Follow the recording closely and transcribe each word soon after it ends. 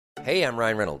Hey, I'm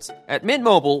Ryan Reynolds. At Mint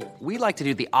Mobile, we like to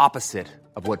do the opposite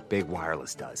of what Big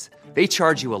Wireless does. They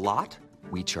charge you a lot,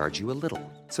 we charge you a little.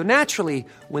 So naturally,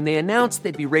 when they announced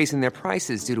they'd be raising their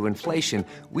prices due to inflation,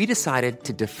 we decided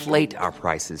to deflate our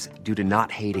prices due to not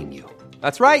hating you.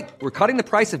 That's right. We're cutting the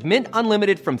price of Mint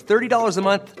Unlimited from $30 a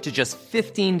month to just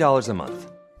 $15 a month.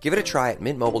 Give it a try at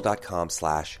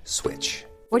mintmobile.com/switch.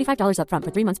 $45 up front for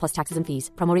 3 months plus taxes and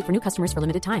fees. Promo rate for new customers for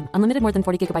limited time. Unlimited more than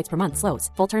 40 gigabytes per month. Slows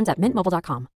full terms at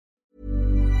mintmobile.com.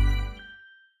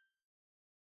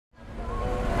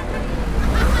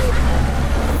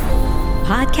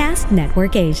 Podcast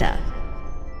Network Asia.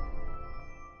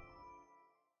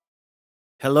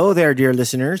 Hello there, dear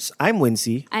listeners. I'm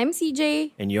Wincy. I'm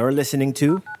CJ. And you're listening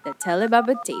to The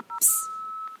Telebaba Tapes.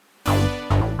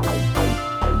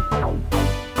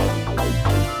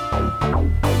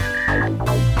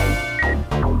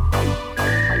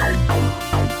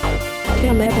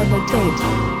 Telebaba Tapes.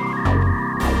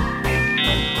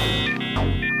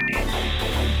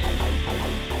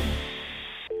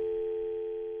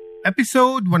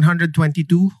 episode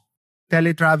 122,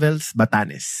 TeleTravels,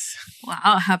 Batanes.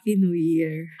 Wow, Happy New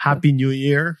Year. Happy New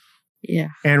Year.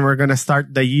 Yeah. And we're gonna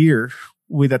start the year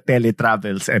with a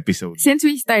TeleTravels episode. Since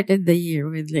we started the year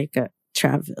with like a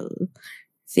travel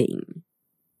thing.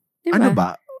 Diba? Ano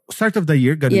ba? Start of the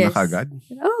year, ganun Yes. na kaagad?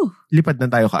 Oh. Lipad na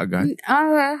tayo kaagad?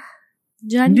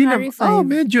 January 5.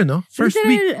 Medyo, no? First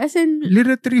Literal, week. As in,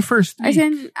 Literally first week. as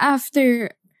in,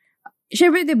 after,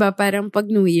 syempre diba, parang pag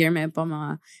New Year, may pa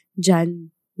mga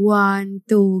Jan 1,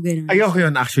 2, ganun. Ayoko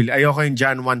yun, actually. Ayoko yung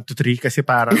Jan 1 to 3 kasi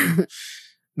parang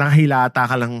nakahilata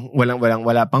ka lang,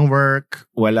 wala pang work,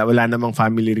 wala namang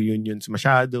family reunions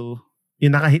masyado.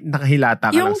 Yung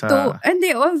nakahilata ka Yung lang sa 2, hindi,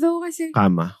 although kasi,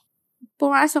 kama.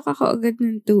 pumasok ako agad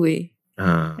ng 2 eh.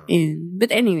 Ah. Yun.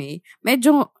 But anyway,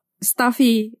 medyo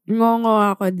stuffy,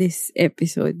 ngongo ako this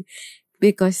episode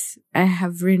because I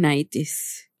have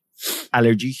rhinitis.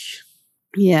 Allergy.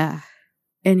 Yeah.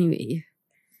 Anyway.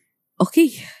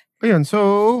 Okay. Ayun,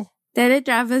 so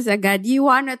TeleTravels agad. You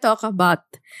wanna talk about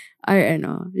our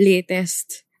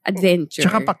latest adventure?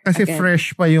 tsaka kasi agad.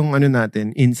 fresh pa yung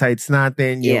natin, insights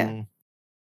natin, Yeah. yung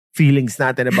feelings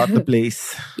natin about the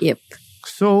place. Yep.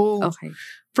 So, Okay.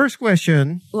 first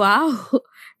question. Wow.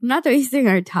 Not wasting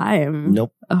our time.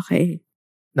 Nope. Okay.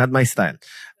 Not my style.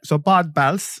 So, Pod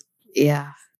Pals,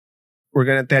 Yeah. we're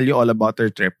gonna tell you all about our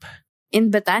trip.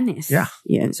 In Batanes. Yeah.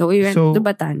 Yeah. So we went So, to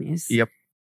Batanes. Yep.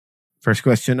 First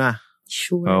question na.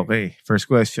 Sure. Okay. First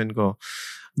question ko.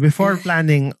 Before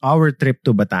planning our trip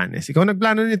to Batanes, ikaw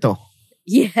nagplano nito?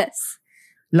 Yes.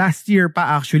 Last year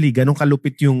pa actually, ganun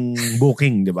kalupit yung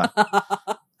booking, di ba?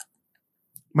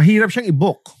 Mahirap siyang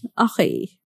i-book.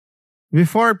 Okay.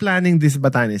 Before planning this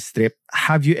Batanes trip,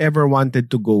 have you ever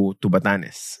wanted to go to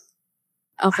Batanes?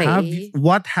 Okay.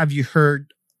 What have you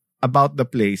heard about the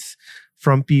place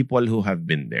from people who have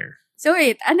been there? So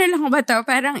wait, ano lang ba to?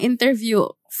 Parang interview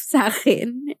sa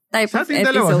akin type Sa of ating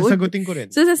episode? dalawa, sasagutin ko rin.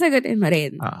 So sasagutin mo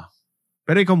rin?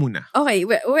 Pero ikaw muna. Okay,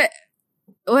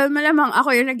 well, malamang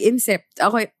ako yung nag-incept.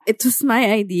 It was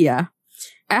my idea.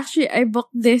 Actually, I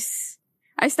booked this.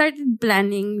 I started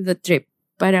planning the trip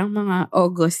parang mga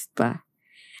August pa.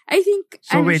 I think,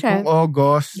 So wait, siya? kung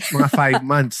August, mga 5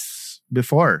 months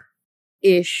before.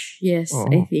 Ish, yes, Oo.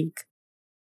 I think.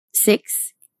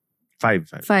 6?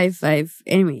 5. 5.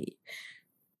 Anyway,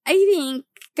 I think,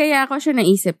 kaya ako siya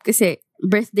naisip kasi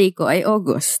birthday ko ay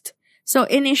August. So,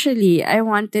 initially, I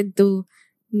wanted to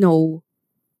know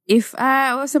if,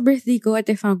 sa birthday ko at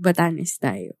if mag-Batanes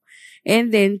tayo. And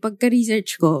then,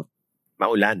 pagka-research ko,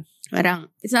 Maulan.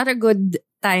 parang, it's not a good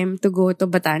time to go to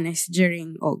Batanes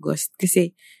during August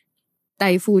kasi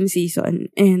typhoon season.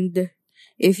 And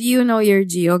if you know your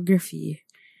geography,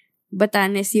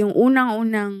 Batanes yung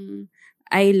unang-unang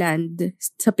island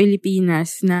sa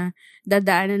Pilipinas na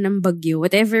dadaanan ng bagyo.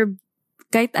 Whatever,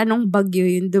 kahit anong bagyo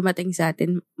yung dumating sa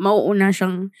atin, mauuna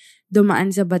siyang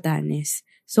dumaan sa Batanes.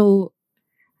 So,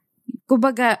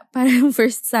 kumbaga, parang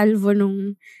first salvo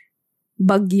nung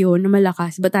bagyo na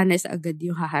malakas, Batanes agad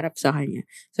yung haharap sa kanya.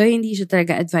 So, hindi siya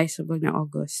talaga advisable na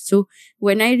August. So,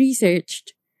 when I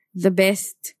researched, the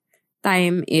best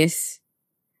time is,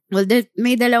 well,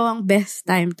 may dalawang best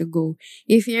time to go.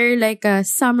 If you're like a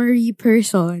summery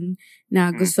person na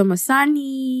gusto mo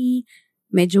sunny,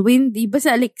 medyo windy,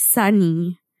 basta like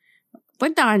sunny,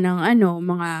 punta ka ng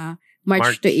mga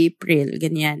March to April,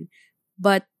 ganyan.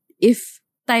 But if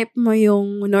type mo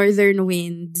yung northern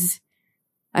winds,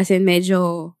 as in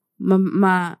medyo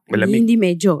Malamig. hindi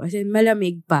medyo, as in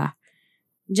malamig pa,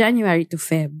 January to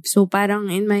Feb. So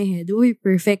parang in my head,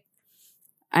 perfect.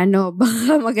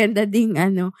 Baka maganda ding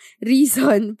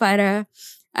reason para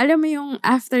alam mo yung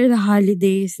after the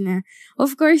holidays na,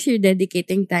 of course, you're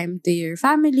dedicating time to your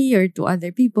family or to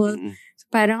other people. So,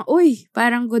 parang,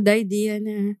 parang good idea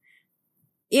na,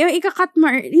 yung ika-cut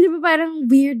mo, di ba parang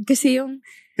weird kasi yung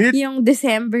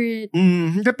December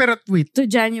pero wait. To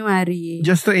January.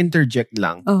 Just to interject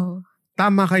lang. Oh.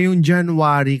 Tama kayong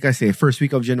January kasi, first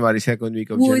week of January, second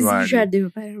week of Woozy January. siya, di ba?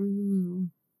 Parang,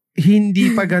 hindi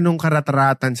pa ganong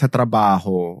karatratan sa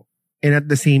trabaho. And at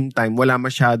the same time, wala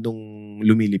masyadong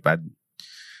lumilipad.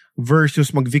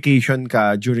 Versus mag-vacation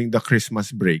ka during the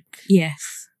Christmas break.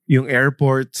 Yes. Yung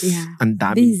airports, ang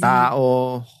daming Busy.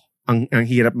 tao, ang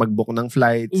hirap mag-book ng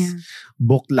flights,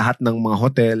 book lahat ng mga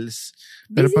hotels.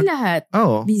 Busy lahat.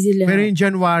 Oo. Busy lahat. Pero yung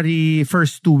January,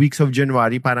 first 2 weeks of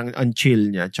January, parang ang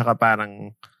chill niya. Tsaka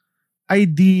parang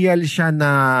ideal siya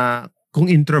na kung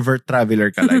introvert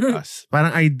traveler ka like us.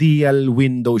 Parang ideal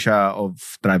window siya of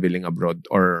traveling abroad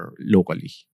or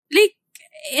locally. Like,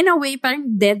 in a way,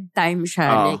 parang dead time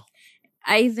siya. Like,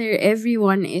 either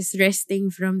everyone is resting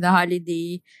from the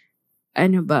holiday,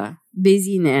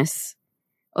 busyness,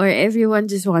 or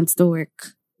everyone just wants to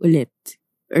work ulit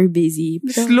or busy.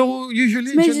 So, slow,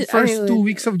 usually, first 2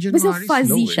 weeks of January, basta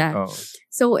fuzzy slow siya.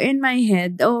 So, in my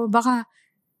head, baka,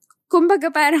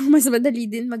 kumbaga parang mas madali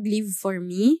din mag-leave for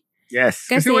me. Yes,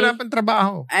 kasi wala pang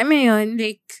trabaho. Yun,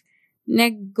 like,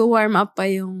 nag-warm up pa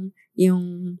yung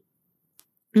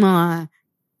mga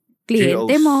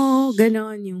kliyente mo,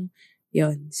 ganon,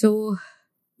 yun. So,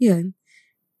 yun.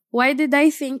 Why did I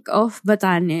think of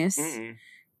Batanes?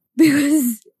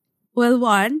 Because, well,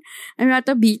 one, I'm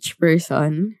not a beach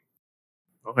person.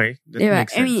 Okay, that diba?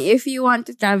 makes sense. I mean, if you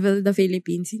want to travel the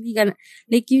Philippines, hindi ka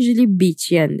like, usually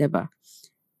beach yan, diba?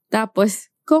 Tapos,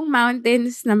 kung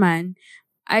mountains naman,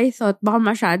 I thought baka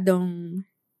masyadong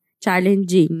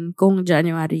challenging kung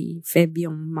January, Feb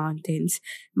yung mountains.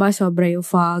 Baka sobra yung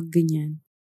fog, ganyan.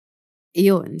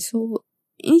 Yun. So,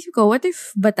 inisip ko, what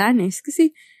if Batanes?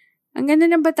 Kasi, ang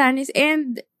ganda ng Batanes.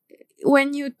 And,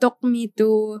 when you took me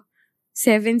to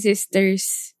Seven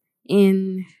Sisters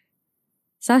in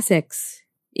Sussex,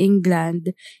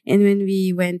 England, and when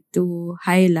we went to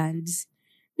Highlands,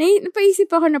 napaisip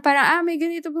ako na parang, may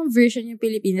ganito pong version yung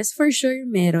Pilipinas. For sure,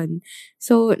 meron.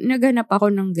 So, naganap ako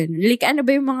ng ganun. Like, ano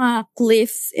ba yung mga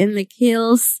cliffs and like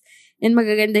hills and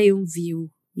magaganda yung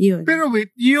view. Yun. Pero wait,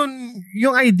 yung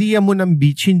idea mo ng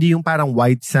beach, hindi yung parang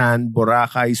white sand,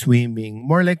 Boracay, swimming.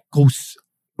 More like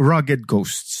rugged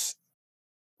coasts.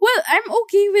 Well, I'm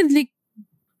okay with like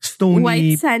stony,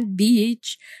 white sand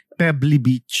beach. Pebbly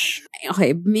beach.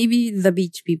 Okay, maybe the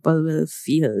beach people will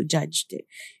feel judged.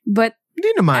 But,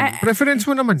 hindi naman. Preference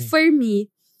mo naman. For me,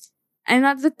 I'm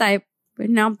not the type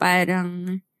na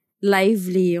parang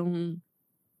lively yung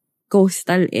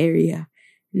coastal area.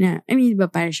 Na, I mean,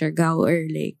 ba parang Siargao or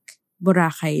like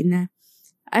Boracay na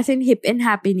as in hip and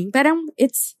happening. Parang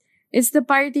it's the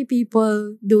party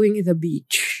people doing the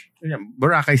beach.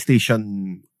 Boracay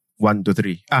Station 1 to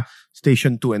 3.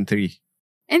 Station 2 and 3.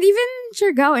 And even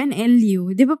Siargao and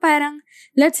LU, di ba parang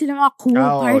lahat sila mga cool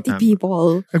party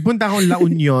people. Nagpunta akong La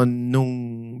Union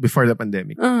before the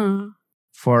pandemic.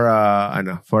 For a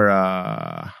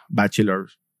bachelor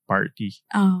party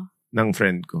ng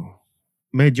friend ko.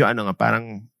 Medyo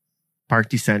parang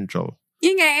party central.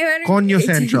 Yun nga. Conyo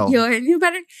Central. Yun. Yung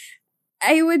parang,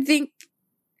 I would think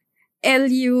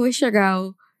LU,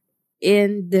 Siargao,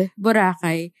 and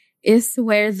Boracay is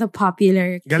where the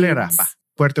popular kids. Galera pa.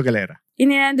 Puerto Galera.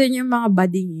 Nandun yung mga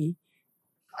bading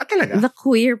talaga? The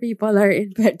queer people are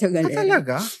in Puerto Galera.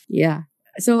 Talaga? Yeah.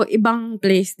 So, ibang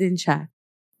place din siya.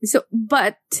 So,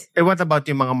 but... what about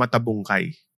yung mga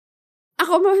matabungkay?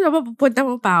 Ako, mapupunta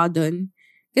mo pa ako dun.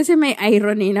 Kasi may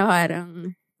irony na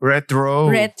parang...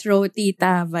 Retro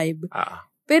tita vibe.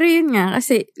 Pero yun nga,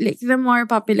 kasi like the more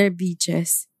popular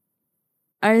beaches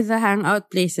are the hangout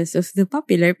places of the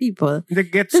popular people.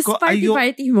 Gets ko,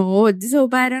 party mode. So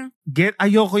parang...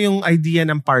 Ayoko yung idea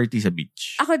ng party sa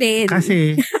beach. Ako din.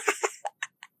 Kasi...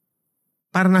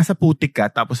 parang nasa putik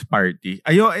ka, tapos party.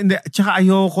 Tsaka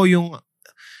ayoko yung...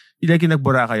 Like yung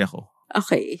nag-Boracay ako.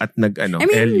 Okay. At I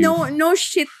mean, LU. no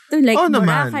shit to like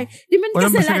Boracay. Di man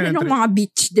kasalanan ng mga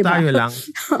beach, di ba? Tayo lang.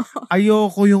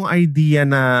 Ayoko yung idea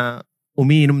na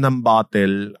umiinom ng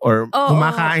bottle or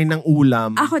kumakain ng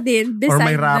ulam. Ako din. Or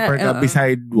may wrapper ka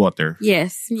beside water.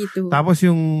 Yes, me too. Tapos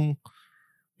yung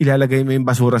ilalagay mo yung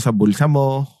basura sa bulsa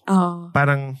mo.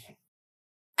 Parang...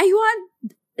 I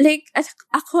want like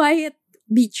a quiet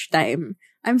beach time.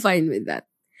 I'm fine with that.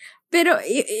 Pero,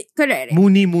 kunwari.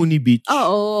 Muni beach.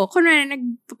 Oo. Kunwari,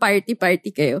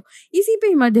 nagpa-party kayo.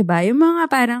 Isipin mo, diba? Yung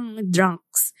mga parang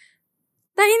drunks.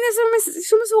 Tayo na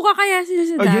sumusuka kaya sila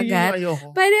sa dagat. Yun yung ayoko.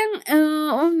 Parang,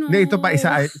 oh no. Hindi, ito pa,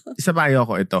 isa pa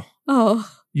ayoko, ito. Oh.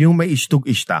 Yung may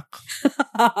ishtug-ishtak.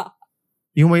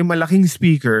 Yung may malaking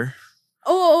speaker.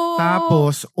 Oo.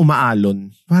 Tapos,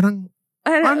 umaalon. Parang,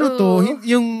 ano to?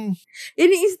 Yung...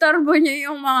 Iniistorbo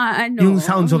niya yung mga, yung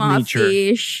sounds of mga nature.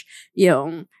 fish.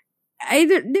 Yung...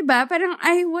 diba? Parang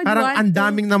I would parang want ang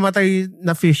daming namatay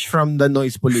na fish from the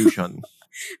noise pollution.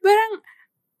 Parang,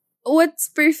 what's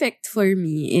perfect for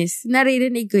me is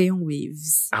naririnig ko yung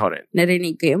waves. Ako rin.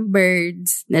 Narinig ko yung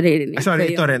birds. Naririnig ko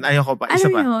yung... Ito rin. Ayoko pa.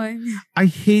 Isa pa. Yun? I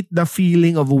hate the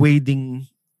feeling of wading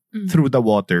through the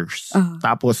waters.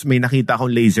 Tapos may nakita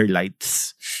akong laser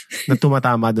lights na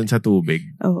tumatama dun sa tubig.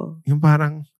 Oh. Yung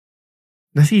parang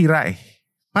nasira eh.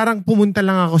 Parang pumunta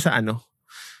lang ako sa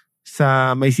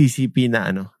sa may CCP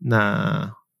na na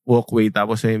walkway,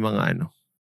 tapos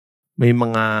may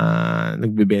mga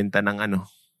nagbebenta ng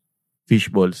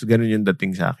fish balls. Ganun yung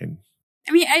dating sa akin.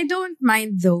 I mean, I don't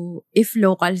mind though if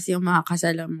locals yung mga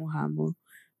kasalamuha mo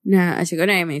na siguro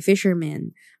may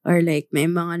fishermen or like may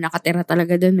mga nakatira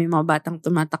talaga doon, may mga batang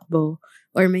tumatakbo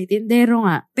or may tindero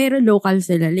nga, pero local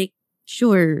sila, like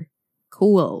sure,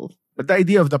 cool. But the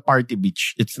idea of the party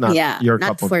beach, it's not your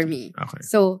cup of tea. Not for me. Okay.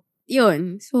 So,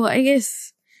 yun. So, I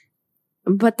guess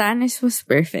Batanes was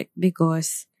perfect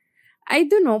because I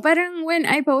don't know, parang when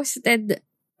I posted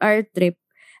our trip,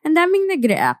 ang daming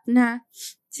nag-react na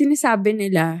sinasabi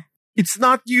nila, it's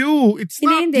not you! It's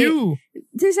not you!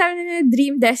 Sinasabi nila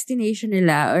dream destination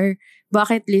nila or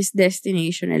bucket list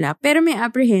destination nila. Pero may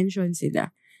apprehension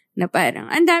sila na parang,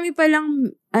 ang dami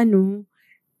palang,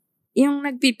 yung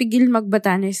nagpipigil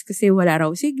mag-Batanes kasi wala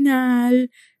raw signal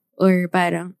or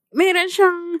parang, mayroon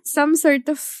siyang some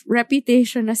sort of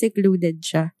reputation na secluded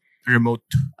siya. Remote.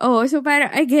 Oh, so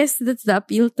parang, I guess that's the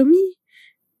appeal to me.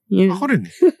 Yeah. Ako rin.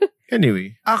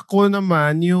 Anyway, ako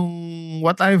naman, yung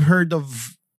what I've heard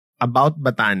of about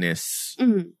Batanes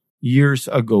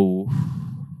years ago,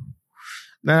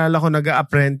 naalala ko,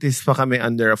 nag-apprentice pa kami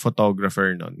under a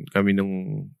photographer nun. Kami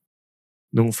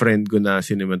nung friend ko na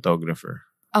cinematographer.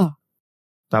 Oh.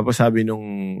 Tapos sabi nung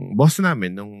boss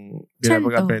namin, nung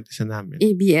pinapag-apprentice namin.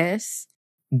 ABS?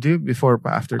 Hindi, before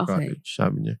pa, after college.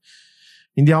 Sabi niya,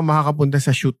 hindi ako makakapunta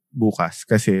sa shoot bukas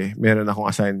kasi meron akong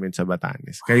assignment sa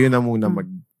Batanes. Kayo na muna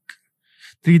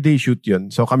 3-day shoot yun.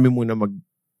 So kami muna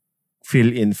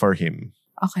fill in for him.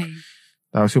 Okay.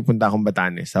 Tapos pupunta akong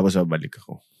Batanes. Tapos babalik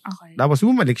ako. Okay. Tapos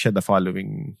bumalik siya the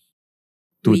following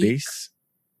 2 days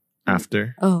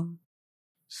after. Oh.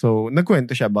 So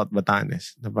nagkwento siya about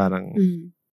Batanes na parang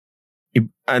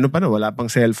wala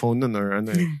pang cellphone nun or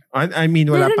I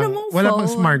mean, wala pang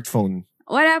smartphone.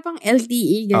 Wala pang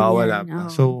LTE, ganyan. Wala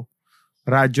pa. So,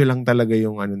 radyo lang talaga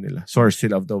yung nila. Source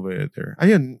of the weather.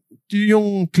 Ayun,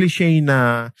 yung cliche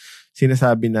na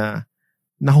sinasabi na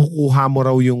nakukuha mo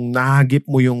raw nahagip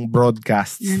mo yung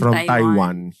broadcast from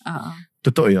Taiwan.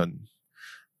 Totoo yun.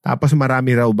 Tapos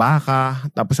marami raw baka.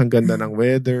 Tapos ang ganda ng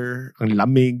weather. Ang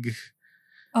lamig.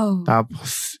 Oh.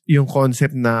 Tapos yung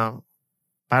concept na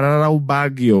para raw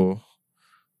Baguio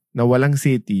na walang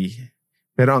city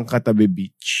pero ang katabi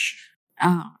beach.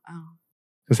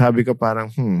 So sabi ko parang,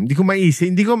 hindi ko maisip,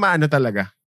 hindi ko maano talaga.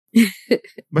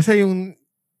 Basta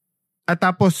at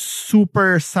tapos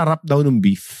super sarap daw ng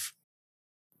beef.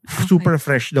 Okay. Super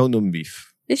fresh daw ng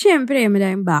beef. Siyempre,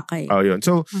 maraming baka eh. Oh, yun.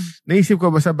 So, naisip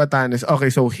ko ba sa Batanes, okay,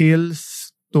 so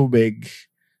hills, tubig,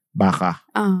 baka,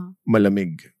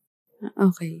 malamig.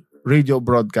 Okay. Radio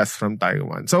broadcast from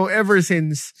Taiwan. So, ever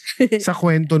since sa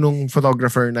kwento nung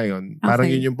photographer na yun, parang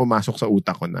yun yung pumasok sa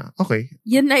utak ko na, okay.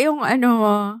 Yan na yung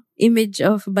image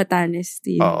of Batanes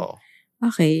to you. Oo.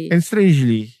 Okay. And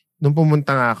strangely, nung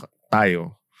pumunta nga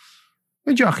tayo,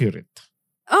 medyo accurate.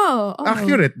 Oh.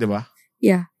 Accurate, di ba?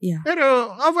 Yeah.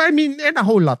 Pero, I mean, and a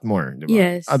whole lot more, di ba?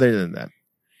 Yes. Other than that.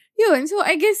 Yun. So,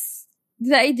 I guess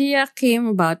the idea came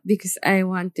about because I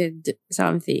wanted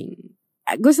something.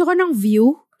 Gusto ko ng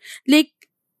view. Like,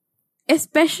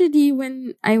 especially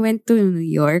when I went to New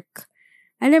York,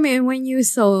 alam mo, when you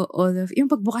saw all of, yung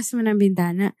pagbukas mo ng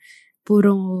bintana,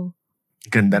 puro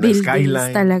ganda ng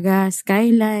skyline. Talaga,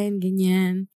 skyline,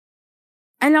 ganyan.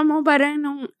 Alam mo, parang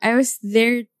nung I was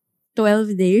there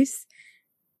 12 days,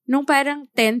 nung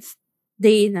parang 10th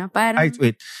day na, parang...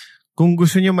 Wait. Kung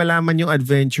gusto niyo malaman yung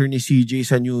adventure ni CJ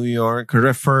sa New York,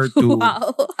 refer to...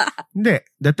 Wow. Hindi.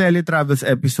 The TeleTravels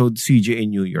episode, CJ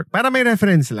in New York. Para may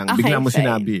reference lang. Okay, bigla mo fine.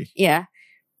 sinabi. Yeah.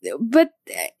 But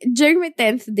during my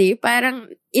 10th day,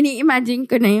 parang ini-imagine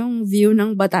ko na yung view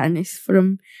ng Batanes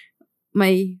from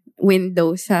my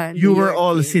window sa New You were York,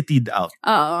 all eh. citied out.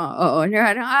 Oo.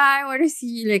 Parang, I wanna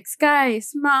see like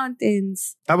skies,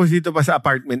 mountains. Tapos dito pa sa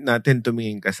apartment natin,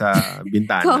 tumingin ka sa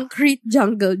bintana. Concrete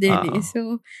jungle din eh. Oo. So,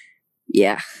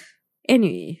 yeah.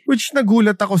 Anyway. Which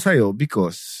nagulat ako sa'yo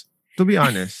because, to be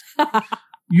honest,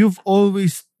 you've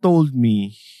always told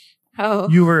me Oh.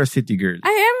 you were a city girl.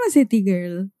 I am a city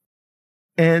girl.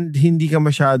 And hindi ka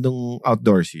masyadong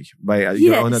outdoorsy by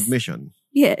your Yes. own admission.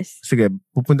 Yes. Sige,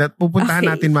 pupuntahan Okay.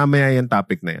 natin mamaya yung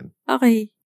topic na yan.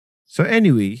 Okay. So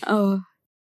anyway, Oh.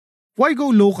 why go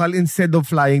local instead of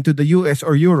flying to the US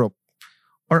or Europe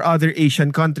or other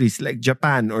Asian countries like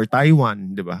Japan or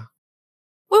Taiwan, di ba?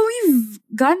 Well, we've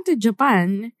gone to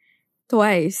Japan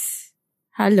twice.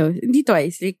 Hello. Hindi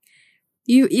twice. Like,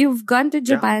 you've gone to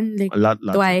Japan like A lot.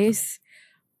 twice.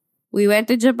 We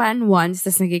went to Japan once,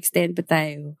 tas nag-extend pa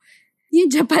tayo. Yung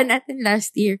Japan natin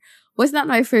last year was not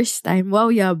my first time.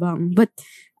 Wow, yabang. But,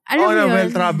 alam mo yun.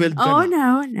 Well-traveled ka Oo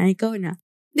na. na. Ikaw na.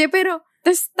 De, pero,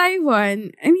 tas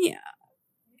Taiwan, I mean,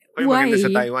 Ay, why? maganda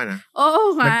sa Taiwan, ha?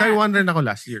 Oo nga. Nag-Taiwan rin ako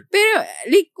last year. Pero,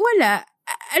 like, wala.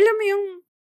 Alam mo yung,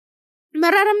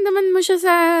 mararamdaman mo siya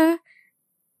sa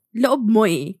loob mo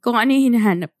eh, kung ano yung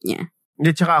hinahanap niya.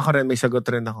 Hindi, tsaka ako rin, may sagot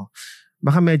rin ako.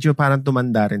 Baka medyo parang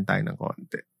tumanda rin tayo ng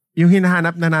konti. Yung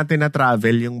hinahanap na natin na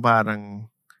travel, yung parang,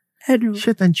 Ano?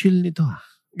 shit, ang chill nito, ha?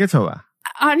 Gets mo ba?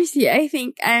 Honestly, I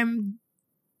think I'm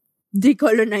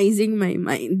decolonizing my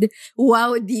mind.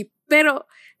 Wow, deep. Pero,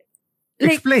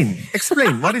 like,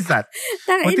 Explain. What is that?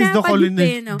 What is no?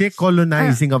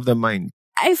 decolonizing of the mind?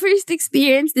 I first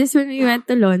experienced this when we went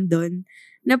to London,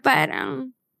 na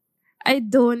parang, I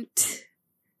don't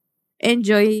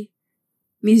enjoy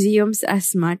museums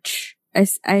as much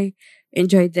as I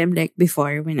enjoyed them like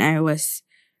before when I was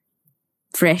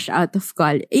fresh out of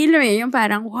college. Yung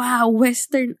parang, wow,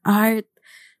 Western art.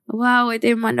 Wow, ito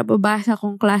yung mga nababasa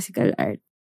kong classical art.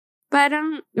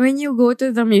 Parang, when you go to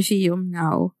the museum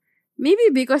now, maybe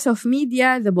because of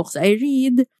media, the books I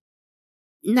read,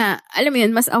 na, alam mo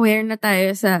yun, mas aware na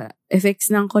tayo sa effects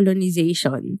ng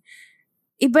colonization.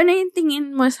 Iba na yung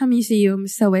tingin mo sa museum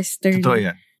sa Western Totoo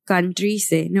yan. countries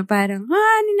eh, na parang,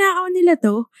 ninakaw nila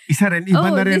to. Isa rin,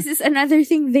 iba na rin. This is another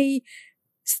thing they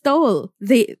stole.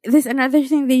 This another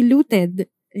thing they looted.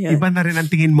 Yun. Iba na rin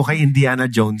ang tingin mo kay Indiana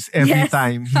Jones every Yes.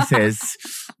 time he says,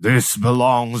 this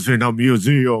belongs in a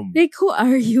museum. Like, who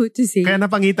are you to say? Kaya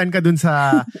napangitan ka dun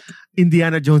sa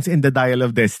Indiana Jones and the Dial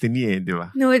of Destiny eh, di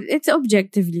ba? No, it's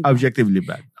objectively bad. Objectively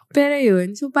bad. Pero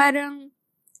yun, so parang,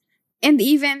 and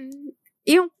even,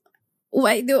 yung,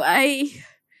 why do I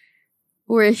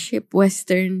worship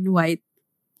Western white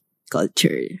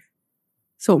culture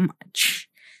so much?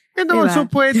 And Diba? also,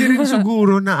 pwede rin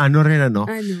siguro na ano, Ano?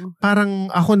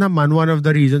 parang ako naman, one of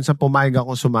the reasons sa pumayag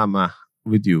akong sumama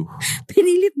with you.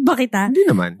 Pinilit ba kita? Hindi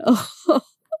naman. Oh.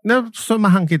 Na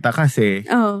sumahan kita kasi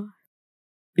Oh.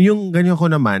 yung ganyan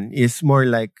ko naman is more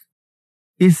like,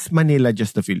 is Manila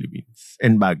just the Philippines?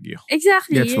 And Baguio.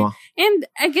 Exactly. Gets mo? And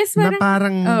I guess Na parang,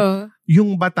 parang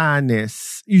yung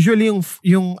Batanes, usually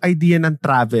yung idea ng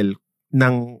travel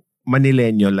ng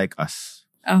Manileño like us,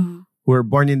 oh. who were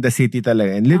born in the city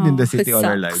talaga and lived in the Oh, city all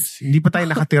our sucks. lives. Hindi pa tayo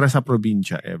nakatira sa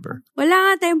probinsya ever. Wala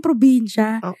nga tayong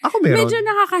probinsya. Ako meron. Medyo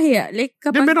nakakahiya. Like,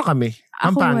 Hindi, kapag, meron kami.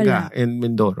 Ako Pampanga wala. and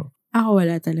Mindoro. Ako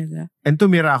wala talaga. And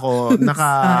tumira ako,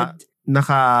 Sad.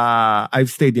 I've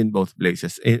stayed in both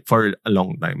places for a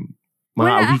long time. Mga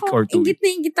Wala a week ako, or 2 weeks.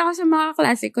 ingit ako sa mga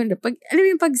klase ko. Pag, alam mo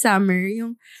yung pag summer,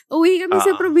 yung uwi kami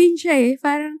sa probinsya eh.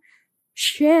 Parang,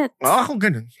 shit. Ako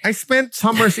ganun. I spent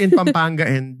summers in Pampanga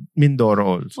and Mindoro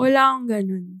also. Wala akong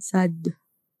ganun. Sad.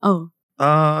 Oh.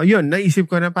 Yun,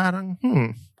 naisip ko na parang,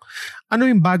 ano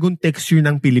yung bagong texture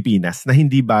ng Pilipinas na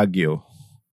hindi Baguio,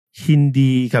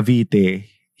 hindi Cavite,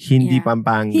 hindi Yeah.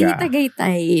 Pampanga, Hindi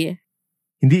Tagaytay.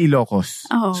 hindi Ilocos.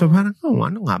 Oo. So parang,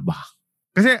 ano nga ba?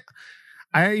 Kasi,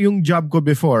 yung job ko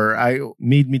before,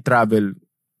 made me travel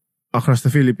across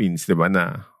the Philippines, di ba,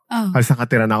 na Oh. halos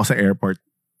nakatira na ako sa airport.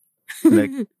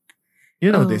 Like, you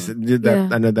know, Oh,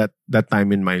 that time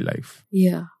in my life.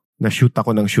 Yeah. Na-shoot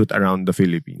ako ng shoot around the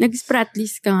Philippines.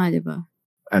 Nag-spratlist ka nga, di ba?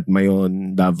 At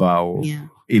Mayon, Davao,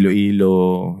 Yeah.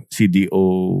 Iloilo,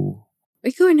 CDO,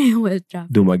 Ikaw na yung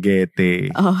well-traveled. Dumaguete,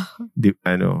 Oh.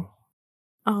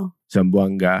 Oh.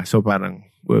 Zamboanga. So parang,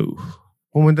 wow.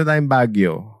 Pumunta tayong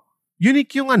Baguio.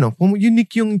 Unique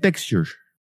yung texture.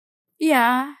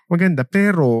 Yeah. Maganda.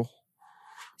 Pero,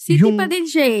 City yung- pa din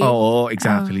siya eh. oo,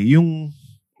 exactly. Yung,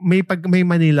 may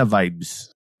Manila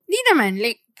vibes. Di naman,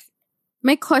 like,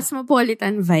 may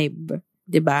cosmopolitan vibe.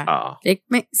 Diba? Oo. Like,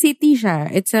 may city siya.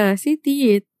 It's a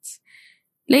city. It's,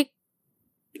 like,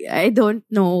 I don't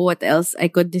know what else I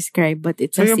could describe, but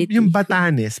it's So a city. yung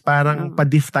Batanes, parang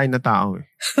pa-diff tayo na tao eh.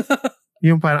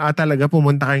 Yung parang, talaga,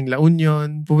 pumunta kayong La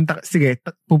Union, pupunta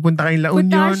kayong La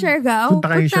Union,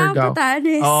 punta kayong Siargao.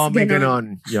 Batanes. Oo, may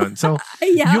ganon. Yun. So,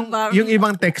 yung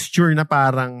ibang texture na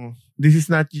parang, this is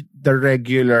not the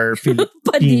regular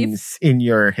Philippines in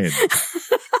your head.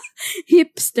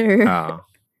 Hipster.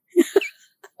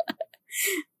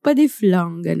 Padif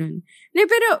lang, ganun.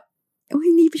 Pero,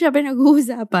 hindi pa siya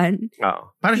pinag-uusapan. Oo.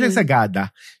 Parang siyang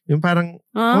Sagada. Yung parang,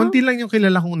 konti lang yung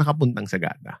kilala kong nakapuntang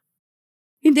Sagada.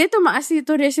 Hindi, tumaas yung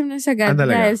tourism ng Sagada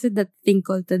dahil sa that thing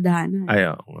called Tadhana.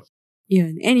 Ayaw.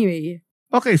 Yun. Anyway.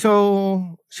 Okay,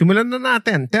 so, simulan na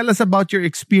natin. Tell us about your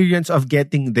experience of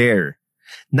getting there.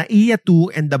 Naiya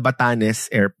 2 and the Batanes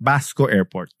Basco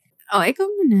Airport. Ikaw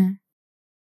muna.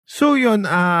 So yun,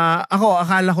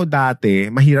 akala ko dati,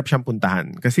 mahirap siyang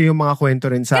puntahan. Kasi yung mga kwento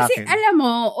rin sa akin. Kasi alam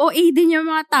mo, OA din yung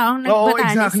mga taong nagbatanes. Oo,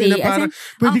 exactly. Na parang,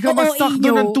 pwede ka ma-stuck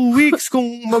doon ng 2 weeks kung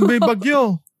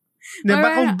mabibagyo.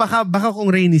 Diba? Baka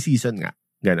kung rainy season nga.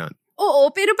 Ganon.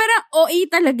 Oo, pero parang OA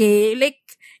talaga eh. Like,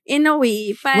 in a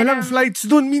way, parang... Walang flights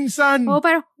doon minsan. Oo,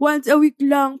 parang once a week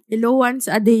lang. Hello, once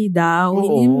a day daw.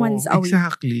 Hindi once a week.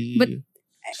 Exactly. But,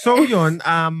 so yun,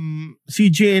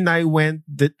 CJ and I went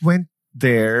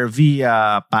there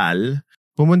via PAL.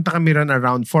 Pumunta kami ron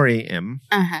around 4 a.m.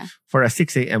 For a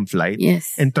 6 a.m. flight.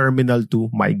 Yes. And Terminal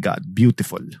 2, my God,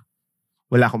 beautiful.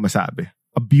 Wala akong masabi.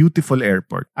 A beautiful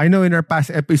airport. I know in our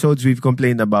past episodes, we've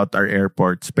complained about our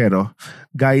airports. Pero,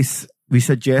 guys, we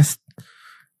suggest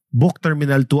book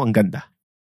Terminal 2, ang ganda.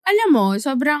 Alam mo,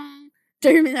 sobrang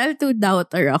Terminal 2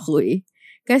 doubter ako eh.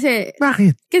 Kasi...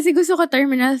 Bakit? Kasi gusto ko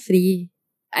Terminal 3.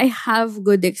 I have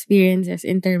good experiences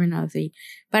in Terminal 3.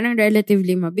 Parang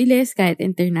relatively mabilis kahit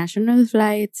international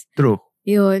flights. True.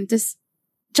 Yun. Tapos,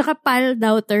 tsaka PAL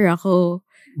doubter ako.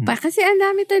 Kasi ang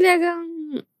dami talagang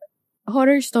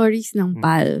horror stories ng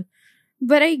PAL.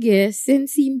 But I guess,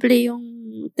 since simple yung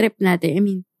trip natin, I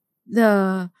mean,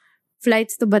 the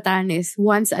flights to Batanes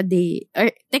once a day, or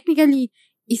technically,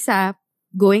 isa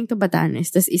going to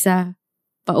Batanes, tas isa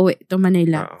pauwi to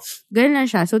Manila. Ganun lang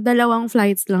siya. So, 2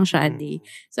 flights lang siya a day.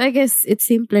 So, I guess it's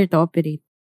simpler to operate.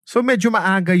 So, medyo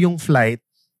maaga yung flight.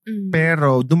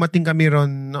 Pero, dumating kami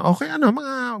ron,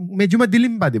 medyo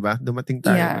madilim ba, di ba? Dumating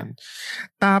tayo. Yeah.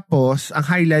 Tapos, ang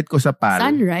highlight ko sa PAL.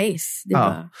 Sunrise, di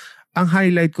ba? Ang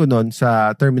highlight ko nun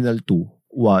sa Terminal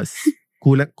 2 was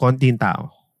konting tao.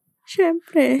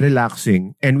 Siyempre.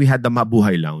 Relaxing. And we had the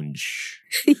Mabuhay Lounge.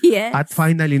 Yes. At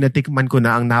finally, natikman ko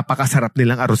na ang napakasarap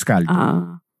nilang arroz caldo.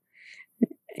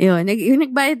 Yun.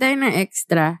 Nagbayad tayo ng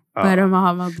extra para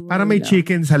makamabuhay. Para may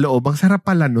chicken sa loob. Ang sarap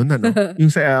pala nun, ano?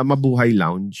 Yung sa Mabuhay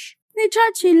Lounge.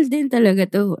 Chill din talaga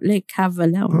to. Like, have a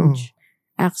lounge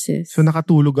access. So,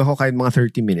 nakatulog ako kahit mga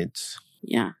 30 minutes.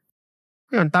 Yeah.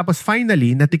 Yun. Tapos,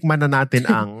 finally, natikman na natin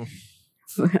ang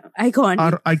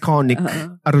iconic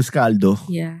arroz caldo.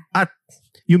 Yeah. At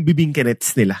yung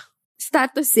bibingkenets nila.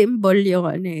 Status symbol yung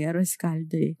arroz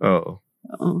caldo eh. Oo.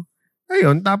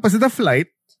 Ayun, tapos the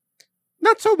flight,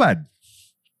 not so bad.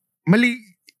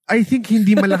 I think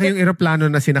hindi malaki yung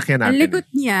eroplano na sinakyan natin.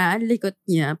 Ang likot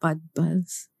niya,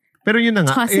 padpals. Pero yun na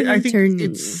nga, I think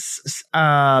turning. it's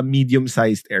a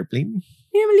medium-sized airplane.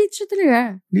 Maliit siya talaga.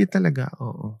 Maliit talaga,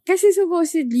 oo. Kasi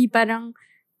supposedly, parang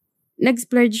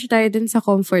nag-splurge tayo dun sa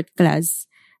comfort class.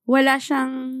 Wala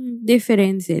siyang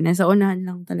difference eh. Nasa unahan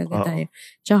lang talaga tayo.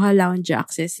 Tsaka lounge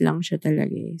access lang siya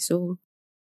talaga eh. So,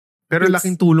 pero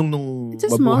laking tulong nung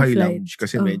Mabuhay Lounge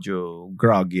kasi medyo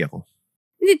groggy ako.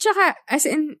 Hindi, tsaka as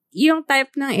in, yung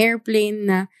type ng airplane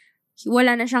na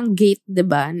wala na siyang gate,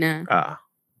 diba? Na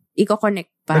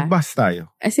i-connect pa. Nag-bus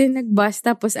tayo. As in, nag-bus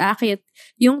tapos akit.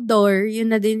 Yung door, yun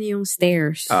na din yung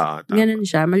stairs. Ganun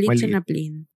siya. Maliit siya na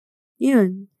plane.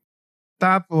 Yun.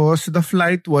 Tapos, the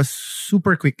flight was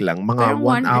super quick lang. Mga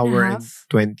 1 hour and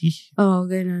 20.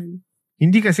 Ganun.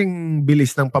 Hindi kasing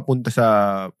bilis ng papunta sa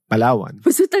Palawan.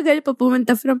 Mas tagal pa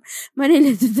pumunta from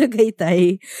Manila to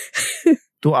Tagaytay.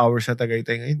 2 hours sa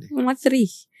Tagaytay ngayon eh. Mga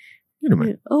 3. Yun naman.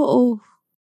 Oo.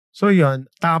 So yun.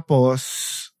 Tapos,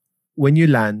 when you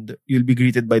land, you'll be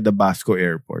greeted by the Basco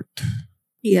Airport.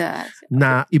 Yeah.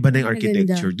 Na iba na yung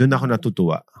architecture. Doon ako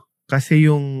natutuwa. Kasi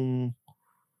yung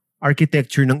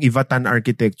architecture ng Ivatan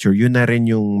architecture, yun na rin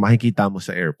yung makikita mo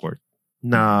sa airport.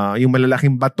 Na yung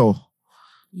malalaking bato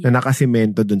na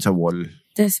nakasimento dun sa wall.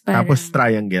 Tapos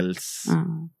triangles.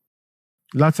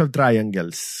 Lots of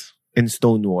triangles and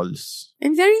stone walls.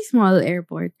 And very small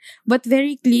airport. But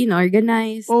very clean,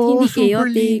 organized. Hindi super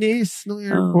chaotic. linis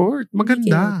ng airport.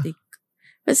 Maganda.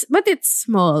 But it's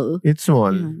small. It's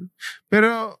small.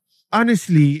 Pero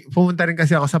honestly, pumunta rin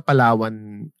kasi ako sa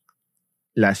Palawan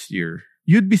last year.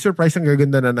 you'd be surprised ang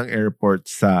gaganda na ng airport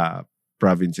sa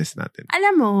provinces natin.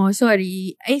 Alam mo,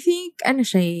 sorry, I think,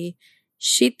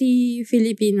 shitty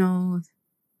Filipino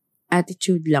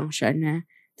attitude lang siya na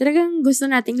talagang gusto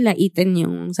nating laitan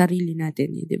yung sarili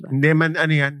natin, di ba? Hindi man,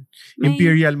 yan?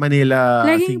 Imperial Manila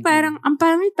laging thinking. Parang, ang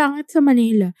pangit sa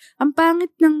Manila. Ang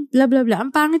pangit ng blah blah blah. Ang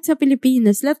pangit sa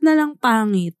Pilipinas. Lahat na lang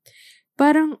pangit.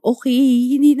 Parang,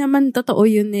 okay, hindi naman totoo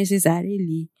yun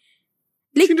necessarily.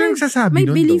 Like, sino nagsasabi may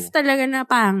nun, belief though? talaga na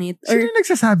pangit. Sino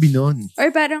nagsasabi nun?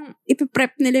 Or parang,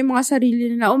 ipiprep nila yung mga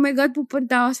sarili nila. Oh my God,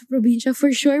 pupunta ako sa probinsya.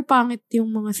 For sure, pangit yung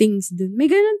mga things dun.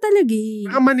 May ganun talaga eh.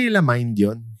 Baka Manila mind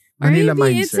yun. Or Manila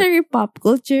maybe it's mindset. our pop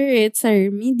culture, it's our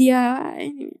media.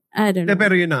 I don't know.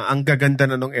 Pero yun ang gaganda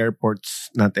na ng airports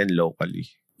natin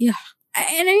locally. Yeah.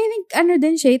 And I think,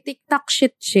 din siya, TikTok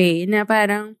shit siya, na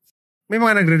parang, may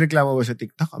mga nagre-reklamo ba sa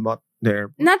TikTok about the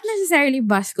airport? not necessarily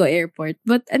Basco Airport,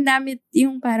 but ang dami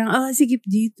yung parang, sigip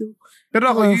dito.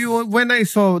 Pero ako, when I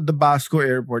saw the Basco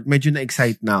Airport, medyo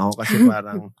na-excite na ako kasi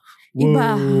parang,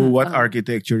 Iba. whoa, what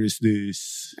architecture is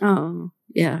this? Oo.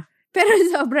 Yeah. Pero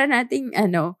sobra nating,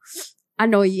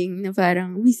 annoying na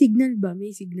parang, may signal ba?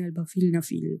 Feel na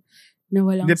feel. Na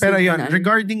walang Pero yun, signal.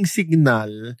 regarding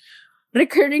signal,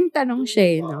 recurring tanong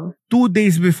siya, no? 2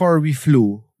 days before we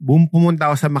flew, pumunta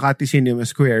ako sa Makati Cinema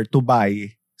Square to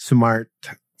buy smart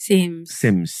SIMs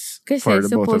Kasi for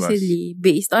the both of us. supposedly,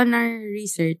 based on our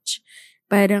research,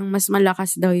 parang mas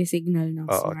malakas daw yung signal ng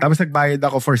Oo. smart. Tapos nagbayad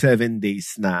ako for 7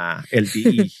 days na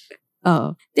LTE.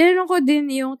 Oo. Tinanong ko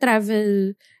din yung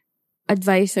travel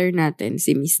advisor natin,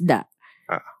 si Miss Da.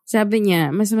 Sabi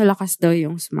niya, mas malakas daw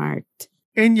yung smart.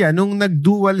 And yeah, nung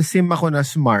nag-dual SIM ako na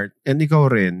smart, and ikaw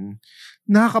rin,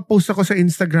 nakaka-post ako sa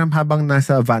Instagram habang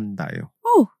nasa van tayo.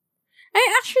 Oh. Ay,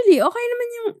 actually, okay naman.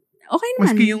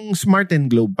 Maski yung smart and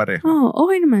globe pareho.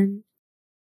 Okay naman.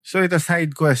 So ito,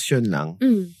 side question lang.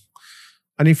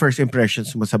 Ano yung first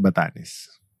impressions mo sa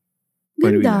Batanes?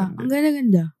 Ganda. Ang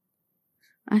ganda-ganda.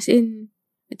 As in,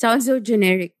 it sounds so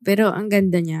generic, pero ang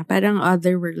ganda niya. Parang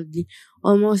otherworldly.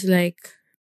 Almost like,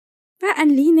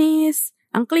 ang linis,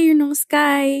 ang clear ng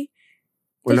sky.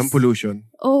 Walang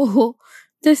pollution. Oh.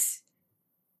 Tapos,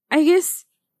 I guess,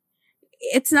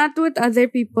 it's not what other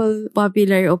people,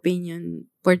 popular opinion,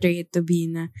 portray it to be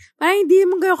na, parang hindi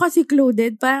naman gano'n kasi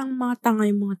secluded, parang mga tanga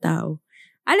yung mga tao.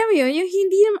 Alam mo yun, yung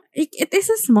hindi naman, it is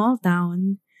a small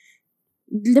town.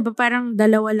 Diba parang 2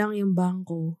 lang yung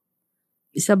bangko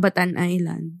sa Batan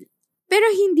Island. Pero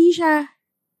hindi siya,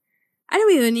 alam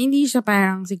mo yun, hindi siya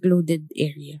parang secluded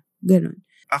area. Ganon.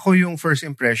 Ako yung first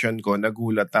impression ko,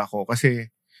 nagulat ako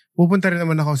kasi pupunta rin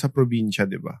naman ako sa probinsya,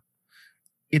 di ba?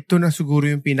 Ito na siguro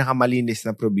yung pinakamalinis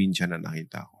na probinsya na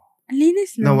nakita ko. Ang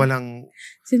linis Na no? walang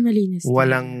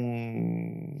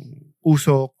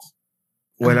usok,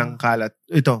 walang kalat.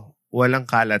 Walang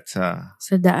kalat sa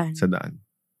daan. Sa daan.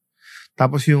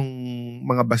 Tapos yung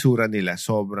mga basura nila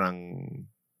sobrang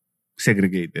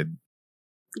segregated.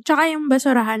 Tsaka yung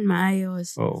basurahan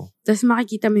maayos. Oo. Tapos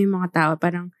makikita mo yung mga tao,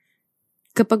 parang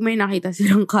kapag may nakita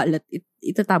silang kalat,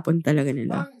 itatapon talaga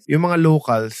nila. Yung mga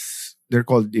locals, they're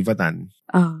called Ivatan.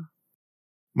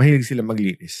 Mahilig sila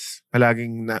maglinis.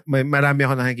 Palaging, marami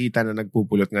ako nakikita na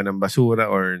nagpupulot nga ng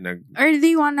basura or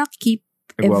they wanna keep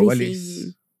nagwawalis. everything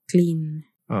clean.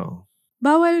 Oo.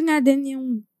 Bawal nga din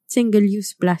yung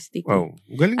single-use plastic. Wow.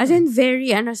 Galing. As in,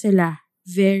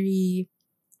 very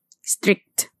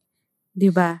strict.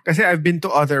 Diba? Kasi I've been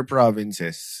to other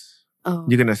provinces.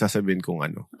 Hindi ko nasasabihin kung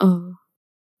ano.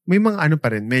 May mga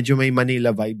pa rin. Medyo may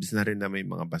Manila vibes na rin na may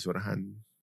mga basurahan.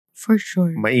 For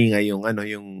sure. Maingay yung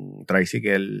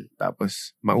tricycle,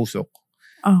 tapos mausok.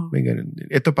 May ganun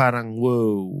din. Ito parang,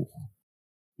 wow.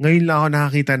 Ngayon lang ako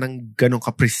nakakita ng ganun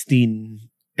ka-pristine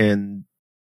and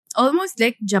almost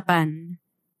like Japan.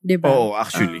 Diba? Oo,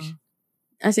 actually.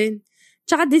 As in,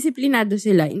 tsaka disiplinado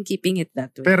sila in keeping it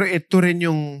that way. Pero ito rin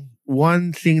yung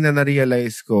one thing na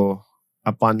na-realize ko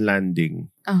upon landing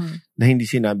na hindi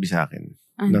sinabi sa akin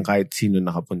ng kahit sino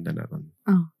nakapunta na ron.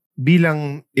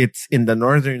 Bilang it's in the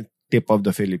northern tip of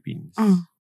the Philippines,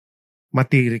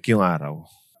 matirik yung araw.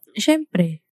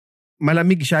 Siyempre.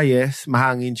 Malamig siya, yes.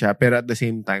 Mahangin siya. Pero at the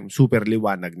same time, super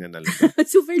liwanag na nalang.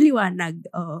 Super liwanag.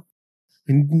 Oo.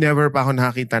 Never pa ako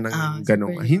nakakita ng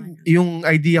ganong. Yung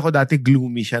idea ko dati,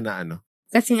 gloomy siya na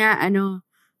Kasi nga,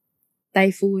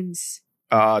 typhoons.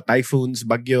 Typhoons,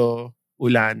 bagyo,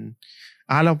 ulan.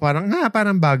 Akala ko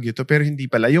parang bagyo to. Pero hindi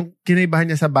pala. Yung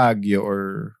kinaibahan niya sa bagyo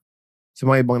or sa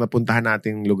mga ibang napuntahan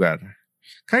nating lugar.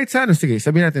 Kahit sa sige,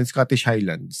 sabihin natin Scottish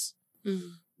Highlands.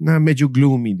 Na medyo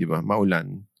gloomy, di ba?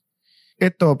 Maulan.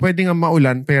 Ito, pwede nga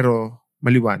maulan pero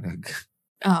maliwanag.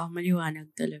 Maliwanag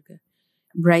talaga.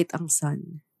 Bright ang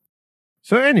sun.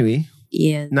 So anyway,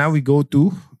 Yes. now we go to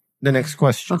the next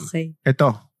question. Okay.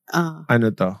 Ito.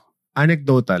 Ano to?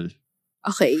 Anecdotal.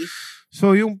 Okay.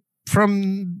 So yung from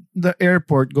the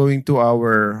airport going to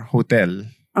our hotel,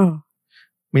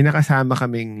 may nakasama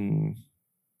kaming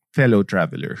fellow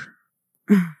traveler.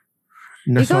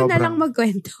 Na Ikaw na lang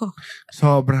magkwento.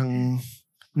 Sobrang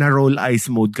na-roll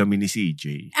eyes mode kami ni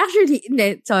CJ. Actually,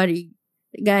 hindi. Sorry.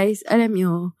 Guys, alam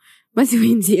nyo, mas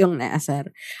windy yung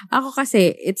naasar. Ako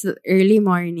kasi, it's early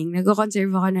morning.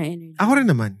 Nag-conserve ako ng energy. Ako rin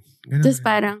naman. Tapos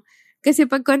parang, kasi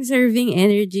pag conserving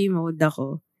energy mode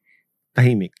ako,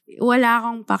 tahimik. Wala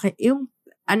akong yung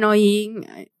annoying,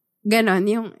 ganon,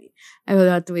 yung I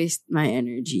will not waste my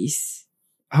energies.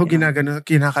 Ako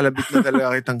kinakalabit na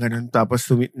talaga kitang ganun. Tapos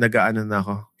nag-aano na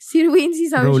ako. Si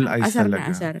Wincy sabi roll siya, eyes asar talaga. na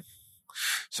asar.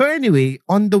 So anyway,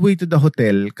 on the way to the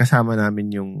hotel, kasama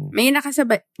namin yung... May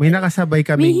nakasabay. May nakasabay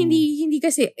kami. May hindi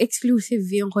kasi exclusive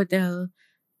yung hotel,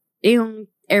 yung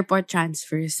airport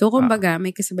transfer. So kumbaga,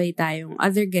 may kasabay tayong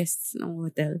other guests ng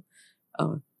hotel.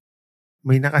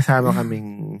 May nakasama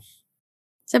kaming...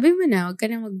 Sabi mo na, huwag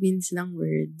ka na mag-mince ng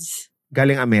words.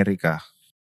 Galing Amerika.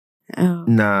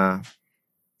 Na...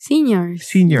 Senior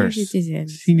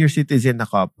citizen na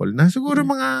couple. Na siguro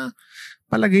mga,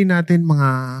 palagay natin mga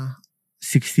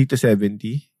 60 to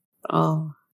 70.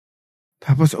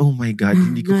 Tapos, oh my God,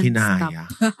 hindi ko kinaya.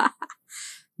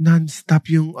 Non-stop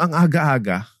yung, ang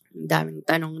aga-aga. Ang daming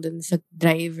tanong dun sa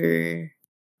driver.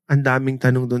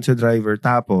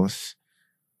 Tapos,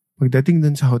 pagdating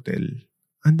dun sa hotel,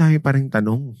 ang dami pa rin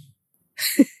tanong.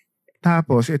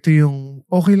 Tapos, ito yung,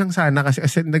 okay lang sana kasi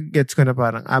nag-gets ko na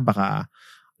parang, baka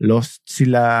lost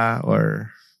sila or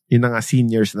yun na nga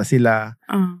seniors na sila.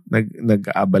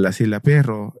 Nag-aabala sila.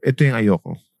 Pero, ito yung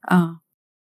ayoko.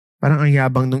 Parang ang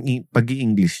yabang nung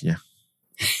pag-i-English niya.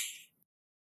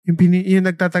 yung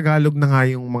nagtatagalog na nga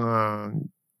yung mga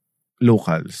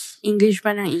locals. English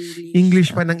pa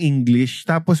ng English.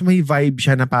 Tapos may vibe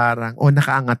siya na parang,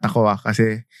 nakaangat ako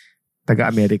kasi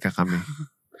taga-Amerika kami.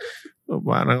 So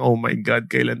parang, oh my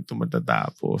God, kailan ito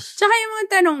matatapos? Tsaka yung mga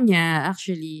tanong niya,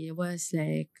 actually, was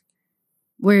like,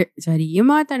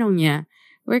 yung mga tanong niya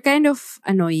were kind of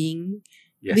annoying.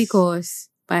 Yes.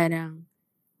 Because, parang,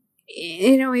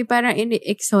 in a way, parang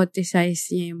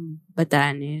in-exoticize niya yung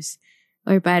Batanes.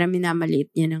 Or parang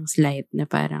minamaliit niya ng slight na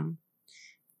parang,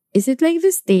 is it like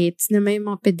the States na may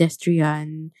mga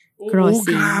pedestrian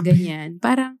crossing, ganyan?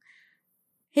 Parang,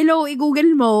 hello,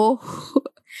 i-google mo.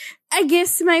 I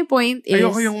guess my point is...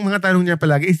 Ayoko yung mga tanong niya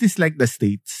palagi, is this like the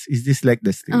States?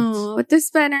 Tapos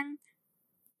parang,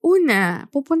 una,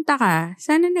 pupunta ka,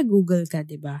 sana nag-google ka,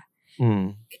 diba?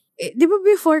 Diba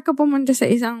before ka pumunta sa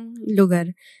isang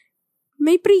lugar,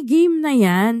 may pre-game na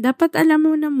yan. Dapat alam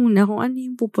mo na muna kung ano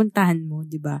yung pupuntahan mo,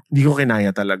 diba? Hindi ko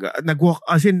kinaya talaga. Nag-walk,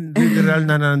 as in, literal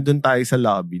na nandun tayo sa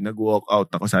lobby, nag-walk out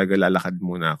ako, sabi ko, lalakad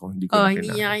muna ako. Hindi ko na kinaya. Hindi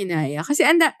niya kinaya. Kasi,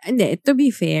 to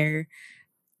be fair,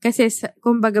 kasi,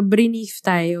 kumbaga, brief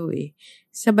tayo eh.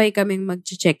 Sabay kaming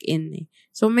mag-check-in eh.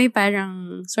 So, may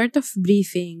parang sort of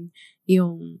briefing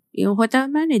yung hotel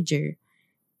manager.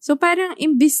 So, parang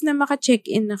imbis na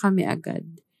maka-check-in na kami agad,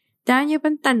 dahil niya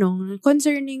pang tanong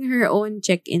concerning her own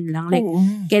check-in lang. Like,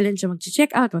 kailan siya mag-check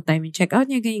out, what time yung check out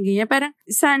niya, ganyan-ganyan. Parang,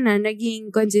 sana,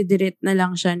 naging considerate na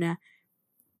lang siya na,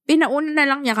 pinauna na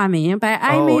lang niya kami.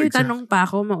 Parang, may tanong pa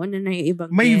ako, mauna na yung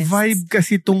ibang may guests. Vibe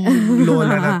kasi tong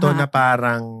lola na to na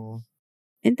parang,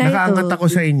 nakaangat ako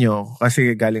sa inyo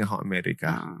kasi galing ako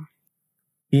Amerika.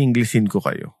 I-Englishin ko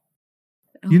kayo.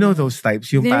 You know those types?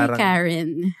 Yung very parang, Karen.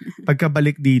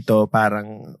 Pagkabalik dito,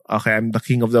 parang, okay, I'm the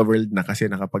king of the world na kasi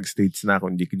nakapag-States na ako,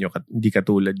 hindi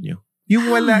katulad nyo. Yung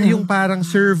wala, yung parang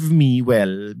serve me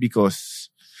well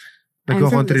because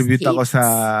nagko-contribute ako sa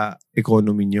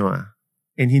economy nyo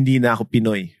And hindi na ako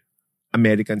Pinoy.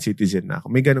 American citizen na ako.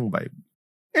 May ganung vibe.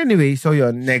 Anyway, so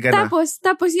yun, nega na. Tapos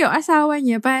yung asawa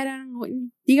niya, parang,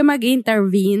 hindi ka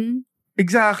mag-intervene.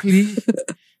 Exactly.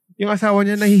 Yung asawa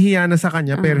niya nahihiya na sa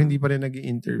kanya pero hindi pa rin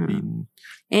nag-i-intervene.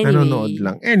 Anyway, nanonood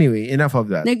lang. Anyway, enough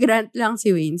of that. Nag-rant lang si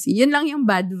Wincy. Yun lang yung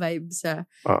bad vibe sa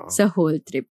whole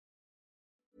trip.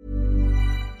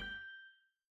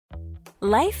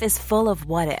 Life is full of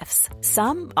what-ifs.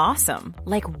 Some awesome.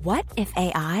 Like what if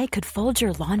AI could fold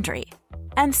your laundry?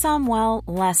 And some, well,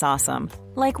 less awesome.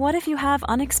 Like what if you have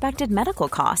unexpected medical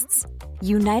costs?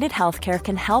 United Healthcare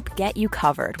can help get you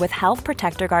covered with Health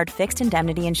Protector Guard fixed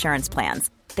indemnity insurance plans.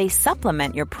 They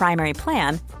supplement your primary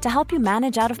plan to help you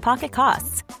manage out-of-pocket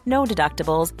costs. No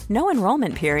deductibles, no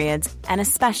enrollment periods, and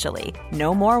especially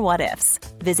no more what-ifs.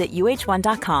 Visit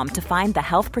uh1.com to find the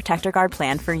Health Protector Guard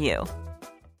plan for you.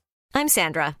 I'm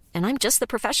Sandra, and I'm just the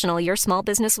professional your small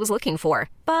business was looking for.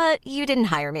 But you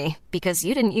didn't hire me because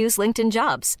you didn't use LinkedIn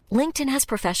Jobs. LinkedIn has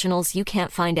professionals you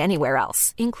can't find anywhere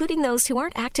else, including those who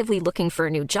aren't actively looking for a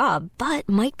new job, but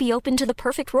might be open to the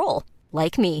perfect role,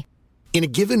 like me. In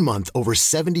a given month, over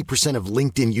 70% of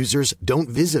LinkedIn users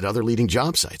don't visit other leading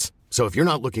job sites. So if you're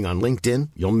not looking on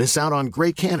LinkedIn, you'll miss out on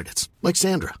great candidates like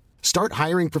Sandra. Start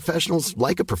hiring professionals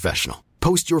like a professional.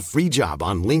 Post your free job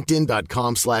on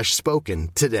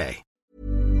linkedin.com/spoken today.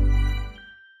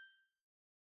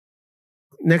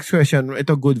 Next question,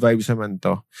 ito good vibes naman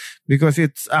to. Because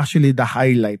it's actually the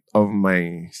highlight of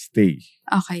my stay.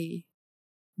 Okay.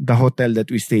 The hotel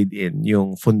that we stayed in,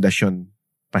 yung Fundación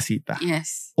Pasita.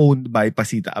 Yes. Owned by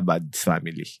Pasita Abad's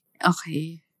family.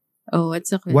 Okay. Oh, what's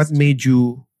the question? What made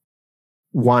you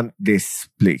want this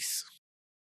place?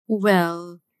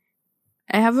 Well,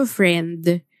 I have a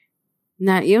friend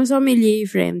na yung sommelier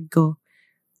friend ko.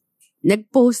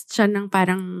 Nag-post siya ng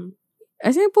parang,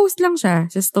 as in post lang siya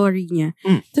sa story niya.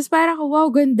 Tapos parang, wow,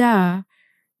 ganda.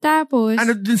 Tapos,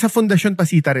 Ano dun sa Fundación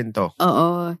Pasita rin to?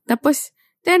 oo. Tapos,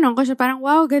 tinanong ko siya parang,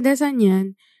 wow, ganda, saan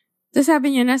yan? Tapos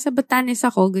sabi niya, nasa Batanes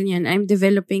ako, ganyan. I'm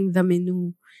developing the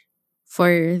menu for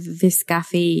this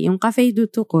cafe. Yung Cafe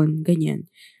Dutukon, ganyan.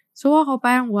 So ako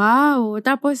parang, wow.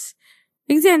 Tapos,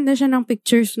 nag-send na siya ng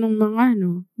pictures nung mga,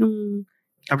 nung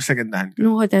Tapos nagandahan ka?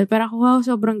 nung hotel. Parang, wow,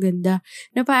 sobrang ganda.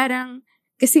 Na parang,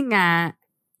 kasi nga,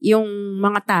 yung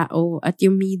mga tao at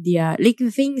yung media, like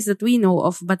the things that we know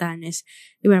of Batanes,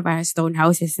 di ba, parang stone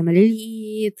houses na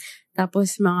maliliit,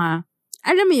 tapos mga,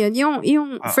 alam mo yun,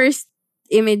 yung first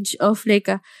image of like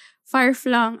a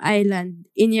far-flung island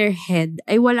in your head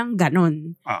ay walang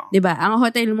ganon. Di ba? Ang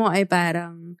hotel mo ay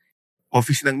parang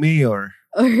office ng mayor.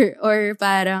 Or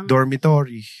parang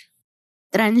Dormitory.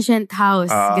 transient house,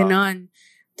 ganon.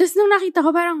 Tapos nung nakita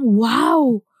ko parang,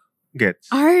 wow!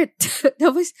 Gets. Art!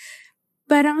 Tapos,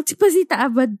 parang, si Pasita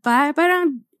Abad pa.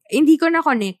 Parang, hindi ko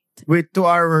na-connect. Wait, to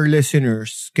our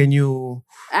listeners, can you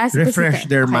refresh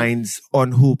their minds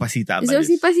on who Pasita Abad So, is?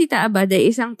 si Pasita Abad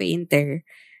ay isang painter.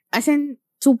 As in,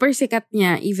 super sikat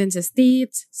niya, even sa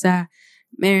States,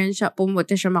 meron siya,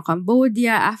 pumunta siya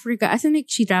Cambodia, Africa, as in,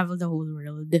 like, she traveled the whole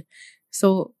world.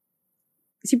 So,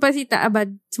 si Pasita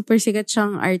Abad, super sikat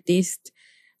siyang artist.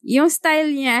 Yung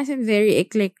style niya, as in, very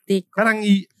eclectic.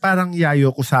 Parang Yayo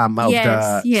Kusama of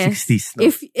the 60s, no?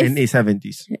 And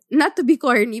 70s. Not to be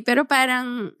corny, pero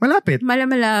parang malapit.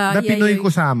 Mala-mala. The Pinoy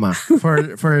Kusama.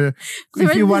 For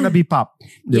if you wanna be pop.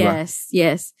 Diba?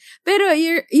 Yes. Pero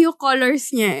yung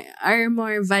colors niya are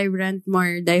more vibrant,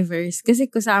 more diverse. Kasi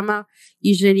Kusama,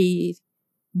 usually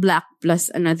black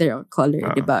plus another color,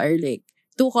 diba? Or like,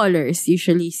 2 colors,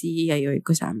 usually si Yayoi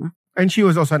Kusama. And she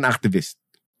was also an activist.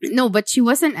 No, but she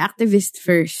was an activist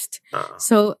first.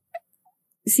 So,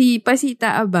 si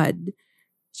Pasita Abad,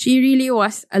 she really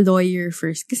was a lawyer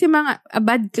first. Kasi mga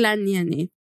Abad clan yan eh.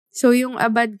 So, yung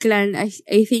Abad clan,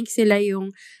 I think sila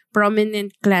yung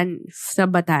prominent clan sa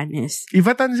Batanes.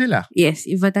 Ivatan sila? Yes,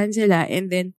 Ivatan sila. And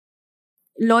then,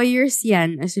 lawyers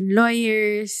yan. As in,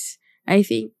 lawyers, I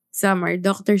think some are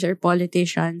doctors or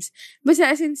politicians. Basta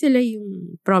as in sila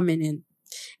yung prominent.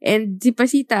 And si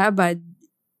Pasita Abad,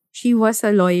 she was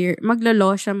a lawyer.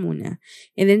 Maglo-law siya muna.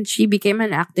 And then she became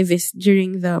an activist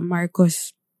during the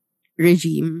Marcos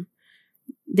regime,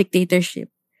 dictatorship.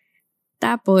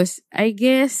 Tapos, I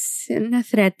guess,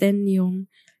 na-threaten yung,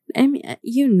 I mean,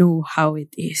 you know how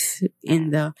it is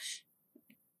in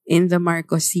the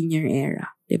Marcos senior era,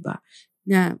 diba?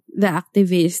 Na the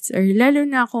activists, or lalo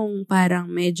na kung parang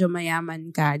medyo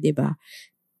mayaman ka, diba?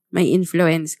 May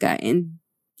influence ka, and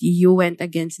you went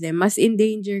against them, mas in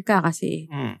danger ka kasi,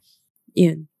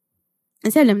 yun.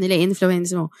 Kasi alam nila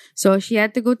influence mo. So, she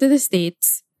had to go to the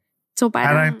States. So,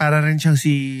 parang para rin siyang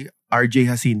si RJ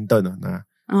Jacinto, no? Na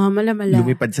mala-mala.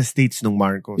 lumipad sa States nung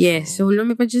Marcos. Yes, so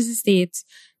lumipad siya sa States.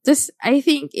 Tapos, I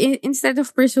think, instead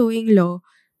of pursuing law,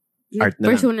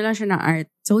 pursue na lang siya ng art.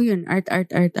 So, yun, art.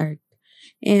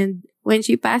 And when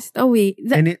she passed away,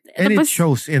 and it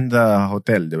shows in the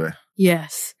hotel, di ba?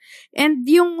 Yes. And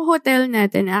yung hotel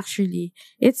natin, actually,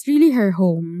 it's really her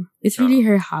home. It's really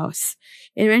her house.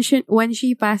 And when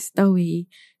she passed away,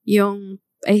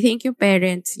 I think yung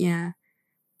parents niya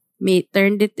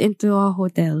turned it into a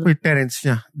hotel. Wait, parents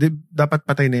niya? Dapat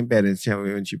patay na yung parents niya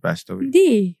when she passed away?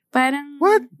 Hindi. Parang,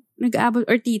 what? Nag-abot,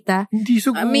 or tita. Hindi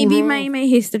siguro. Maybe my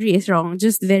history is wrong.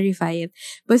 Just verify it.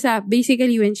 Basta,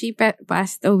 basically, when she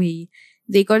passed away,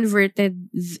 they converted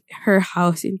her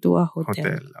house into a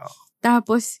hotel.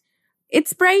 Tapos, it's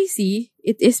pricey.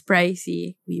 It is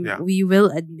pricey. We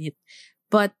will admit.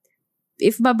 But,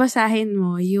 if babasahin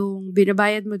mo yung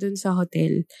binabayad mo dun sa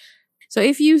hotel, So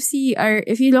if you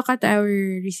look at our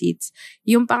receipts,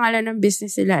 yung pangalan ng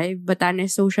business nila ay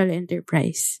Batanes Social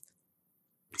Enterprise.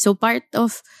 So part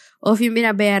of yung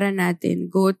binabayaran natin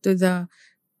go to the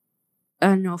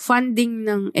funding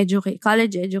ng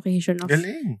college education of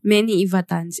many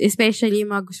Ivatans, especially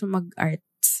mga gusto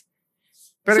mag-arts.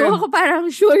 Pero so ako parang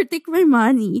sure take my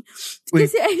money.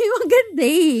 Kasi ay maganda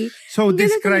eh. So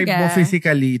describe mo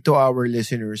physically to our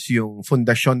listeners yung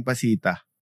Fundacion Pasita.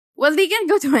 Well, they can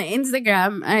go to my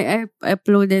Instagram. I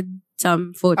uploaded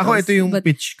some photos. Ako, ito yung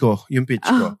pitch ko.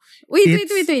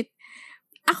 Wait.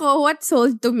 Ako, what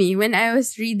sold to me when I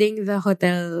was reading the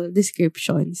hotel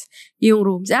descriptions, yung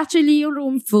rooms. Actually, yung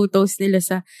room photos nila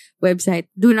sa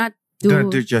website do not do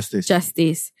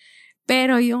justice.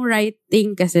 Pero yung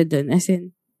writing kasi dun, as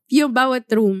in, yung bawat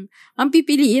room, ang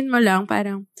pipiliin mo lang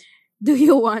parang, do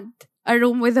you want a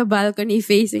room with a balcony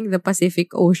facing the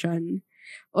Pacific Ocean?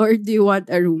 Or do you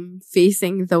want a room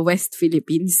facing the West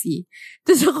Philippine Sea?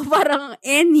 Tapos ako parang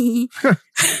any.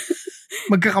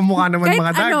 Magkakamukha naman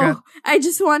mga dagat. I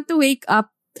just want to wake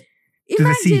up.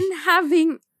 Imagine having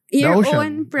your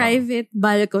own private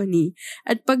balcony.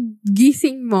 At pag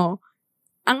gising mo,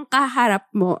 ang kaharap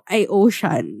mo ay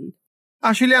ocean.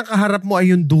 Actually, ang kaharap mo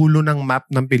ay yung dulo ng map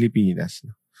ng Pilipinas.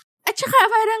 At saka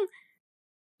parang,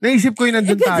 naisip ko yung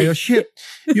nandun tayo. Shit.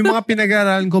 Yung mga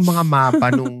pinag-aralan ko mga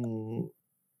mapa nung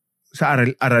sa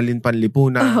aralin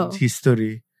panlipunan,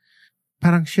 history.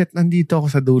 Parang shit, nandito ako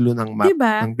sa dulo ng map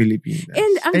ng Pilipinas.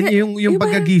 And yung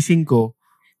pagkagising ko,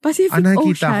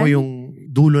 nakikita ko yung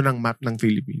dulo ng map ng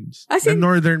Philippines. The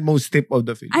northernmost tip of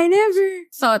the Philippines. I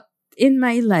never thought in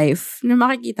my life na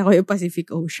makikita ko yung Pacific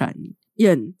Ocean.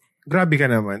 Yun. Grabe ka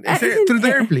naman. Through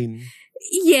the airplane.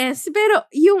 Yes, pero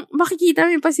yung makikita mo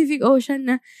yung Pacific Ocean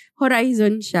na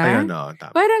horizon siya. Ayun,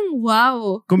 tama. Parang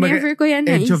wow. Never ko yan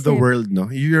naisip. Edge of the world, no?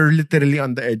 You're literally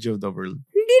on the edge of the world.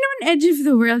 Hindi naman edge of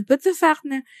the world, but the fact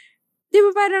na, di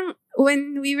ba parang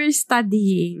when we were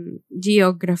studying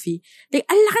geography, like,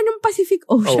 ang laki ng Pacific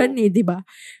Ocean di ba?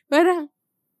 Parang,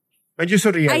 medyo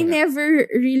surreal. I never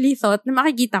really thought na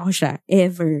makikita ko siya,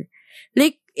 ever.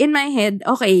 Like, in my head,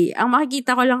 okay, ang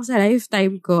makikita ko lang sa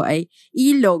lifetime ko ay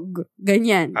ilog,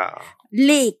 ganyan.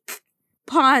 Lake,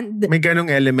 pond. May ganong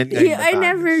element ngayon. I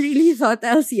never really thought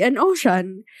I'll see an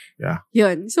ocean. Yeah.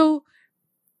 Yun. So,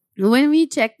 when we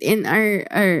checked in our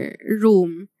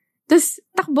room, tapos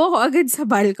takbo ko agad sa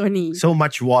balcony. So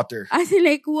much water. As in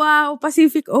like, wow,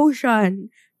 Pacific Ocean.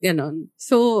 Ganon.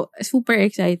 So, super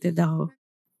excited ako.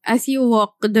 As you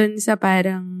walk dun sa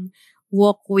parang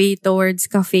walkway towards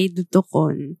Cafe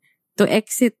Dutucon to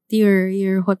exit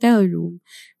your hotel room,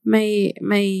 may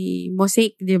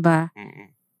mosaic, di ba?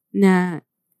 Na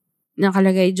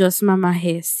nakalagay Diyos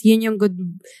Mamahes. Yun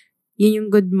yung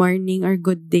good morning or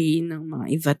good day ng mga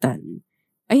Ivatan.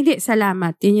 Ay, hindi,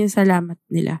 salamat. Yun yung salamat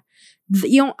nila.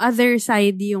 Yung other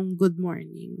side, yung good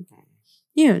morning.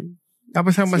 Yun.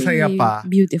 Tapos ang masaya pa,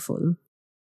 beautiful.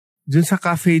 Dun sa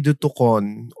Cafe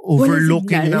Dutucon,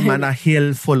 overlooking naman a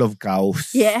hill full of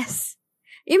cows. Yes.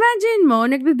 Imagine mo,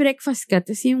 nagbe-breakfast ka,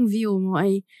 tapos yung view mo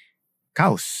ay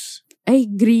cows. Ay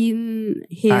green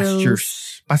hills. Pastures.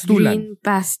 Pastulan. Green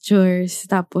pastures.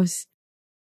 Tapos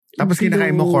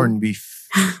kinakain mo corned beef.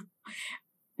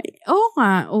 Oo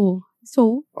nga.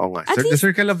 So, the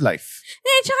circle of life.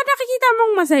 Tsaka nakikita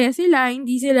mong masaya sila.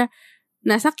 Hindi sila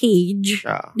nasa cage.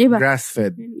 Diba?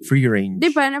 Grass-fed. Free range.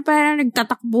 Diba? Na parang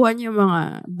nagtatakbuhan yung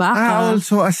mga baka.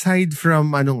 Also, aside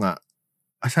from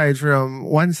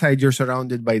one side, you're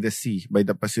surrounded by the sea, by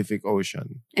the Pacific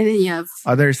Ocean. And then you have...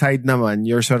 Other side naman,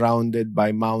 you're surrounded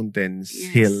by mountains,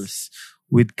 hills,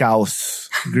 with cows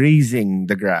grazing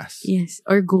the grass. Yes,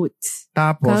 or goats.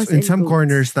 Tapos, in some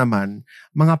corners naman,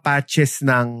 mga patches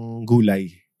ng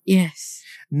gulay. Yes.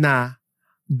 Na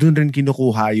doon rin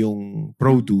kinukuha yung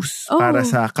produce para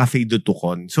sa Cafe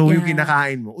Dutucon. So, yung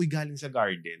kinakain mo, galing sa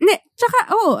garden.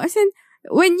 Tsaka, as in,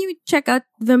 when you check out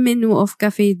the menu of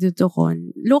Cafe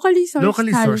Dutucon, locally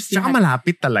sourced. Tsaka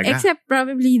malapit talaga. Except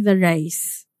probably the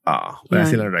rice. Wala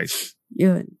silang rice.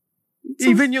 Yun.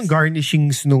 So, even yung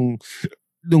garnishings nung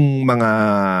mga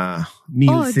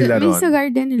meals nila ron. May sa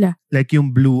garden nila. Like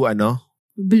yung blue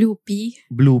pea.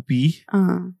 Blue pea.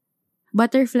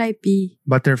 Butterfly pea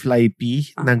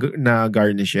na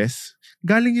garnishes.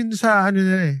 Galing yun sa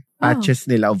patches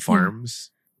nila of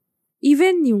farms.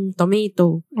 Even yung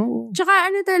tomato.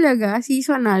 Tsaka talaga,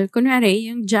 seasonal. Kunwari,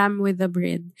 yung jam with the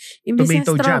bread.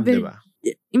 Tomato jam, diba?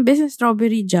 Imbes na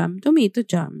strawberry jam, tomato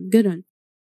jam. Ganun.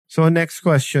 So, next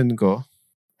question ko.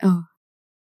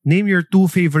 Name your 2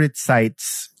 favorite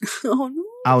sites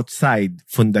outside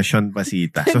Fundacion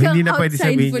Pasita. So, hindi na pwede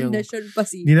sabihin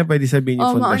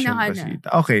yung Fundacion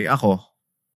Pasita. Okay, ako.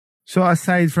 So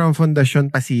aside from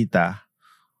Fundacion Pasita,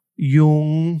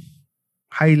 yung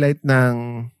highlight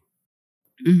ng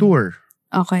tour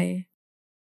Okay.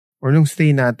 or nung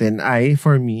stay natin ay,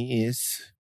 for me, is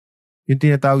yung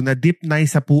tinatawag na Deep Nai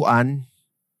Sapuan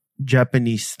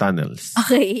Japanese Tunnels.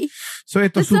 Okay. So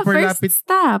ito, That's super the first lapit.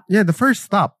 stop. Yeah, the first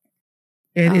stop.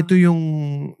 And ito yung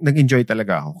nag-enjoy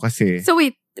talaga ako kasi... So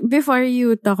wait, before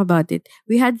you talk about it,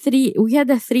 we had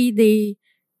a 3-day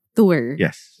tour.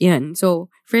 Yes. Yan. So,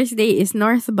 first day is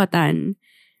North Batan.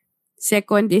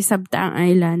 Second is Sabtaang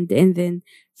Island. And then,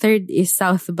 third is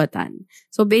South Batan.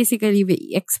 So, basically,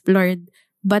 we explored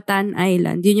Batan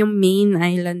Island. Yun yung main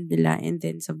island nila. And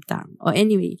then, Sabtaang. Oh,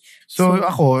 anyway. So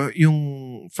ako, yung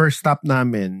first stop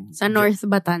namin... Sa North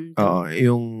Batan. Oo,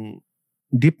 yung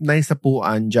Deep Nai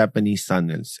Sapuan Japanese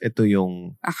Tunnels. Ito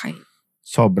yung Okay.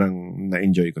 sobrang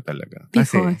na-enjoy ko talaga.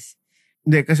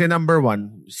 Kasi number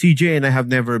one, CJ and I have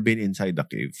never been inside the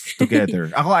cave together.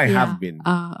 Ako, I have been.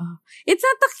 It's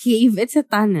not a cave, it's a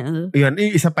tunnel. Yun,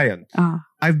 isa pa yun.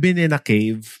 I've been in a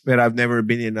cave, but I've never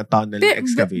been in a tunnel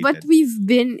excavated. But we've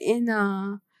been in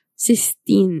a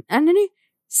cistern.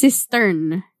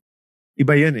 Cistern.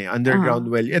 Iba yun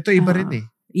underground well. Ito iba rin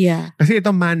Yeah. Kasi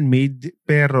ito man-made,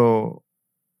 pero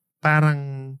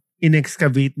parang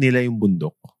in-excavate nila yung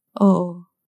bundok. Oo.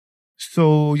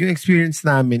 So, yung experience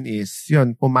namin is,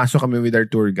 yun, pumasok kami with our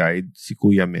tour guide, si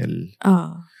Kuya Mel.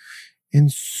 And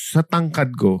sa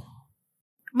tangkad ko,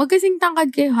 magkasing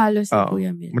tangkad kayo halos sa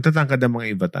Kuya Mel. matatangkad ang mga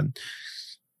ibatan.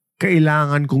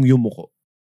 Kailangan kong yumuko.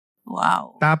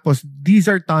 Wow. Tapos, these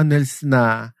are tunnels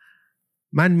na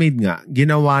man-made nga,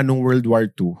 ginawa nung World War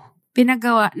II.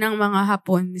 Pinagawa ng mga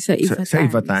Hapon sa Ivatan. Sa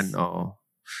Ivatan, oo.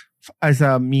 As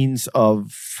a means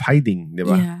of hiding, di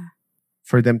ba? Yeah.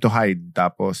 For them to hide.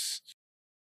 Tapos,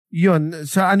 yun,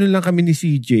 sa ano lang kami ni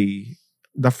CJ,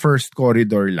 the first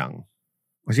corridor lang.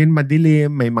 Kasi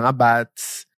madilim, may mga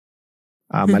bats,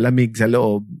 malamig sa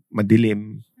loob,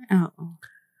 madilim. Oo.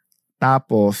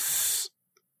 Tapos,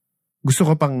 gusto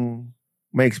ko pang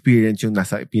ma-experience yung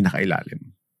nasa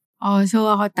pinakailalim. So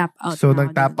ako tap out. So,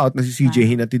 nag-tap out na si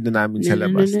CJ, hinatid na namin sa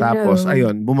labas. Tapos,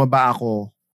 ayun, bumaba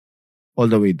ako all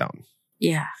the way down.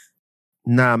 Yeah.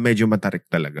 Na medyo matarik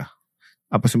talaga.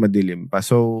 Tapos madilim pa.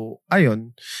 So,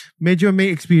 ayun, medyo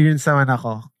may experience naman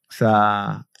ako sa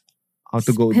how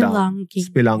to go down.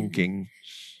 Spelunking.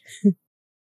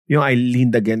 Yung I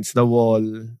leaned against the wall,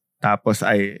 tapos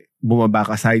ay bumaba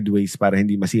ka sideways para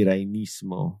hindi masira yung knees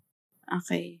mo.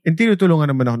 Okay. And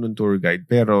tinutulungan naman ako ng tour guide.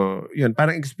 Pero, yun,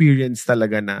 parang experience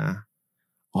talaga na,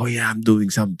 oh yeah, I'm doing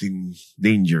something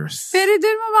dangerous. Pero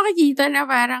doon mo makikita na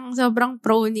parang sobrang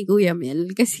pro ni Kuya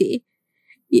Mel. Kasi,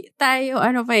 tayo,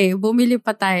 bumili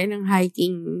pa tayo ng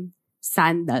hiking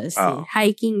sandals.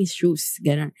 Hiking shoes,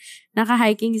 gano'n.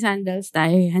 Naka-hiking sandals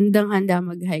tayo. Handang-handa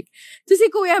mag-hike. So, si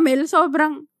Kuya Mel,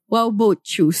 sobrang wow boat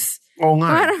shoes. Oo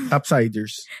nga,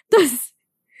 topsiders. Tapos,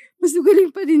 mas galing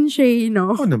pa din siya,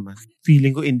 no? Oo naman.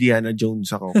 Feeling ko Indiana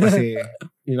Jones ako. Kasi,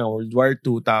 World War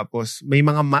II, tapos may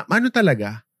mga,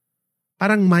 talaga?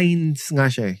 Parang mines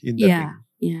nga siya, yung dating.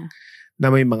 Yeah.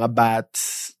 Na may mga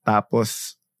bats,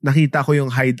 tapos, nakita ko yung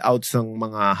hideouts ng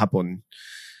mga Hapon.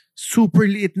 Super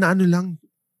liit na lang.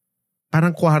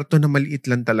 Parang kwarto na maliit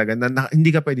lang talaga na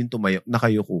hindi ka pwedeng tumayo,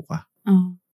 nakayuko ka.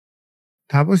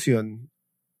 Tapos yun,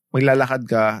 maglalakad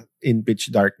ka in pitch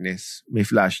darkness. May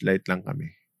flashlight lang kami.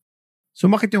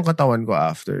 Sumakit yung katawan ko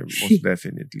after, most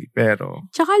definitely.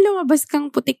 Pero... Tsaka lumabas kang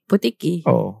putik-putik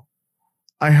Oo.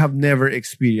 I have never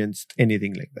experienced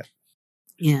anything like that.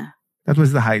 Yeah. That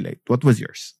was the highlight. What was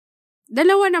yours?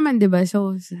 Dalawa naman, di ba?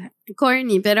 So,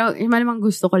 corny, pero malamang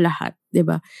gusto ko lahat, di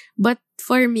ba? But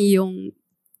for me, yung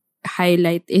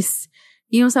highlight is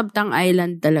yung Sabtaang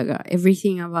Island talaga.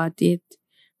 Everything about it.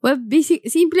 Well,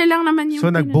 simple lang naman yung...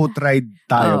 So, nag-boat ride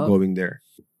tayo going there.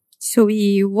 So,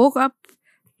 we woke up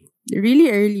really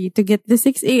early to get the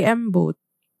 6 a.m. boat.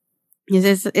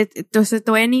 Yes, it was a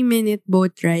 20-minute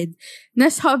boat ride na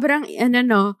sobrang,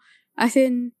 as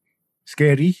in...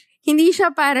 Scary? Hindi siya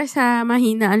para sa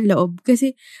mahina ang loob.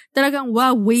 Kasi talagang,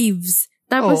 wow, waves.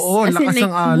 Tapos, as in like,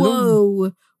 wow,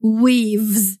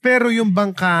 waves. Pero yung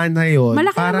bangka na yun,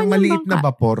 parang maliit na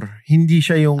vapor. Hindi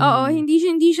siya yung... Oo, hindi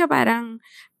siya parang...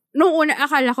 Noong una,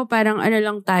 akala ko parang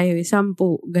lang tayo, 10,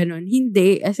 ganun.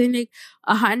 Hindi. As in like,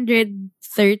 130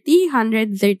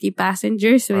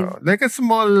 passengers with... like a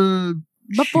small...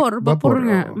 Vapor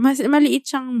nga. Mas maliit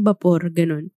siyang vapor,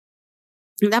 ganun.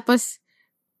 Tapos,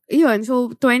 yun,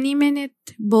 so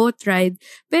 20-minute boat ride.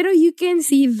 Pero you can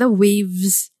see the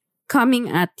waves coming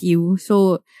at you.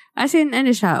 So, as in,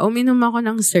 uminom ako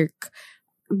ng Circ.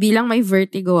 Bilang may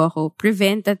vertigo ako,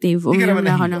 preventative, uminom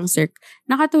na ako ng Circ.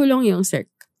 Nakatulong yung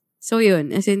Circ. So yun,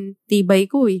 as in, tibay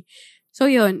ko eh. So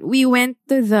yun, we went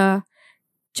to the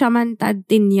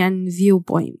Chamantad-Tinian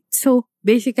viewpoint. So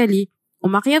basically,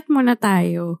 umakyat muna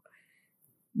tayo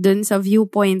dun sa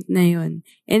viewpoint na yun.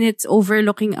 And it's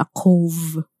overlooking a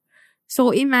cove.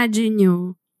 So imagine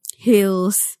nyo,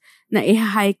 hills na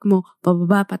i-hike mo,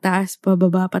 pababa, pataas.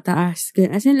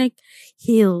 As in like,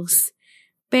 hills.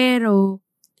 Pero,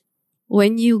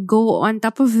 when you go on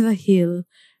top of the hill,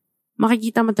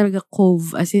 makikita mo talaga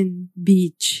cove, as in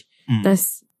beach.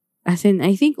 Tas, as in,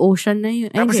 I think ocean na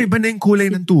yun. Tapos iba na yung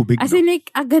kulay ng tubig. As in like,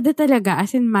 agad talaga.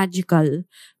 As in magical.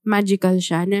 Magical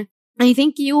siya. Na, I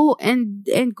think you and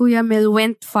Kuya Mel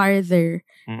went farther.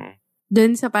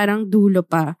 Dun sa parang dulo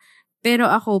pa. Pero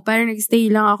ako, parang nagstay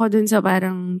lang ako dun sa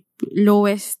parang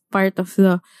lowest part of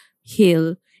the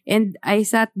hill. And I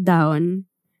sat down.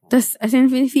 Tapos, as in,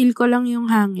 feel ko lang yung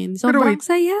hangin. Sobrang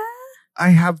saya.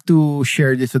 I have to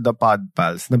share this to the pod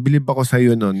pals. Nabilib ako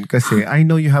sa'yo nun kasi I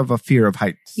know you have a fear of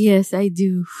heights. Yes, I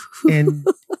do. And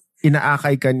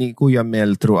inaakay ka ni Kuya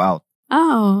Mel throughout.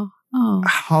 Oh.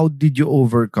 How did you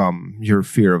overcome your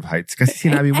fear of heights? Kasi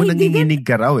sinabi mo nanginginig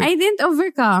ka raw eh. I didn't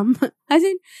overcome. As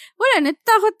in, wala,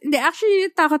 natakot. Hindi,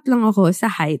 actually, natakot lang ako sa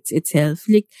heights itself.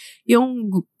 Like,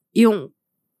 yung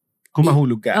kung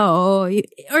mahulog ka. Oo.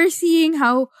 Or seeing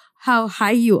how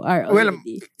high you are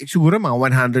already. Well, siguro mga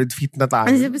 100 feet na tayo.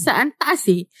 Saan taas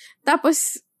eh.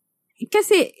 Tapos,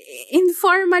 kasi,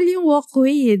 informal yung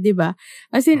walkway eh, di ba?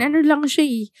 As in, ano lang siya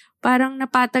eh. Parang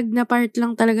napatag na part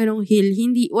lang talaga ng hill.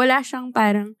 Wala siyang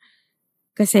parang,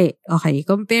 kasi, okay,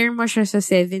 compare mo siya sa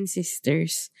Seven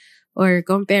Sisters or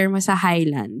compare mo sa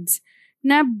Highlands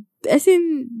na, as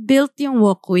in, built yung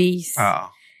walkways.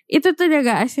 Ito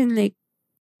talaga, as in like,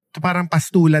 parang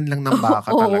pastulan lang ng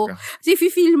baka talaga. Kasi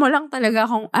feel mo lang talaga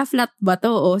kung, flat ba to?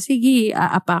 O, sige,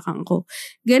 aapakan ko.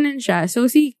 Ganun siya. So,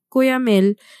 si Kuya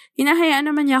Mel,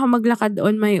 hinahayaan naman niya ako maglakad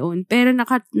on my own, pero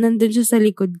nandun siya sa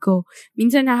likod ko.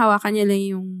 Minsan nahawakan niya lang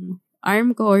yung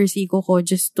arm ko or siko ko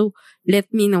just to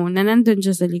let me know na nandun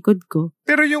siya sa likod ko.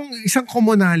 Pero yung isang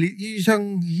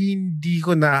isang hindi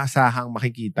ko naasahang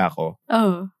makikita ko,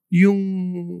 yung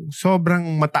sobrang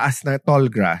mataas na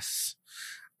tall grass,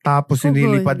 tapos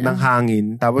inilipad ng hangin,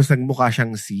 tapos nagmukha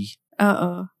siyang sea.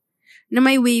 Oo. Na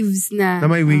may waves na.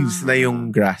 Na may waves na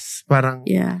yung grass. Parang,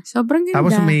 yeah. Sobrang ganda.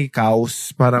 Tapos may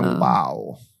cows. Parang,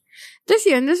 wow. Tapos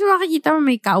yun, makikita mo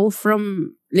may cow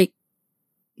from, like,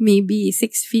 maybe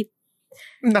 6 feet.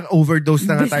 Overdose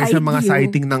na nga tayo sa mga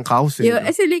sighting ng cows. Eh, yeah,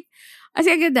 as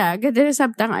ganda na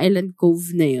Sabtang Island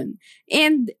Cove na yun.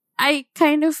 And, I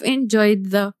kind of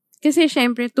enjoyed kasi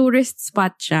syempre, tourist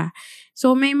spot siya.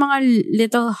 So, may mga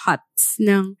little huts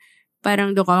ng,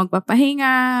 parang doon ka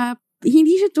magpapahinga.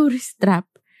 Hindi siya tourist trap.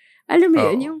 Alam mo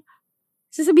yun, yung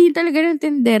sasabihin talaga ng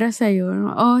tendera sa'yo,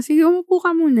 sige, umupo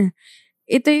ka muna.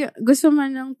 Ito yung, gusto mo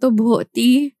ng tubho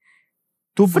tea.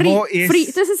 Tubho is... Free.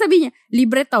 Tapos sasabihin niya,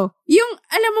 libre to. Yung,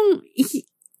 alam mong,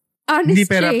 honest hindi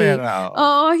pera-pera.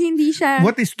 Hindi siya...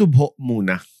 What is tubho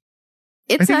muna?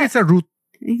 I think it's a root.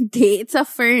 Hindi, it's a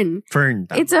fern. Fern.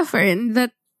 It's a fern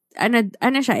that,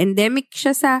 siya, endemic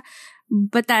siya sa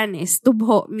Batanes,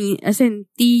 tubho, as in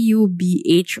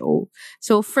Tubho.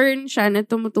 So, fern siya na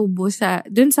tumutubo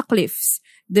dun sa cliffs,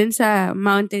 dun sa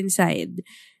mountainside.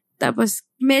 Tapos,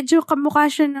 medyo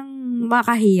kamukha siya ng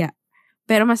makahiya,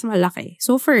 pero mas malaki.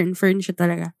 So, fern siya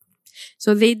talaga.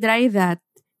 So, they dry that,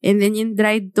 and then yung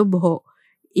dried tubho,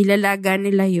 ilalaga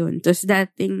nila yun. Tapos,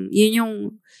 yun yung,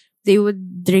 they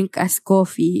would drink as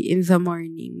coffee in the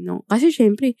morning, no? Kasi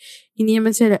syempre, hindi naman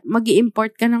sila,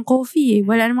 mag-i-import ka ng coffee eh.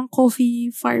 Wala namang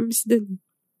coffee farms dun.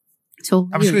 So,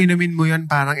 tapos kung inumin mo yun,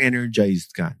 parang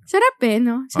energized ka. Sarap eh,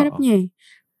 no? Sarap niya eh.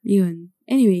 Yun.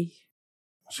 Anyway.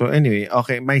 So anyway,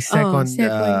 okay, my second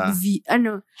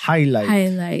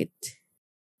highlight.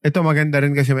 Ito maganda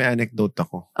rin kasi may anecdote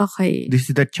ako. Okay.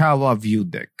 This is the Chawa View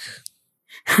Deck.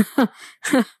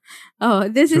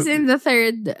 This is in the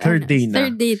third day na.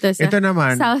 Third day to sa ito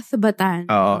naman, South Batanes.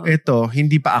 Ito,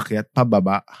 hindi pa akyat,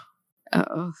 pababa.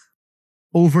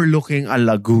 Overlooking a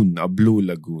lagoon, a blue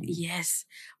lagoon. Yes.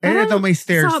 And ito may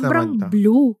stairs naman to. Sobrang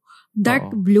blue.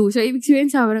 Dark blue. So, ibig sabihin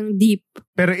sobrang deep.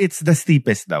 Pero it's the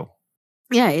steepest daw.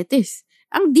 Yeah, it is.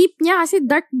 Ang deep niya kasi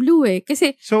dark blue eh.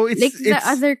 Kasi it's the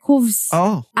other coves,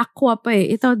 aqua pa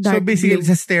eh. Ito dark blue. So basically,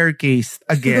 it's a staircase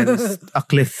against a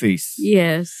cliff face.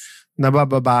 Yes.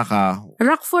 Nabababa ka.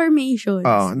 Rock formations.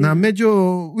 Na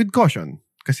medyo with caution.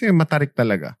 Kasi matarik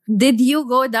talaga. Did you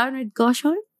go down with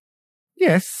caution?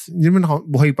 Yes. Hindi naman ako,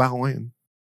 buhay pa ako ngayon.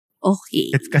 Okay.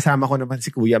 At kasama ko naman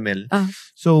si Kuya Mel.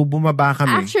 So, bumaba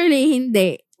kami. Actually,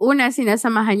 hindi. Una,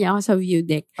 sinasamahan niya ako sa view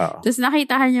deck. Tapos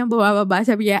nakita niya bumababa.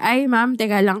 Sabi niya, ay ma'am,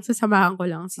 teka lang, sasamahan ko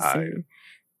lang si sir.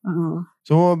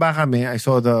 So, bumaba kami. I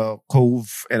saw the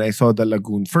cove and I saw the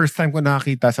lagoon. First time ko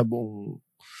nakakita sa buong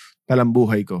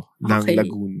talambuhay ko ng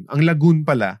lagoon. Ang lagoon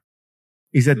pala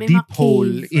is a deep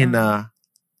hole in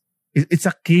it's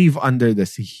a cave under the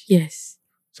sea. Yes.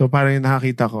 So, parang yung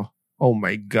nakakita ko, oh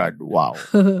my God, wow.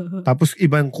 Tapos,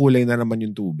 ibang kulay na naman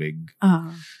yung tubig.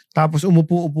 Tapos,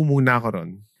 umupo-upo muna ako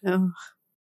ron.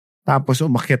 Tapos,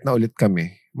 umakyat na ulit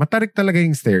kami. Matarik talaga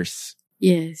yung stairs.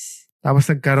 Yes. Tapos,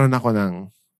 nagkaroon ako ng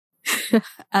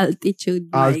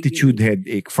altitude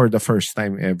headache for the first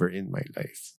time ever in my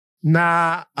life.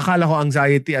 Na akala ko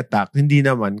anxiety attack. Hindi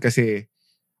naman kasi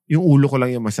yung ulo ko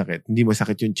lang yung masakit. Hindi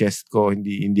masakit yung chest ko.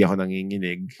 Hindi ako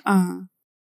nanginginig.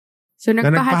 So,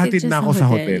 nagpahatid na ako sa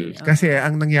hotel. Kasi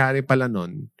ang nangyari pala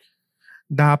nun,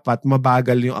 dapat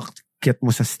mabagal yung akyat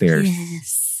mo sa stairs. Yes.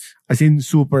 As in,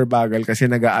 super bagal kasi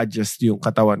nag-a-adjust yung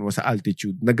katawan mo sa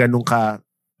altitude na ganun ka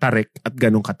tarik at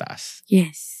ganun kataas.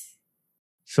 Yes.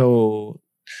 So,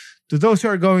 to those who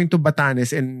are going to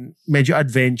Batanes and medyo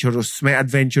adventurous, may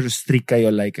adventurous streak kayo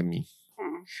like me.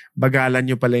 Bagalan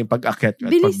nyo pala yung pag-akyat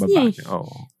at pagbaba.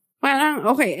 Oo. Parang,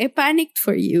 okay, I panicked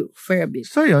for you for a bit.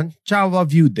 So yun, Chawa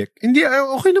View Deck. Hindi,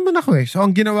 okay naman ako eh. So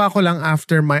ang ginawa ko lang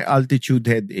after my altitude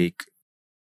headache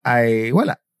ay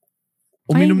wala.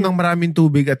 Uminom ng maraming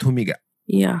tubig at humiga.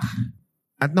 Yeah.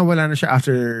 At nawala na siya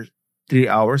after 3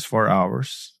 hours, 4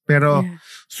 hours. Pero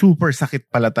super sakit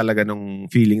pala talaga nung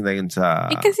feeling na yun sa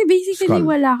kasi basically skull.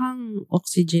 Wala kang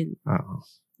oxygen.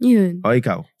 Yun. O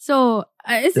ikaw? So,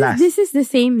 this is the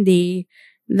same day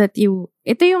that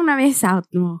ito yung na-miss out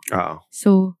mo.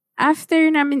 So, after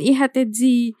namin ihatid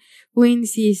si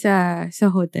Quincy sa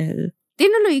hotel,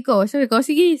 tinuloy ko. Sabi ko,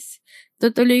 sige,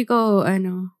 tutuloy ko,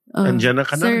 Andiyan na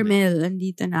ka na. Sir Mel,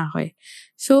 andito na ako eh.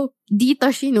 So,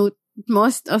 dito she-note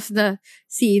most of the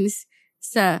scenes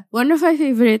sa one of my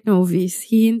favorite movies,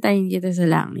 Hihintayin Kita sa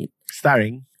Langit.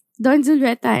 Starring? Don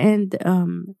Zuleta and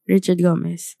Richard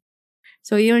Gomez.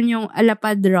 So, yun yung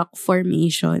Alapad Rock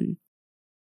Formation.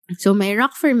 So, may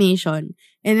rock formation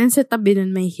and then sa tabi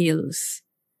nun may hills.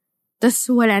 Tapos,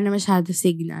 wala na masyado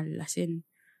signal. As in,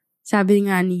 sabi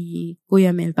nga ni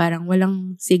Kuya Mel, parang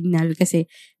walang signal kasi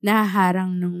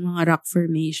nahaharang ng mga rock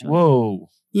formation.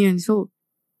 Whoa! Yun, so,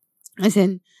 as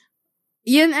in,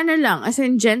 yun as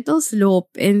in gentle slope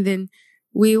and then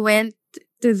we went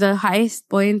to the highest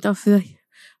point of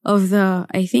the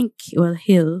I think,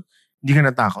 hill. Hindi ka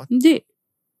natakot? Hindi.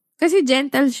 Kasi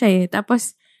gentle siya eh.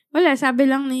 Tapos, wala, sabi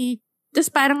lang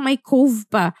tapos parang may cove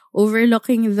pa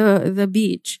overlooking the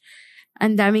beach.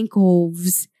 Ang daming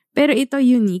coves. Pero ito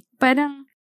unique. Parang,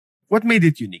 what made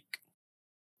it unique?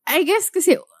 I guess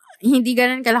kasi hindi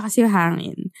ganun kalakas yung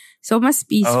hangin. So, mas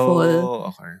peaceful.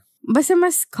 Oh, okay. Basta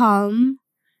mas calm.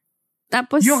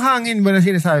 Tapos, yung hangin ba na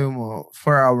sinasabi mo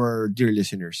for our dear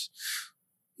listeners,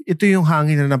 ito yung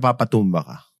hangin na napapatumba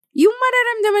ka? Yung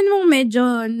mararamdaman mong medyo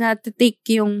na-take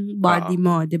yung body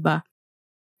mo, di ba?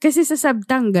 Kasi sa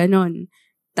Sabtang, ganon.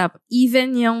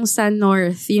 Even yung sa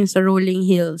north, yung sa rolling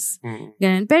hills,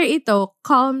 ganon. Pero ito,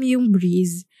 calm yung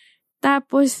breeze.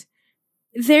 Tapos,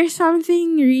 there's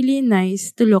something really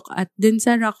nice to look at dun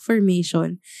sa rock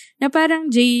formation na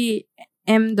parang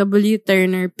J.M.W.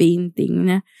 Turner painting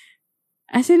na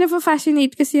as in,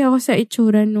 napafascinate kasi ako sa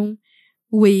itsura nung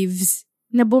waves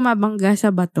na bumabangga sa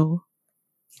bato.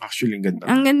 Actually, ang ganda.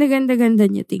 Ang ganda-ganda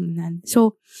niya tingnan.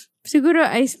 So, siguro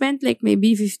I spent like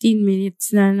maybe 15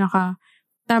 minutes na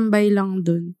nakatambay lang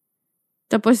dun.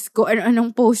 Tapos, kung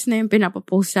anong post na yung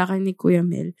pinapapost sa akin ni Kuya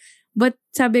Mel. But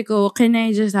sabi ko, can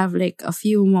I just have like a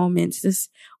few moments? Tapos,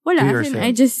 wala.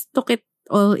 I just took it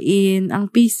all in.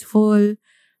 Ang peaceful.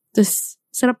 Tapos,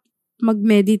 sarap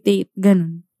mag-meditate.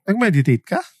 Ganun. Nag-meditate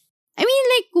ka? I mean,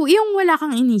 like, yung wala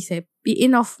kang inisip,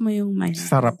 i-off mo yung mind.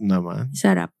 Sarap naman.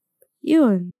 Sarap.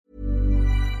 Yun.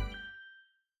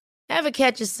 Ever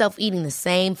catch yourself eating the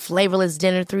same flavorless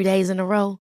dinner 3 days in a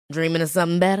row? Dreaming of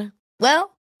something better?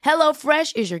 Well,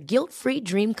 HelloFresh is your guilt-free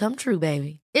dream come true,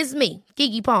 baby. It's me,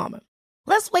 Keke Palmer.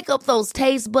 Let's wake up those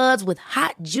taste buds with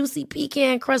hot, juicy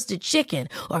pecan-crusted chicken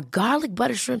or garlic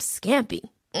butter shrimp scampi.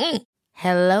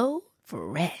 Hello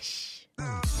Fresh.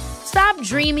 Stop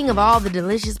dreaming of all the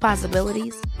delicious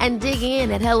possibilities and dig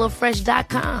in at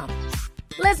HelloFresh.com.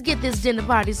 Let's get this dinner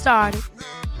party started.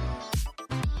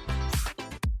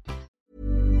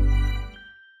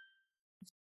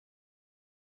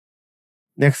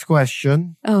 Next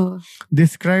question. Oh.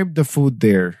 Describe the food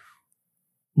there.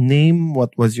 Name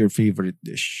what was your favorite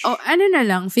dish. Oh, ano na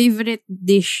lang, favorite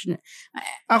dish.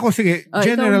 Ako, sige,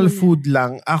 general food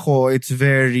lang. Ako, it's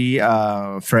very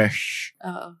fresh.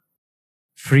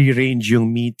 Free range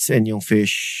yung meats and yung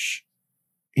fish.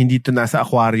 Hindi to nasa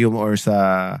aquarium or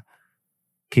sa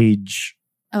cage.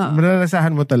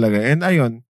 Malalasahan mo talaga. And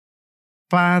ayun,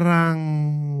 parang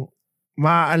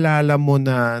maaalala mo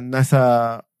na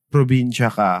nasa probinsya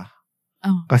ka.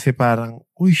 Kasi parang,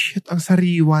 shit, ang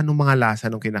sariwa ng mga lasa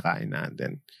nung kinakain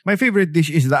natin. My favorite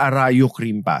dish is the Arayo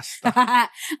cream pasta.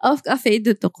 Of Cafe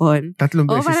de Tucon. Tatlong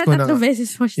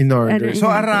beses mo in order. So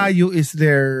Arayo is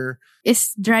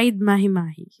dried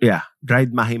mahi-mahi. Yeah,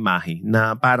 dried mahi-mahi.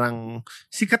 Na parang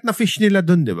sikat na fish nila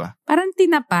dun, di ba? Parang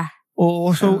tinapa.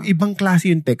 Oo, so ibang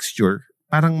klase yung texture.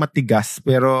 Parang matigas,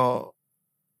 pero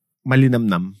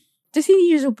malinamnam. Tapos hindi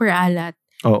siya super alat.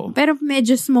 Oo. Pero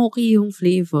medyo smoky yung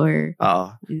flavor. Oo.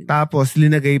 Tapos,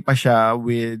 linagay pa siya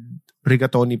with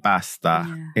rigatoni pasta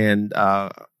and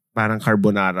parang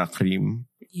carbonara cream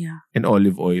and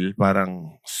olive oil.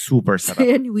 Parang super sarap. So,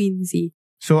 yan, Wincy.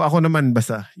 So, ako naman,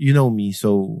 basta, you know me,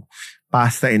 so,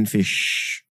 pasta and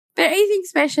fish. Pero I think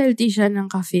specialty siya ng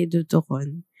Cafe de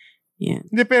Tucon. Yeah.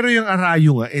 Hindi, pero yung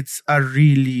Arayo nga, it's a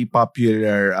really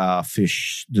popular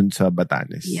fish dun sa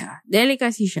Batanes. Yeah.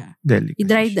 Delicacy siya. Delicacy.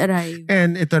 I-dried Arayo.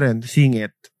 And ito rin,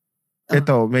 singit.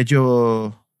 Ito, medyo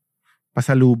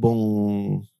pasalubong...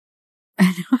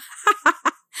 Ano?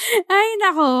 Ay,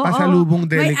 nako. Pasalubong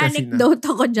delicacy na. May anecdote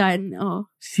ako dyan.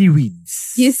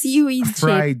 Seaweeds. Yung seaweed chips.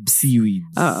 Fried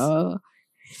seaweeds. Oo.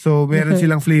 So, meron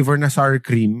silang flavor na sour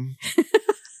cream.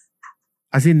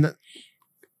 As in...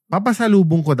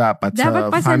 Papasalubong ko dapat sa family ko.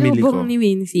 Dapat pasalubong ni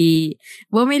Wincy.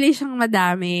 Bumili siyang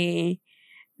madami.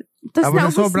 Tapos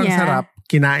naubos sobrang niya. Sarap,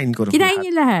 kinain ko. Kinain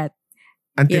niya lahat.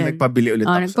 Until nagpabili ulit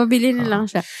ako. Nagpabili na lang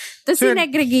siya. Tapos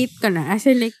sinegregate ko na. As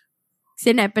in like,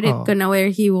 sineparate ko na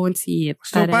where he won't see it.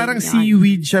 So parang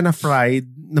seaweed siya na fried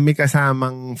na may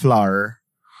kasamang flour.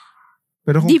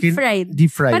 Pero kung deep fried.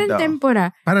 Parang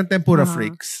tempura. Parang tempura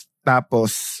flakes.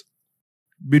 Tapos,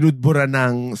 binudbura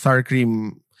ng sour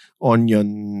cream onion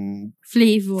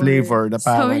flavor na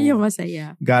parang so yung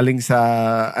masaya. Galing sa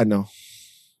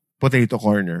potato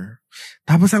corner.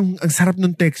 Tapos ang sarap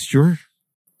ng texture.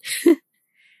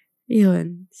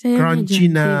 Yun. Crunchy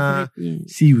na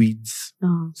seaweeds.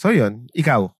 So yun,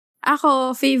 ikaw?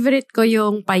 Ako, favorite ko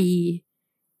yung payi.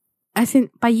 As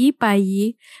in,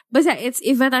 payi. Basta it's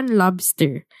Ivatan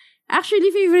lobster.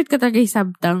 Actually, favorite ko talaga yung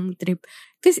Sabtang trip.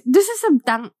 Kasi doon sa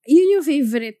Sabtang, yun yung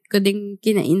favorite ko ding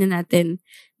kinainan natin.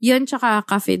 Yun, tsaka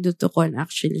Cafe de Tucon,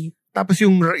 actually. Tapos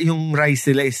yung rice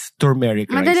nila is turmeric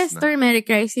rice. Madalas turmeric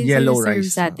rice yung yellow serve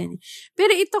rice sa atin. Pero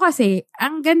ito kasi,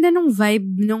 ang ganda nung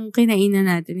vibe nung kinainan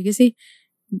natin. Kasi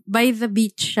by the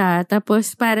beach siya.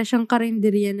 Tapos para siyang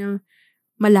karinderya na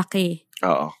malaki.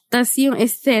 Oo. Tapos yung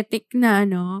aesthetic na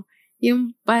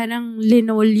yung parang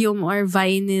linoleum or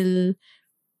vinyl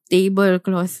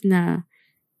tablecloth na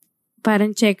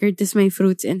parang checkered, tapos may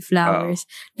fruits and flowers.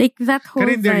 Like that whole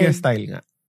karinderya vibe. Style nga.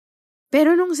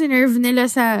 Pero nung sinerve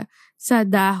nila sa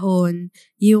dahon,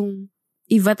 yung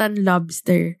Ivatan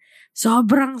lobster,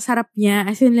 sobrang sarap niya.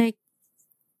 As in like,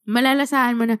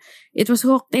 malalasahan mo na it was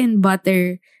cooked in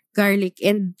butter, garlic,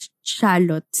 and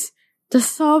shallots.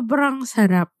 Tapos sobrang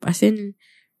sarap. As in,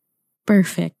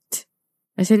 perfect.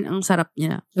 As in, ang sarap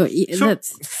niya. So,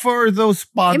 for those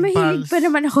pod pals... mahilig pa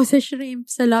naman ako sa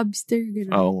shrimp, sa lobster.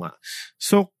 Gano'n. Oo nga.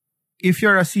 So, if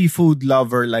you're a seafood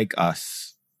lover like us,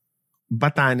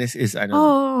 Batanes is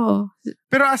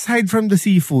Pero aside from the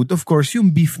seafood, of course,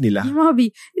 yung beef nila. Yung mga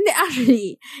beef. Hindi, actually,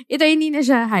 ito hindi na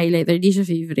siya highlighter, hindi siya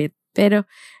favorite. Pero,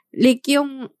 like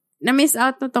yung, na-miss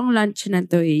out na tong lunch na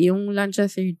to yung lunch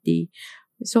sa 30.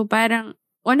 So, parang,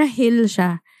 on a hill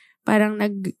siya. Parang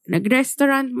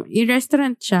nag-restaurant,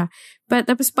 i-restaurant siya.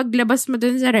 Tapos paglabas mo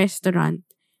dun sa restaurant,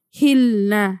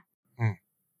 hill na.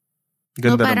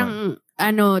 Ganda so, parang,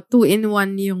 naman.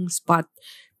 2-in-1 yung spot.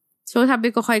 So,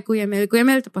 sabi ko kay Kuya Mel,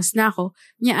 tapos na ako.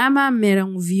 Niya,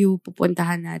 merong view,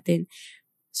 pupuntahan natin.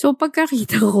 So,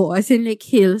 pagkakita ko, as in like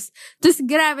hills, tapos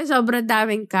grabe, sobrang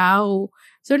daming cow.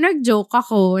 So, nag-joke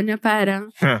ako na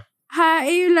parang,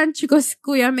 yung lunch ko,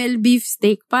 Kuya Mel, beef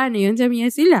steak, paano yun? Sabi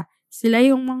niya, sila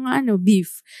yung mga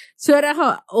beef. So,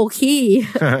 ako, okay.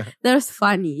 That was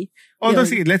funny. Although,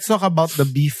 sige, let's talk about the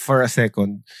beef for a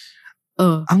second.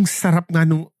 Ang sarap nga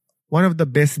nung, one of the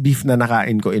best beef na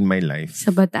nakain ko in my life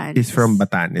sa Batanes. Is from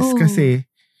Batanes. Kasi,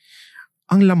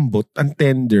 ang lambot, ang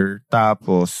tender,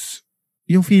 tapos,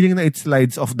 yung feeling na it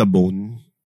slides off the bone.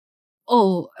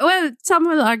 Oh, well, some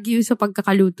will argue sa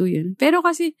pagkakaluto yun. Pero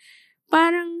kasi,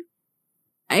 parang,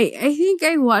 I think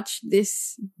I watched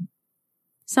this,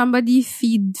 somebody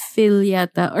feed Phil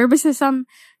yata, or basta some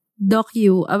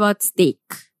docu about steak.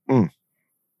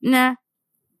 Na,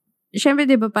 syempre,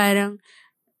 di ba parang,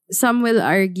 some will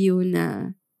argue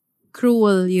na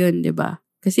cruel yun, di ba?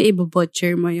 Kasi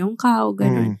ibabutcher mo yung cow,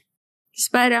 ganun. Tapos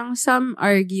parang some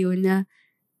argue na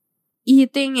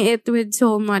eating it with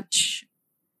so much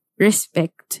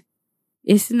respect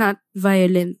is not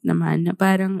violent naman. Na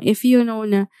parang if you know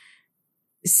na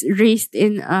raised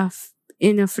in a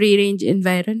free-range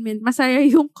environment, masaya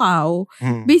yung cow.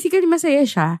 Basically, masaya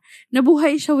siya.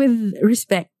 Nabuhay siya with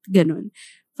respect. Ganon.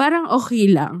 Parang okay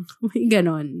lang.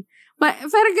 Ganon.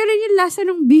 Parang ganon yung lasa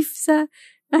ng beef sa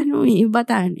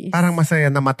Batanes. Parang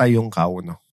masaya na matay yung cow,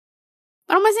 no?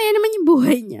 Parang masaya naman yung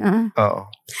buhay niya. Oo.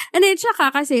 And then, tsaka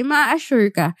kasi,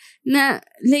 ma-assure ka na,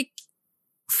 like,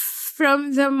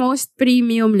 from the most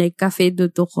premium, like, Cafe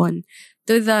Dutukon,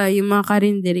 to yung mga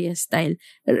karinderya style,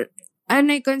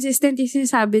 consistent yung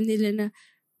sinasabi nila na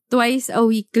twice a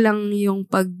week lang yung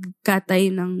pagkatay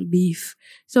ng beef.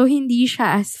 So, hindi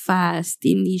siya as fast,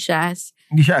 hindi siya as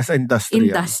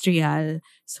industrial.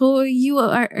 So, you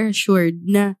are assured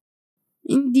na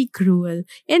hindi cruel.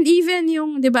 And even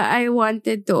yung, di ba, I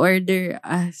wanted to order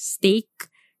a steak.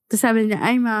 Tapos sabi nila,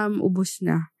 ay ma'am, ubos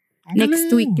na.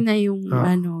 Next week na yung,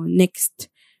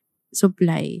 next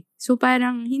supply. So,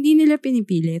 parang, hindi nila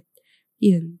pinipilit.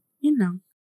 Yun lang.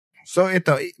 So,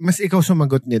 ito, mas ikaw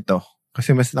sumagot nito.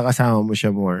 Kasi mas nakasama mo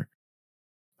siya more.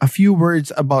 A few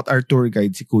words about our tour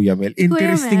guide, si Kuya Mel.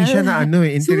 Interesting siya na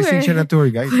interesting siya na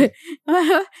tour guide.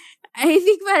 I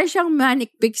think parang siyang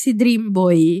manic pick si Dream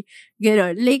Boy.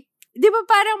 Ganon. Like, di ba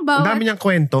parang bawat... Ang dami niyang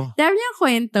kwento.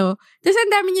 Tapos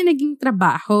ang dami niya naging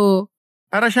trabaho.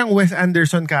 Para siyang Wes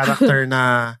Anderson character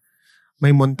na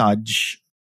may montage.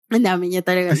 Ang dami niya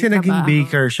talaga kasi naging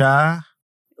baker siya.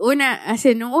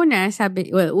 Nung una,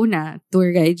 tour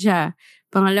guide siya.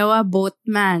 Pangalawa,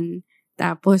 boatman.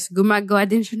 Tapos, gumagawa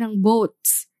din siya ng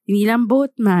boats. Hindi lang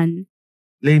boatman.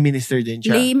 Lay minister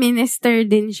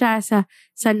din siya sa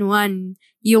San Juan.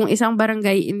 Yung isang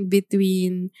barangay in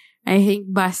between, I think,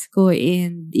 Basco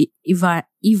and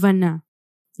Ivana.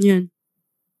 Yun.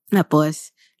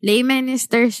 Tapos, lay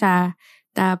minister siya.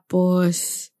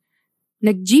 Tapos,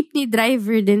 nag-jeepney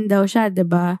driver din daw siya,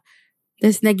 diba?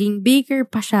 Tapos, naging baker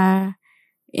pa siya.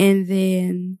 And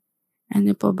then,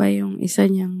 ano pa ba yung isa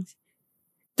niyang...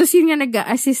 Tapos, yun nga,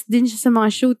 nag-assist din siya sa mga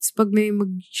shoots pag may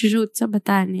mag-shoot sa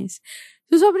Batanes.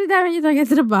 So, sobrang dami niya talaga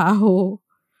trabaho.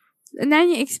 Ang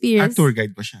dami niya experience. At tour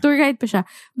guide pa siya.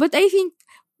 But I think,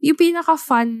 yung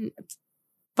pinaka-fun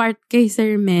part kay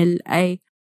Sir Mel ay,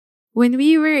 when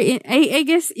we were in, I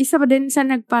guess, isa pa din sa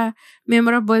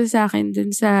nagpa-memorable sa akin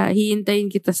dun sa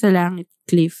Hihintayin Kita sa Langit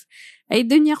Cliff, ay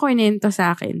dun niya kwento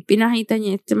sa akin. Pinakita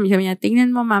niya,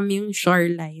 tingnan mo ma'am yung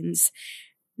shorelines.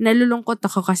 Nalulungkot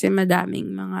ako kasi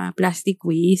madaming mga plastic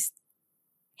waste.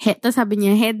 Tapos sabi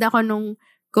niya, head ako nung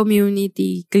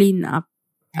community cleanup.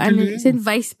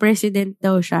 Vice president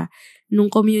daw siya nung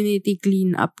community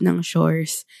cleanup ng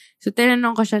shores. So,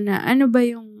 tinanong ko siya na,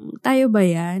 tayo ba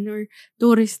yan? Or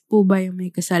tourist po ba yung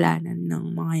may kasalanan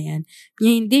ng mga yan?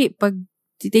 Niya, hindi. Pag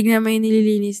titignan mo yung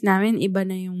nililinis namin, iba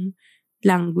na yung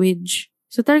language.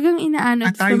 So, talagang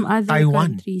inaanod from other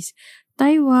countries.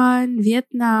 Taiwan,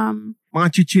 Vietnam. Mga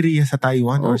chichiriya sa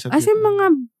Taiwan or sa Vietnam? As in, mga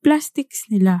plastics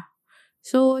nila.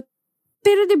 So,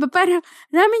 pero diba, parang,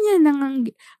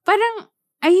 parang,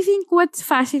 I think what's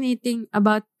fascinating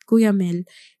about Kuya Mel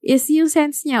is yung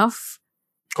sense niya of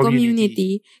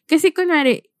community. Kasi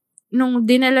kunwari, nung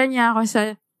dinala niya ako sa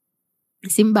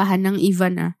simbahan ng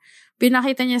Ivana,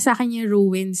 pinakita niya sa akin yung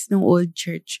ruins ng old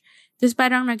church. Tapos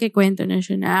parang nagkikwento na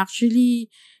siya na actually,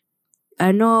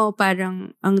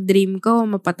 parang ang dream ko,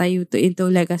 mapatayo to into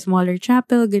like a smaller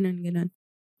chapel, ganun.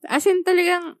 As in,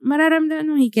 talagang mararamdaman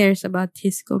mo he cares about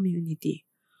his community.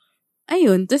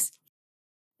 Ayun, tapos,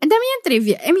 ang dami yung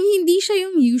trivia. I mean, hindi siya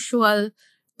yung usual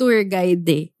tour guide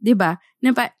eh. Diba?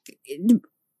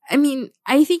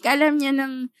 I think alam niya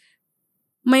ng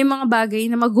may mga bagay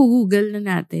na mag-google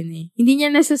na natin eh. Hindi niya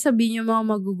nasasabihin yung mga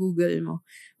mag-google mo.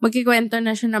 Magkikwento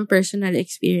na siya ng personal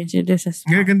experience niya sa spots.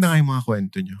 Ganda nga yung mga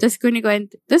kwento niyo. Tapos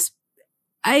kunikwento. Tapos,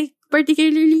 I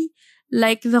particularly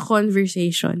like the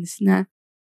conversations na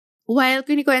while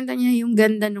kunikwento niya yung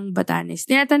ganda ng Batanes,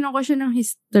 tinatanong ko siya ng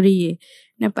history eh,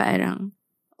 na parang,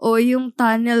 yung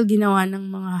tunnel ginawa ng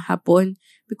mga Hapon,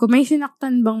 kung may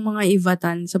sinaktan bang mga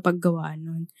Ivatan sa paggawa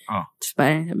nun? Tapos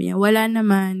parang sabi niya, wala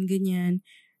naman, ganyan.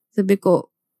 Sabi ko,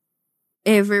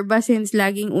 ever ba since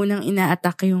laging unang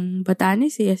ina-attack yung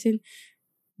Batanes eh? As in,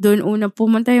 doon una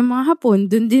pumunta yung mga Hapon,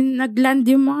 doon din nagland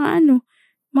yung mga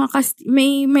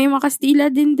may mga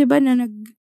Kastila din, diba, na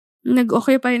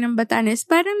nag-occupy ng Batanes.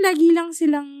 Parang lagi lang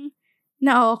silang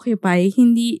na-occupy,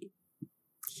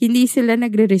 hindi sila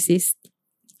nagre-resist.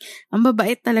 Ang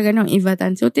babait talaga ng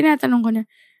Ivatan. So, tinatanong ko na,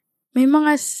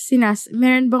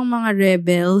 meron bang mga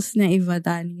rebels na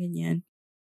Ivatan, ganyan?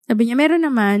 Sabi niya, meron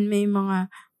naman, may mga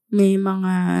may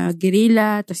mga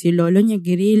guerrilla, tapos yung lolo niya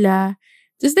guerrilla.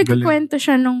 Tapos nagkikwento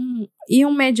siya nung,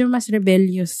 yung medyo mas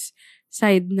rebellious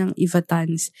side ng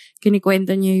Batanes.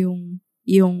 Kinikwento niya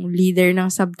yung leader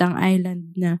ng Sabtang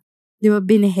Island na, di ba,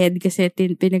 binehead kasi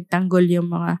pinagtanggol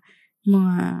yung mga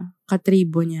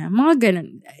katribo niya. Mga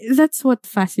ganun. That's what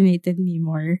fascinated me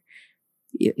more.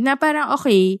 Na parang,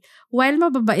 okay, while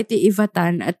mababait yung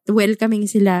Batan at welcoming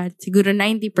sila, siguro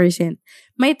 90%,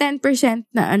 may 10%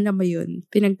 na mo yun,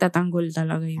 pinagtatanggol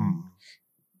talaga yung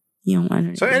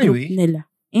so anyway,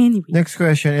 nila. Anyway. Next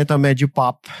question, ito medyo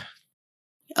pop.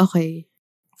 Okay.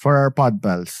 For our pod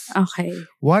pals. Okay.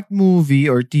 What movie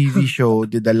or TV show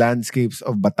did the landscapes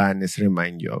of Batanes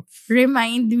remind you of?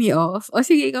 Remind me of? O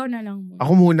sige, ikaw na lang muna.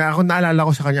 Ako muna. Ako naalala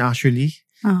ko sa kanya actually.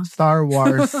 Star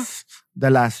Wars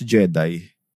The Last Jedi.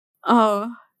 Oh.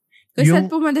 Kung saan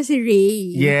pumunta si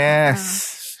Rey.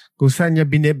 Yes. Kung saan niya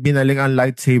binaling ang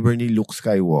lightsaber ni Luke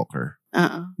Skywalker.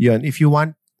 Yun. If you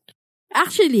want.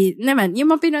 Actually, naman,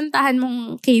 yung mga pinuntahan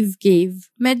mong cave,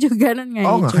 medyo ganun nga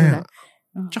yung tsura.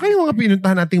 Tsaka yung mga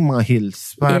pinuntahan nating mga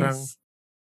hills. Parang,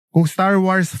 kung Star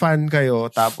Wars fan kayo,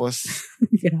 tapos,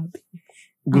 grabe.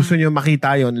 Gusto nyo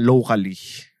makita yon locally.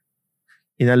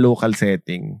 In a local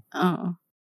setting.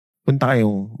 Punta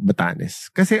kayong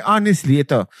Batanes. Kasi honestly,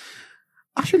 ito,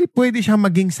 actually, pwede siya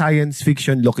maging science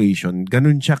fiction location.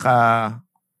 Ganun siya ka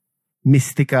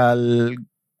mystical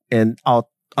and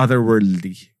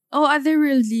otherworldly.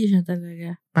 Otherworldly siya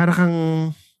talaga. Parang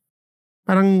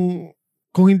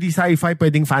kung hindi sci-fi,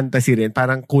 pwedeng fantasy rin.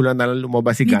 Parang kulang na lang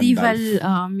lumabas si Gandalf.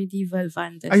 Medieval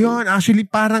fantasy. Ayun, actually,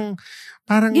 parang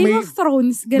Game of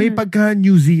Thrones, ganun. May pagka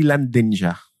New Zealand din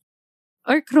siya.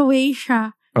 Or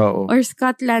Croatia. Oo. Or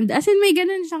Scotland. As in, may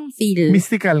ganun siyang feel.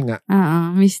 Mystical nga.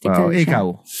 Mystical siya. Ikaw?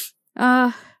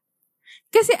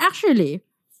 Kasi actually,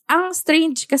 ang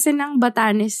strange kasi ng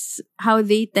Batanes, how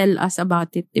they tell us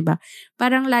about it, diba?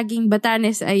 Parang laging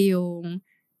Batanes ay yung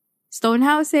stone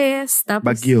houses,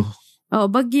 tapos Bagyo.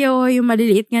 Bagyo, yung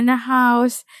maliliit nga na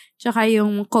house, tsaka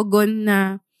yung kogon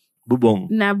na bubong,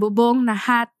 na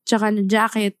hat, tsaka na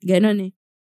jacket, ganun eh.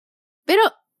 Pero,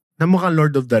 na mukhang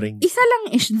Lord of the Rings. Isa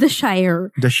lang is the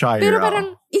Shire. The Shire, pero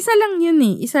parang, isa lang yun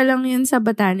eh. Isa lang yun sa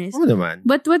Batanes. Oo naman.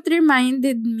 But what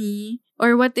reminded me,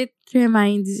 or what it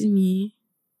reminds me,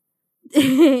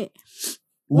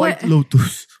 White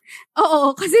Lotus.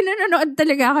 Oo, kasi nanonood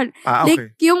talaga ako. Okay.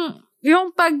 Like,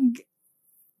 yung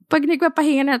pag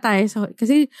nagpapahinga na tayo,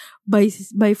 kasi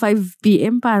by 5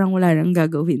 p.m. parang wala nang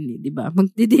gagawin di ba?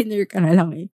 Magdi-dinner ka na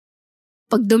lang eh.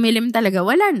 Pag dumilim talaga,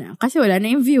 wala na. Kasi wala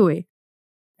na yung view eh.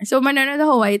 So, manonood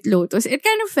ako White Lotus. It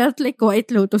kind of felt like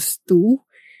White Lotus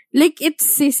 2. Like, it's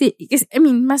Sicily. I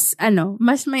mean, mas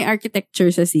may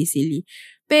architecture sa Sicily.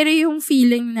 Pero yung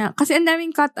feeling na, kasi ang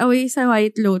daming cutaway sa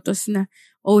White Lotus na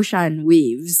ocean,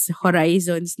 waves,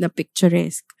 horizons na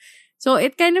picturesque. So,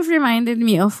 it kind of reminded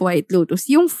me of White Lotus.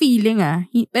 Yung feeling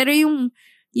pero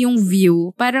yung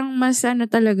view, parang mas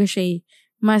talaga siya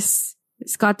mas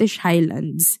Scottish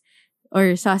Highlands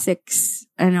or Sussex,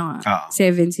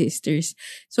 Seven Sisters.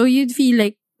 So, you'd feel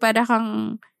like para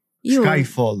kang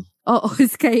Skyfall. Oo,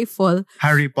 Skyfall.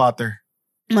 Harry Potter.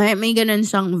 May ganun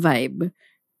siyang vibe.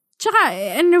 Tsaka,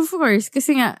 and of course,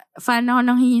 kasi nga, fan ako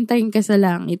ng Hihintayin Ka sa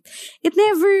Langit. It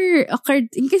never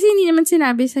occurred, kasi hindi naman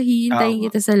sinabi sa Hihintayin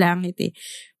Kita sa Langit eh.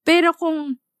 Pero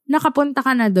kung nakapunta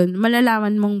ka na dun,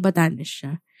 malalaman mong Batanes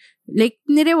siya. Like,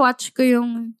 nirewatch ko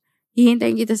yung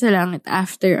Hihintayin Kita sa Langit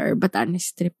after our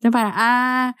Batanes trip. Na parang,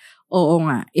 oo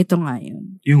nga, ito nga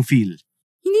yun. Yung feel.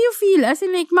 Hindi yung feel, as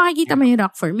in like, makikita mo yung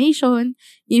rock formation,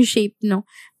 yung shape, no?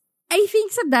 I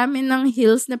think sa dami ng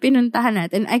hills na pinuntahan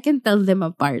natin, I can tell them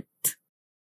apart.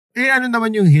 Ano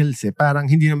naman yung hills eh?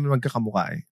 Parang hindi naman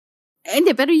magkakamukha eh.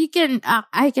 Hindi, pero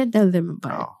I can tell them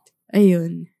apart.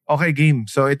 Ayun. Okay, game.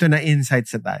 So, ito na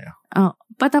insights na tayo.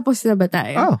 Patapos na ba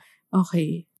tayo?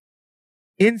 Okay.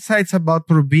 Insights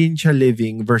about provincial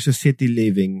living versus city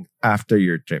living after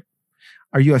your trip.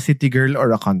 Are you a city girl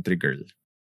or a country girl?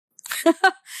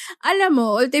 Alam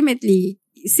mo, ultimately,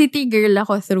 city girl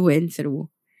ako through and through.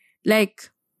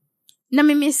 Like,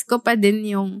 namimiss ko pa din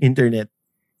yung internet.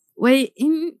 Well,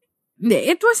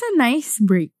 it was a nice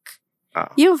break.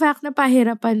 Yung fact na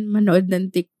pahirapan manood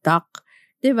ng TikTok,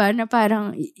 diba, na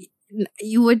parang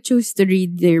you would choose to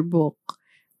read their book.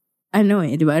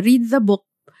 Diba, read the book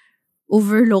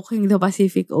overlooking the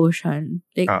Pacific Ocean.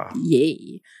 Like,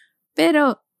 yay.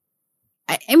 Pero,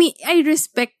 I mean, I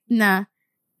respect na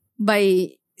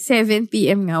by 7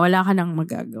 p.m. nga, wala ka nang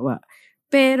magagawa.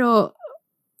 Pero,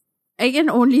 I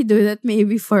can only do that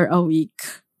maybe for a week.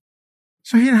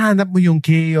 So, hinahanap mo yung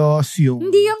chaos, yung...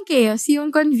 Hindi yung chaos,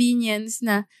 yung convenience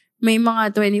na may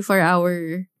mga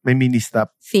 24-hour May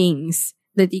mini-stop. things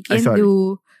that you can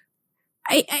do.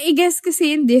 I guess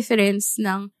kasi yung difference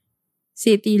ng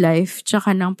city life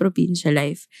tsaka ng provincial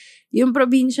life. Yung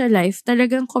provincial life,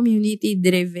 talagang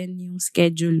community-driven yung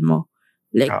schedule mo.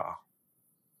 Like,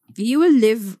 you will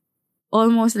live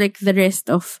almost like the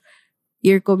rest of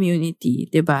your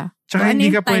community, diba? Tsaka hindi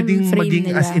ka pwedeng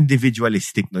maging nila as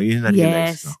individualistic, no? Yun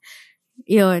na-realize, no?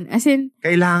 Yun. As in,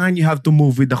 kailangan you have to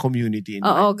move with the community.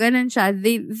 Oo, ganun siya.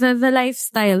 The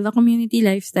lifestyle, the community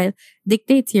lifestyle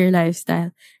dictates your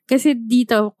lifestyle. Kasi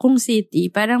dito, kung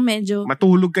city, parang medyo...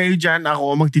 Matulog kayo dyan.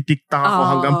 Ako, magtitiktak ako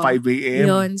hanggang 5 a.m.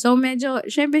 Yun. So, medyo,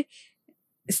 syempre,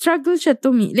 struggle siya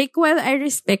to me. Like, while I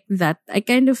respect that, I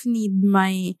kind of need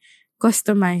my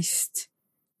customized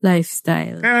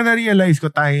lifestyle. Kaya na-realize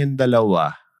ko tayong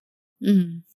dalawa.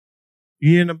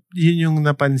 Yun yung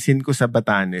napansin ko sa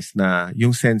Batanes na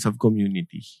yung sense of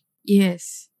community.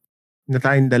 Yes. Na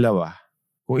tayong dalawa,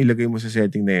 kung ilagay mo sa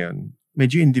setting na yun,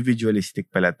 medyo individualistic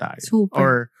pala tayo. Super.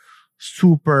 Or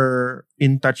super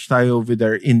in touch tayo with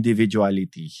our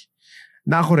individuality.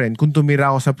 Na ako rin, kung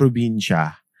tumira ako sa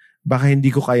probinsya, baka hindi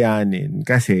ko kayanin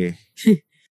kasi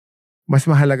mas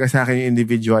mahalaga sa akin yung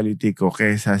individuality ko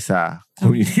kaysa sa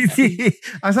community.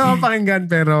 Asa mapakinggan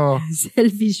pero...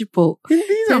 Selfish po.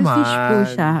 Hindi naman. Selfish po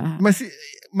siya. Mas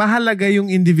mahalaga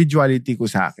yung individuality ko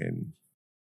sa akin.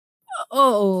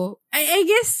 Oo. I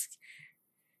guess,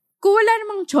 kung wala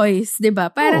namang choice,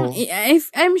 diba? Parang,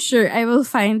 I'm sure I will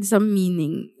find some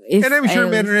meaning. And I'm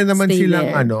sure meron rin naman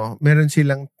silang, meron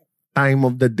silang time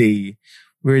of the day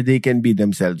where they can be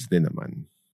themselves din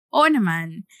naman. Oo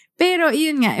naman. Pero,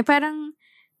 yun nga, parang,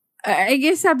 I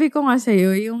guess sabi ko nga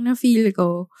sa'yo, yung na-feel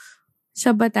ko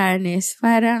sa Batanes,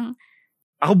 parang...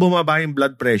 Ako bumaba yung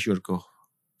blood pressure ko.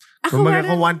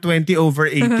 Kumbaga ko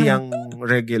 120/80 ang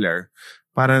regular.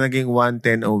 Para naging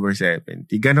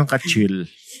 110/70. Ganon ka-chill.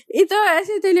 Ito,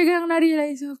 kasi talagang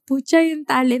na-realize ko, putya, yung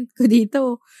talent ko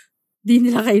dito, di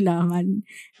nila kailangan.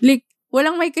 Like,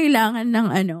 walang may kailangan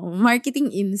ng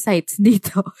marketing insights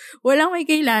dito. Walang may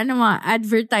kailangan ng mga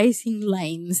advertising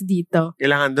lines dito.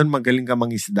 Kailangan doon magaling ka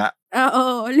mangisda.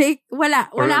 Oo, like wala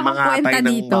akong kwenta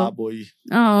dito. Baboy.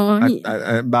 Oo.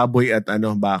 Baboy at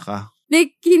baka.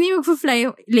 Like, hindi magpa-fly.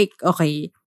 Like,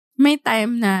 okay. May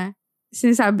time na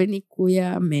sinasabi ni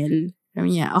Kuya Mel,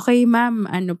 sabi niya, okay ma'am,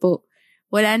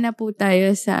 wala na po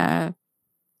tayo sa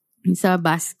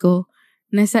Basco.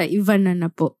 Nasa iba na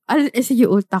po. Sige,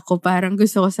 utak ko, parang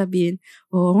gusto ko sabihin,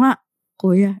 oo nga,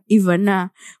 kuya, iba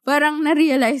na. Parang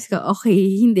na-realize ko,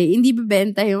 okay, hindi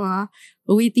bibenta yung mga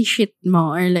witty shit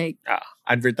mo or like...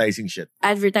 advertising shit.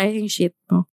 Advertising shit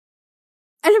mo.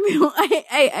 Alam mo yung,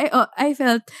 I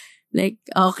felt like,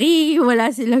 okay,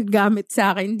 wala silang gamit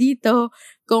sa akin dito.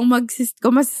 Kung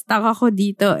mas-stuck ako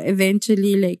dito,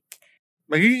 eventually, like...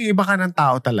 Magiging iba ka ng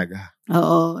tao talaga.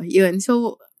 Oo, yun.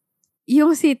 So,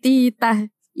 yung city,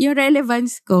 yung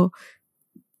relevance ko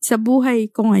sa buhay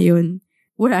ko ngayon,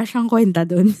 wala siyang kwenta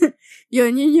dun.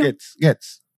 yun yung...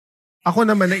 Gets. Ako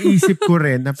naman, naisip ko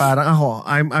rin na parang ako,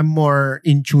 I'm more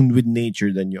in tune with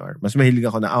nature than you are. Mas mahilig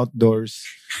ako na outdoors.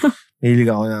 Mahilig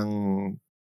ako ng...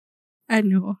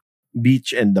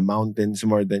 beach and the mountains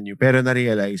more than you. Pero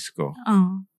na-realize ko,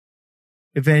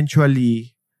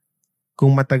 eventually,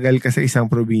 kung matagal ka sa isang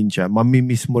probinsya,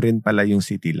 mamimiss mo rin pala yung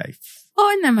city life.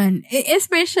 Oo naman.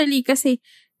 Especially kasi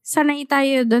sanay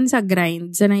tayo dun sa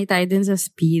grind. Sanay tayo dun sa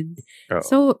speed. Oh.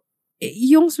 So,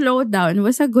 yung slowdown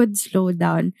was a good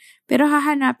slowdown. Pero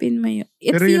hahanapin mo yun.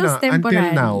 It pero feels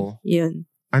temporary.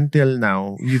 Until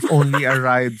now, we've only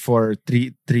arrived for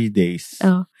 3 days.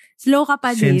 Oh. Slow ka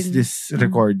pa din. Since this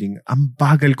recording, ang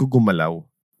bagal ko gumalaw.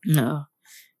 No.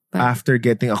 After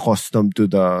getting accustomed to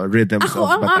the rhythms of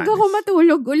Batanes. Ako, ang aga ko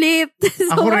matulog ulit.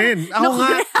 So, ako rin.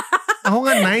 Ako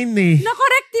nga 9 eh.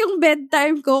 Na-correct yung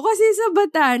bedtime ko. Kasi sa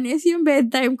Batanes, yung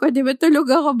bedtime ko, di ba, tulog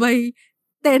ako by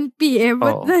 10 p.m.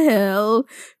 What the hell?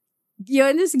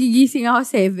 Yun, tapos gigising ako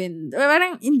 7.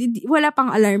 Parang, wala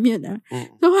pang alarm yun,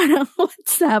 So, parang,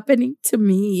 what's happening to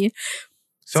me?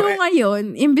 So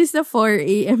ngayon, imbis na 4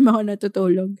 a.m. ako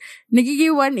natutulog,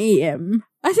 nagiging 1 a.m.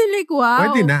 As in like, wow.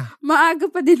 Pwede na.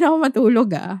 Maaga pa din ako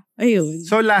matulog, Ayun.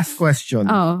 So last question.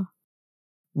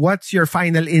 What's your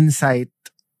final insight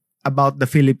about the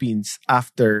Philippines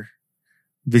after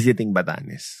visiting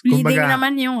Batanes? Leading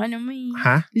naman yung mo eh.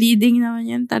 Ha? Leading naman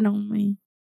yung tanong mo eh.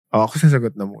 Ako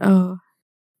sasagot na muna.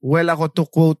 Well, ako to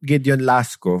quote Gideon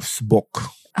Lasco's book.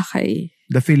 Okay.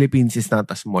 The Philippines is not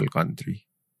a small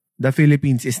country. The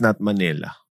Philippines is not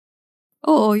Manila.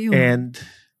 Oo, yun. And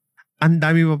ang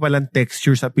dami pa palang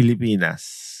texture sa Pilipinas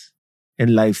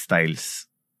and lifestyles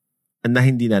na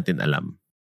hindi natin alam.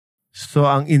 So,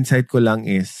 ang insight ko lang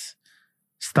is,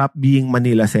 stop being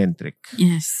Manila-centric.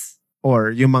 Yes.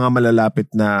 Or yung mga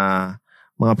malalapit na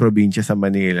mga probinsya sa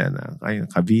Manila na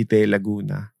Cavite,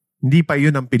 Laguna. Hindi pa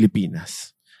yun ang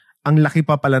Pilipinas. Ang laki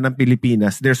pa pala ng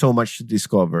Pilipinas. There's so much to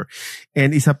discover.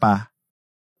 And isa pa,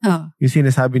 yung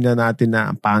sinasabi na natin na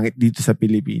ang pangit dito sa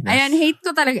Pilipinas. Ayan, hate ko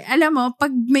talaga. Alam mo,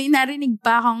 pag may narinig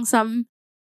pa akong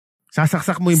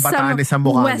sasaksak mo yung Batanes sa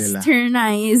mukha nila.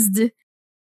 Westernized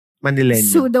Manileño.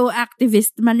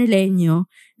 Pseudo-activist Manileño.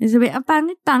 Sabi, ang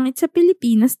pangit-pangit sa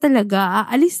Pilipinas talaga.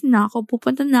 Aalis na ako.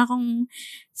 Pupunta na akong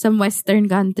some western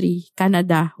country.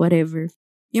 Canada, whatever.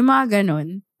 Yung mga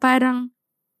ganon. Parang,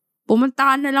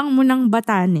 pumunta ka na lang munang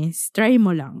Batanes. Try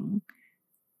mo lang.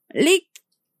 Like,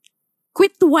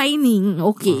 quit whining.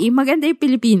 Okay, maganda yung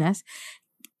Pilipinas.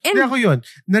 And, kaya ko yun,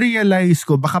 na-realize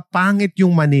ko, baka pangit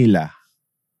yung Manila.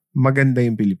 Maganda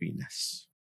yung Pilipinas.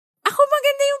 Ako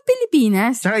maganda yung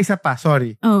Pilipinas. Tsaka isa pa,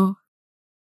 sorry. Oh.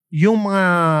 Yung mga,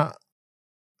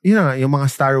 yung mga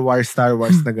Star Wars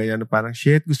na ganyan, parang,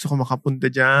 shit, gusto ko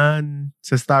makapunta dyan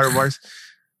sa Star Wars,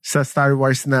 sa Star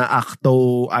Wars na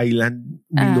Acto Island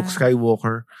ni Luke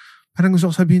Skywalker. Parang gusto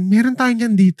ko sabihin, meron tayo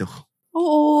niyan dito.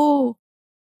 Oo.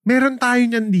 Meron tayo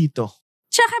niyan dito.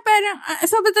 Tsaka parang,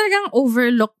 sabi talagang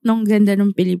overlooked nung ganda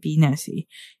ng Pilipinas eh.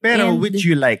 Pero which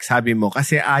you like, sabi mo,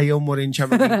 kasi ayaw mo rin siya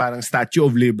maging parang Statue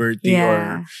of Liberty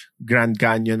or Grand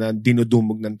Canyon na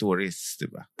dinudumog ng tourists,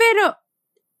 di ba? Pero,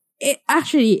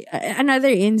 actually,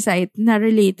 another insight na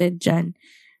related dyan,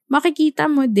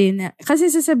 makikita mo din, kasi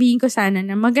sasabihin ko sana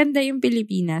na maganda yung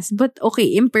Pilipinas, but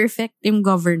okay, imperfect yung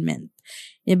government.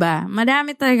 Diba?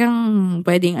 Madami talagang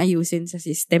pwedeng ayusin sa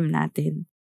system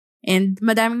natin. And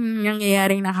madaming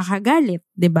nangyayaring nakakagalit,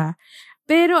 'di ba?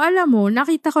 Pero alam mo,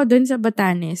 nakita ko dun sa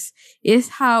Batanes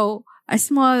is how a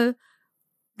small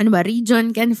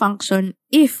region can function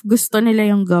if gusto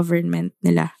nila yung government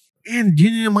nila. And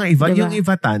yun yung mga iba, diba? Yung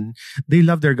Ivatan, they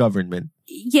love their government.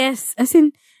 Yes, as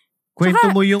in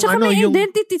kwento mo yung may yung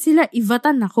identity sila,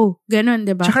 Ivatan ako. Ganon,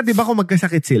 'di ba? Tsaka 'di ba kung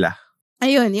magkasakit sila?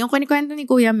 Ayun, yung kwento ni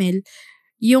Kuya Mel,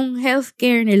 yung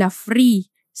healthcare nila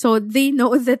free. So, they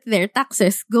know that their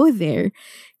taxes go there.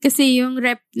 Kasi yung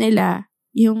rep nila,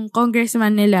 yung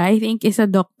congressman nila, I think is a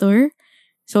doctor.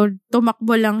 So,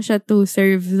 tumakbo lang siya to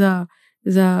serve the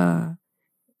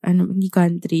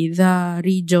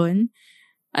region.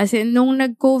 As in, nung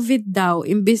nag-COVID daw,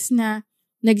 imbis na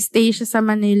nag-stay siya sa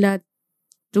Manila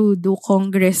to do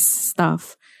Congress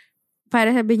stuff,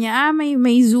 para sabi niya,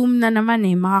 may Zoom na naman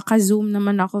makaka-Zoom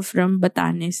naman ako from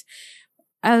Batanes.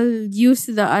 I'll use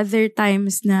the other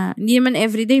times na hindi naman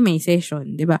everyday may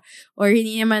session, di ba? Or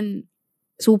hindi naman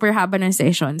super haba ng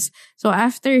sessions. So,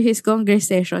 after his Congress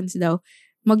sessions daw,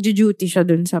 magjo-duty siya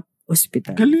dun sa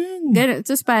hospital. Galing! Ganun.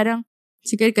 So, parang,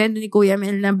 sige ni Kuya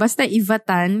Mel na basta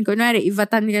Ivatan, kunwari,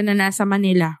 Ivatan ka na nasa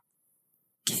Manila,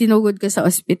 sinugod ka sa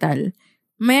hospital,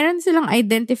 mayroon silang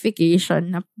identification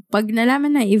na pag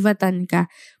nalaman na Ivatan ka,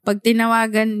 pag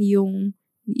tinawagan yung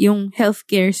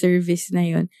healthcare service na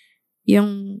yun,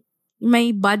 yung may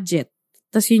budget,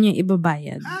 tapos yun yung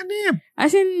ibabayad.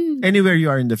 As in, anywhere you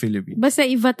are in the Philippines. Basta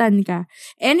Ivatan ka.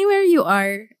 Anywhere you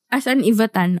are as an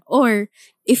Ivatan, or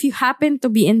if you happen to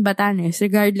be in Batanes,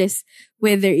 regardless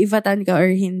whether Ivatan ka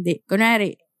or hindi.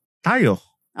 Kunwari. Tayo?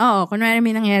 Oo, kunwari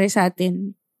may nangyari sa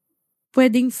atin,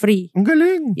 pwedeng free. Ang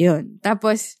galing. Yun.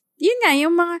 Tapos, yun nga,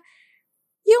 yung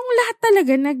lahat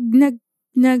talaga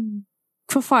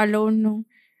nag-follow nung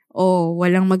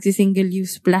walang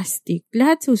magsi-single-use plastic.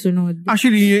 Lahat susunod.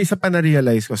 Actually, yung isa pa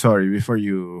na-realize ko, sorry, before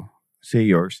you say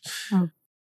yours.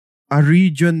 A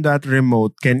region that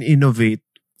remote can innovate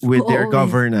with their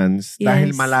governance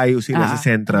dahil malayo sila sa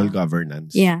central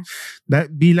governance. Yeah.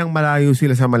 Bilang malayo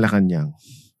sila sa Malacanang.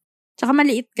 Tsaka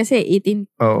maliit kasi,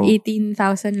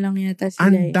 18,000 lang yata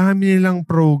sila. Ang dami nilang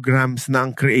programs na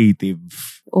ang creative.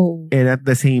 And at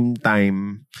the same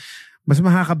time, mas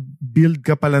makaka-build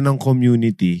ka pala ng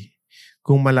community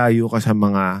kung malayo ka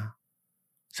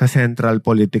sa central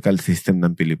political system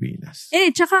ng Pilipinas.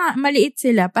 Tsaka maliit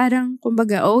sila. Parang,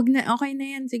 kumbaga, okay na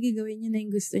yan. Sige, gawin niyo na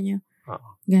yung gusto niyo.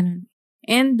 Ganon.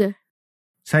 And,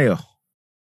 sa'yo?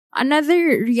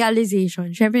 Another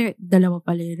realization. Siyempre, dalawa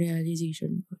pala yung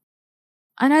realization ko.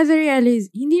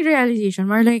 Hindi realization,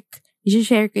 more like,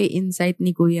 i-share ko yung insight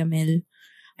ni Kuya Mel.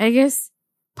 I guess,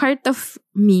 part of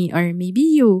me, or maybe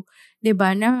you,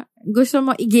 diba, na gusto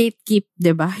mo i-gatekeep,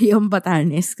 diba, yung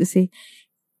Batanes. Kasi,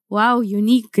 wow,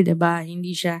 unique, diba?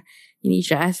 Hindi siya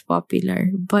as popular.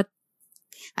 But,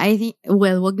 I think,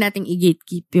 wag nating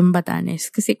i-gatekeep yung Batanes.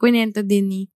 Kasi, kwento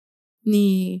din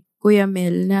ni Kuya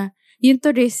Mel na yung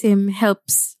tourism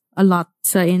helps a lot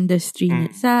sa industry,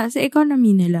 sa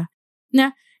economy nila.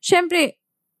 Na, syempre,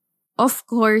 of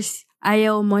course,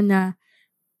 ayaw mo na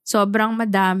sobrang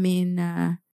madami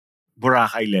na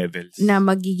Boracay levels. Na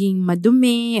magiging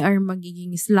madumi or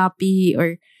magiging sloppy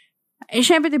or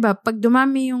syempre diba, pag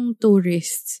dumami yung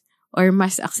tourists or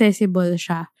mas accessible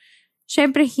siya,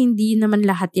 syempre hindi naman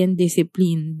lahat yan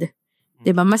disciplined.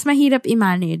 Diba? Mas mahirap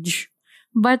i-manage.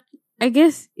 But I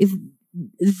guess if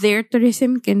their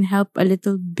tourism can help a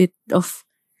little bit of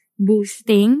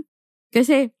boosting.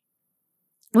 Kasi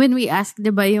when we ask,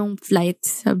 diba, yung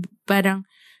flights, parang,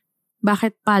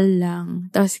 bakit PAL lang?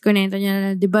 Tapos, kunento niya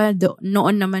na, diba,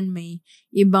 noon naman may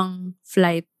ibang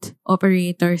flight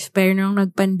operators, pero nung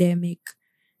nag-pandemic,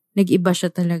 nag-iba siya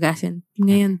talaga.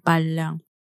 Ngayon, PAL lang.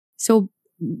 So,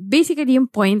 basically, yung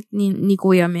point ni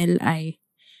Kuya Mel ay,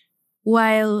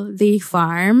 while they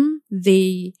farm,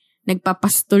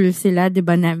 nagpapastol sila,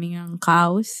 diba, namin ang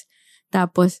cows,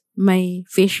 tapos, may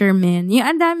fishermen. Yung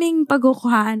ang daming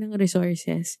pagkukuhaan ng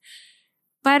resources.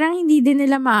 Parang hindi din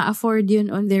nila ma-afford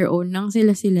yun on their own nang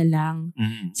sila-sila lang.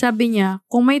 Mm-hmm. Sabi niya,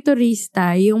 kung may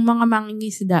turista, yung mga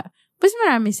mangingisda, mas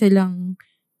marami silang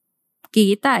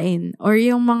kikitain. Or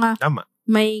yung mga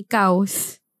may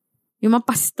cows, yung mga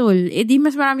pastol, di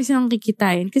mas marami silang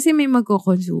kikitain kasi may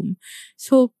magko-consume.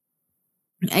 So,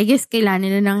 I guess kailangan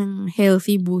nila ng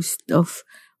healthy boost of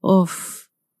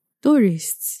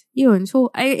tourists. Yun. So,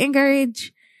 I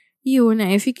encourage you na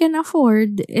if you can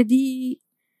afford,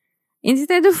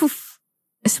 instead of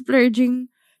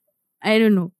splurging, I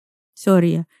don't know,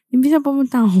 sorry imbis na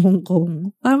pumunta ang Hong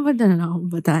Kong, parang punta na lang akong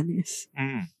Batanes.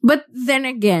 But then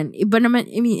again, iba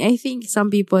naman, I mean, I think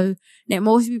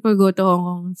most people go to Hong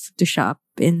Kong to shop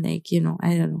and like,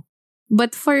 I don't know.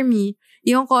 But for me,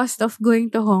 yung cost of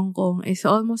going to Hong Kong is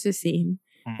almost the same.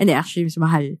 And actually, mas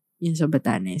mahal yun sa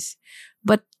Batanes.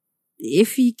 But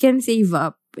if you can save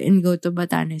up and go to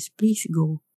Batanes, please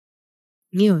go.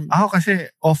 Yun. Ako kasi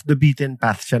off the beaten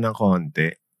path siya ng konti.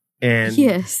 And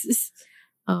yes.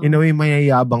 In a way,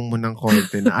 mayayabang mo ng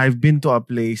konti na I've been to a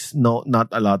place not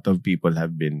a lot of people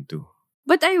have been to.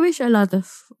 But I wish a lot of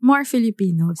more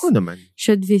Filipinos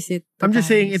should visit Batanes. I'm just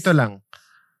saying ito lang.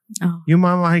 Yung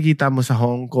mga makikita mo sa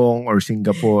Hong Kong or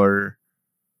Singapore,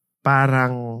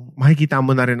 parang makikita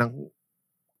mo na rin ang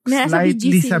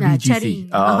slightly sa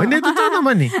BGC. Hindi, totoo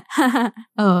naman eh.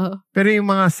 Pero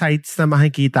yung mga sites na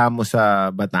makikita mo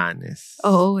sa Batanes.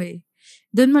 Oo eh.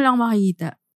 Doon mo lang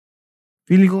makikita.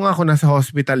 Feeling ko nga kung nasa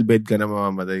hospital bed ka na,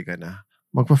 mamamatay ka na,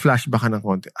 magpa-flashback ka ng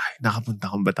konti, ay, nakapunta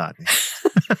akong Batanes.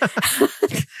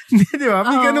 Di ba?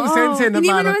 May ganong sense na hindi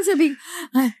mo naman sabing,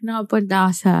 nakapunta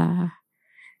ako sa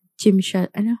Chimsha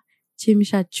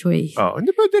Choi.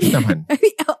 Hindi pwede rin naman.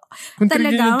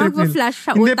 Talaga, magpa-flash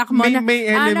sa utak mo na,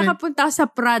 nakapunta ako sa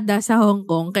Prada sa Hong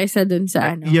Kong kaysa dun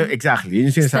sa ano. Yeah, exactly.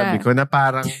 Yun yung sinasabi ko na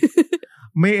parang,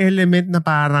 may element na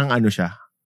parang siya.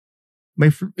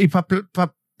 May,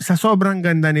 sa sobrang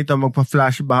ganda nito,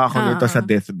 magpa-flashback ako nito sa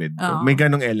deathbed ko. May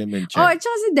ganong element siya. At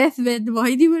saka sa deathbed mo,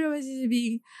 hindi mo naman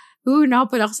sasabihin,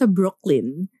 nakapunta ako sa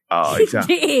Brooklyn.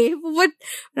 Exactly.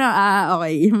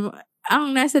 Okay.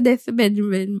 Ang nasa deathbed,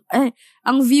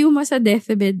 ang view mo sa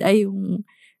deathbed ay yung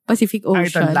Pacific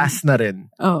Ocean. Ito, last na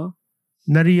rin.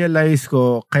 Na-realize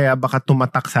ko, kaya baka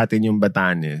tumatak sa atin yung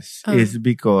Batanes is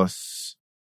because,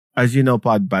 as you know,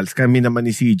 Podpals, kami naman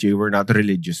ni CJ, we're not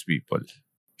religious people.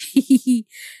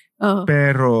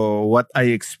 Pero what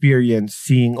I experienced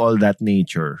seeing all that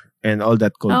nature and all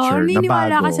that culture na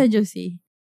bago, ka sa Diyos eh.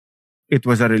 It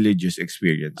was a religious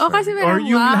experience. Kasi meron,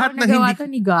 lahat nagawa to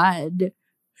ni God.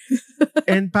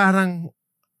 And parang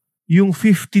yung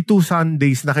 52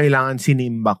 Sundays na kailangan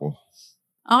sinimba ko.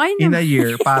 In a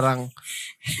year, parang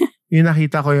yung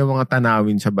nakita ko yung mga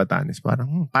tanawin sa Batanes,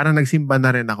 parang nagsimba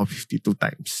na rin ako 52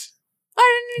 times.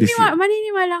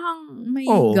 Maniniwala kang may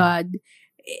God.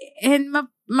 And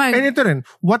and ito rin,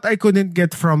 what I couldn't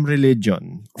get from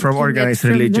religion, from organized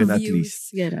religion at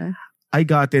least, I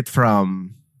got it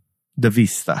from the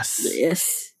vistas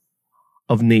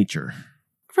of nature.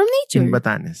 From nature. In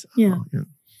Batanes. Yeah.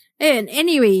 And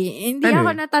anyway, hindi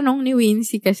ako natanong ni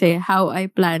Wincy kasi how I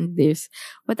planned this.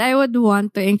 But I would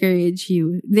want to encourage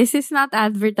you. This is not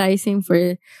advertising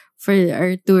for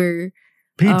our tour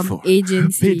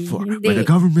agency. Paid for by the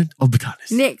government of Batanes.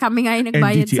 Hindi, kami nga yung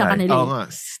nagbayad sa kanila. Oo nga.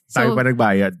 Tayo pa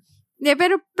nagbayad. Hindi,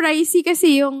 pero pricey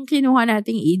kasi yung kinuha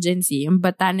nating agency, yung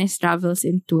Batanes Travels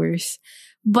and Tours.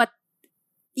 But,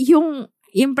 yung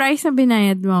price na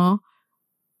binayad mo,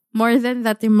 more than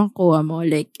that yung makuha mo.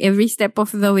 Like, every step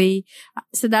of the way,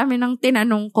 sa dami ng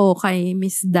tinanong ko kay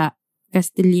Miss Da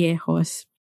Castillejos,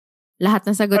 lahat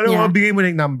ng sagot niya. Ano, bigay mo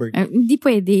na yung number? Hindi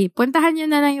pwede. Puntahan nyo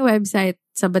na lang yung website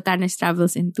sa Batanes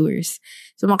Travels and Tours.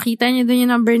 So, makita nyo doon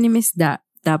yung number ni Miss Da.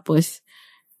 Tapos,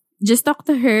 just talk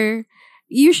to her.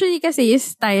 Usually kasi yung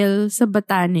style sa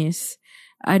Batanes,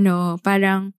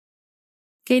 parang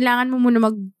kailangan mo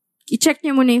muna i-check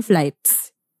niyo muna yung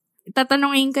flights.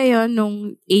 Tatanungin kayo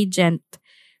nung agent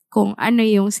kung ano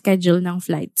yung schedule ng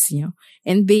flights niyo.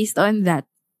 And based on that,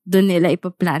 doon nila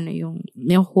ipaplano yung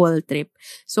whole trip.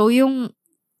 So yung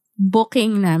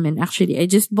booking namin, actually, I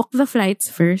just booked the flights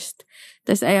first.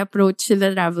 Tapos I approached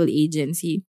the travel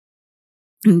agency.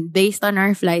 Based on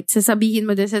our flight, sasabihin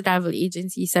mo din sa travel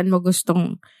agency saan mo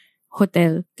gustong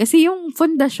hotel. Kasi yung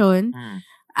fundasyon,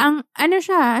 ang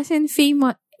siya, as in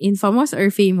infamous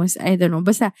or famous, I don't know.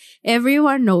 Basta,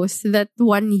 everyone knows that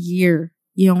 1 year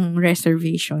yung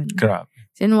reservation. Crap.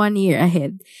 It's in 1 year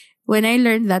ahead. When I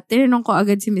learned that, tinanong ko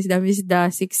agad si Miss Da,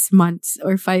 6 months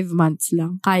or 5 months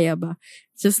lang. Kaya ba?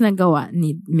 Just nagawa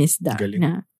ni Miss Da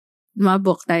na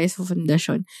mabook tayo sa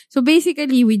fundasyon. So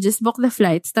basically, we just book the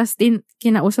flights, tas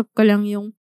kinausap ko lang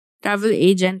yung travel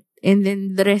agent, and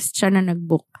then the rest siya na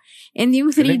nag-book. And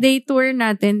yung 3-day tour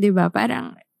natin, di ba,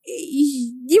 parang,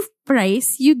 yung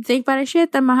price, you'd think, parang,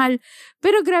 shit, mahal.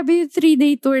 Pero grabe yung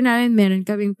 3-day tour namin, meron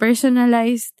kaming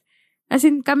personalized. As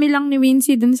in, kami lang ni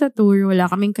Wincy dun sa tour, wala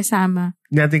kaming kasama.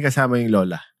 Hindi natin kasama yung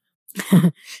lola.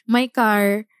 May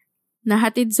car,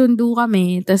 nahatid sundo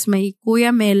kami, tas may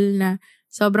Kuya Mel na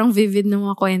sobrang vivid ng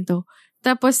mga kwento.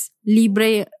 Tapos,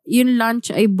 libre, yung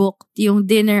lunch I booked, yung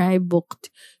dinner I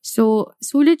booked. So,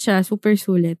 sulit siya, super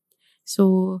sulit.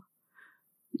 So,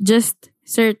 just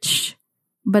search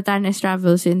Batanes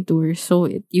Travels and Tours. So,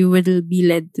 you will be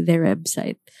led to their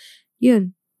website.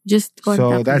 Yun. Just contact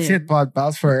them. So, that's it, Pod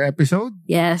Pals, for our episode.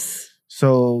 Yes.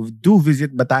 So, do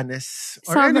visit Batanes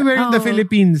or anywhere in the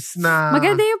Philippines na...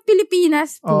 Maganda yung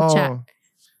Pilipinas, pucha.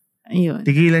 Ayun.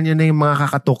 Tigilan nyo na yung mga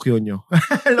kakatokyo nyo.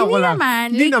 Loko lang.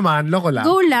 Hindi naman, loko lang.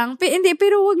 Go lang.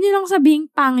 Pero huwag nyo lang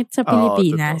sabihing pangit sa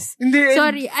Pilipinas. Hindi.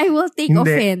 Sorry, I will take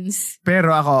offense.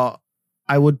 Pero ako,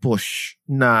 I would push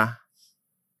na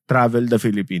travel the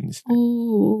Philippines.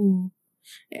 Oh.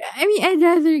 I mean, I'd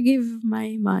rather give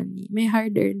my money, my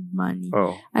hard-earned money,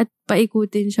 at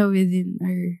paikutin siya within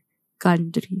our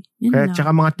country. Kaya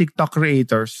tsaka mga TikTok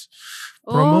creators,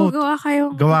 promote. Gawa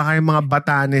kayong mga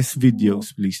Batanes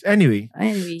videos, please. Anyway,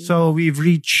 so we've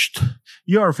reached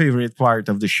your favorite part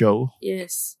of the show.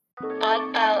 Yes.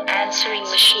 Podpal answering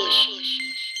machine.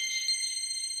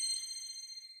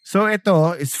 So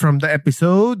ito is from the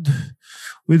episode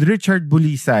with Richard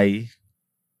Bulisay,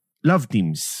 Love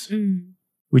Teams,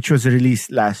 which was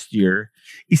released last year.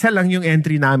 Isa lang yung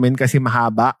entry namin kasi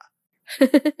mahaba.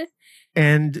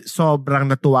 And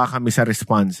sobrang natuwa kami sa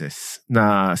responses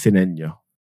na sinend nyo.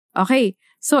 Okay.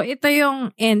 So, ito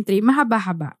yung entry.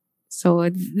 Mahaba-haba. So,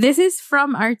 this is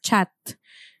from our chat.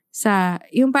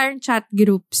 Yung parang chat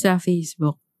group sa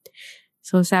Facebook.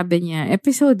 So, sabi niya,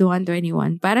 episode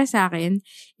 121. Para sa akin,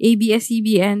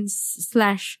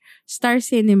 ABS-CBN/Star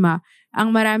Cinema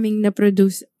ang maraming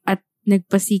na-produce at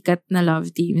nagpasikat na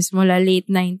love teams mula late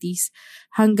 90s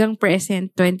hanggang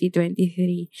present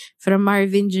 2023. From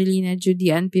Marvin, Julina,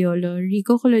 Judy Ann Piolo,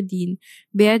 Rico Colodin,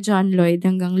 Bea John Lloyd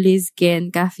hanggang Liz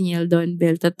Ken, Kathniel Don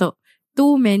Bell.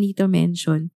 Too many to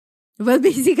mention. Well,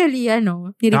 basically,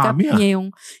 nirecap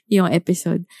niya yung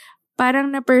episode.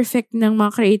 Parang na-perfect ng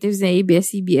mga creatives na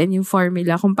ABS-CBN yung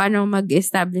formula kung paano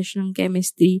mag-establish ng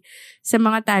chemistry sa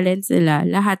mga talents nila.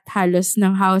 Lahat halos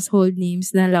ng household names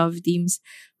na love teams,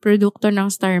 produkto ng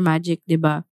Star Magic,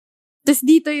 diba? Tapos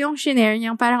dito yung shinare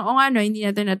niyang parang, hindi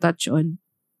natin na-touch on.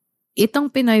 Itong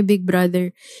Pinoy Big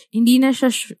Brother, hindi na siya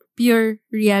pure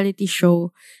reality show.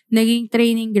 Naging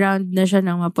training ground na siya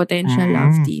ng mga potential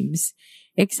love teams.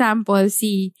 Example,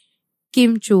 si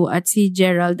Kim Chu at si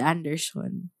Gerald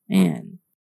Anderson. Ayan.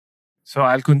 So,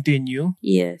 I'll continue.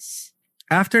 Yes.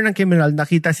 After ng Kimeral,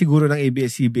 nakita siguro ng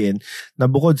ABS-CBN na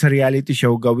bukod sa reality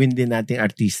show, gawin din nating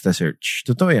artista search.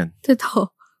 Totoo yan?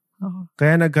 Totoo.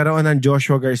 Kaya nagkaroon ng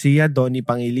Joshua Garcia, Donnie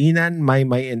Pangilinan,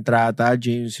 Maymay Entrata,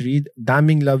 James Reid,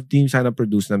 daming love team sana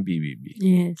produce ng PBB.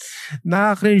 Yes.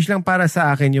 Nakaka-cringe lang para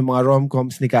sa akin yung mga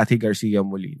rom-coms ni Cathy Garcia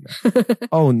Molina.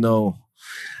 Oh no.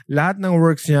 Lahat ng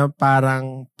works niya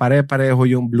parang pare-pareho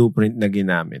yung blueprint na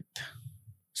ginamit.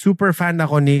 Super fan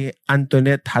ako ni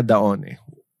Antoinette Hadaone.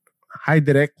 Hi,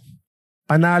 Direk.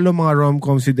 Panalo mga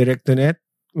rom-coms si Direk Tonet.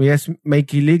 Yes, may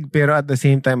kilig pero at the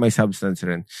same time may substance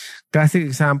rin. Classic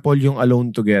example yung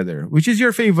Alone Together. Which is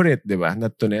your favorite, di ba?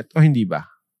 Not Tonet? O hindi ba?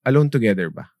 Alone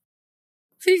Together ba?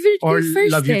 Favorite or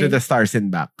first Love You to the Stars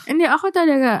and Back? Hindi, ako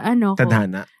talaga,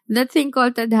 Tadhana. That thing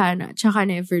called Tadhana. Tsaka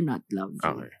Never Not Love You.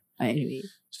 Okay. Anyway.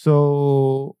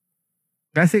 So,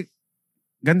 kasi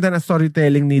Ganda na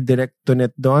storytelling ni Direct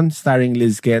Tonet doon, starring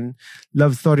Liz Ken.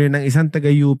 Love story ng isang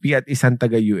taga-UP at isang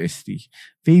taga-UST.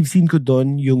 Fave scene ko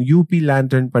doon, yung UP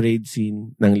Lantern Parade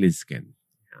scene ng Liz Ken.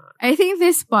 I think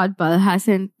this podpal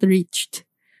hasn't reached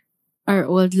our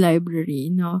old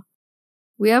library, no?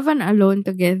 We have an Alone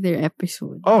Together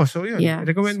episode. Oh, so yun. Yeah.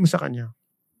 Recommend mo sa kanya.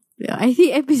 I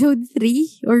think episode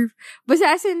 3 or basta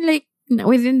as in like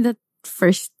within the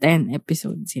first 10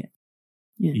 episodes yan.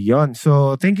 Yon.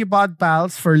 So, thank you, Pod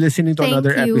Pals, for listening to another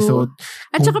episode.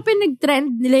 At saka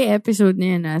pinag-trend nila yung episode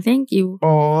na yan. Thank you.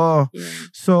 Oo. Yeah.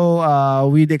 So,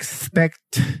 we'd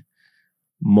expect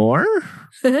more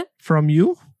from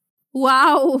you.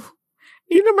 Wow.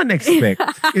 Hindi naman expect.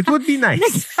 It would be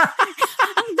nice.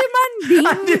 Ang demanding.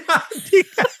 Ang demanding.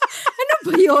 Ano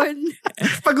ba yun?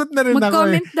 Pagod na rin ako.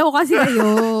 Mag-comment daw kasi kayo.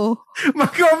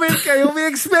 Mag-comment kayo. We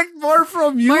expect more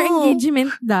from you. More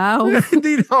engagement daw.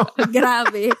 Hindi naman.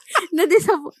 Grabe.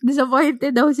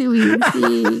 Na-disappointed daw si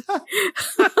Wincy.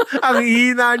 Ang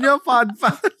hina nyo,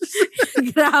 Podfans.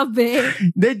 Grabe.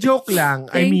 De, joke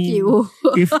lang. Thank you.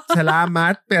 If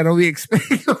salamat, pero we expect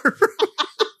more from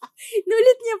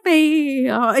Nulit niya pa eh.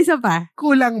 Oh, isa pa.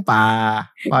 Kulang pa.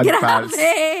 Podpals.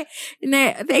 Grabe.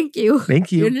 Thank you.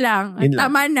 Thank you. Yun lang.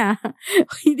 Tama na.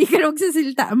 Hindi ka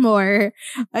magsasalita more.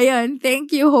 Ayun.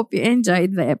 Thank you. Hope you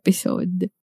enjoyed the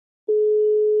episode.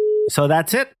 So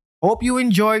that's it. Hope you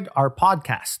enjoyed our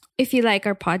podcast. If you like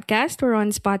our podcast, we're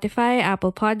on Spotify,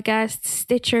 Apple Podcasts,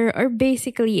 Stitcher, or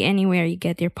basically anywhere you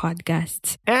get your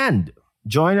podcasts. And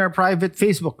join our private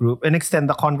Facebook group and extend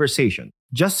the conversation.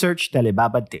 Just search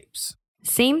Telebabad Tapes.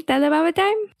 Same Telebabad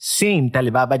time? Same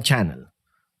Telebabad channel.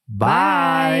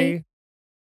 Bye!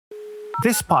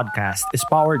 This podcast is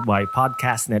powered by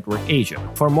Podcast Network Asia.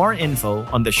 For more info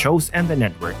on the shows and the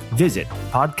network, visit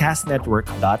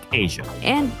podcastnetwork.asia.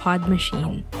 And Pod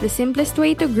Machine, the simplest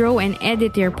way to grow and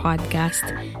edit your podcast.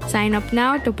 Sign up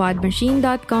now to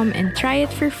podmachine.com and try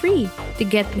it for free. To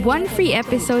get 1 free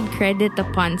episode credit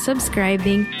upon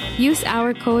subscribing, use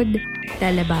our code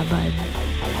TELEBABAD.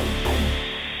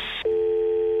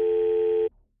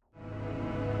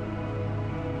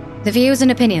 The views and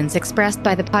opinions expressed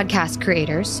by the podcast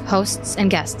creators, hosts,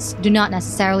 and guests do not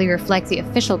necessarily reflect the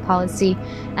official policy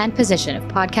and position of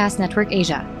Podcast Network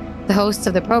Asia, the hosts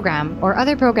of the program, or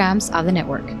other programs of the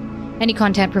network. Any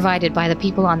content provided by the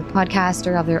people on the podcast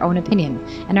are of their own opinion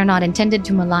and are not intended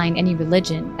to malign any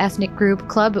religion, ethnic group,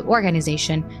 club,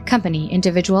 organization, company,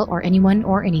 individual, or anyone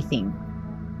or anything.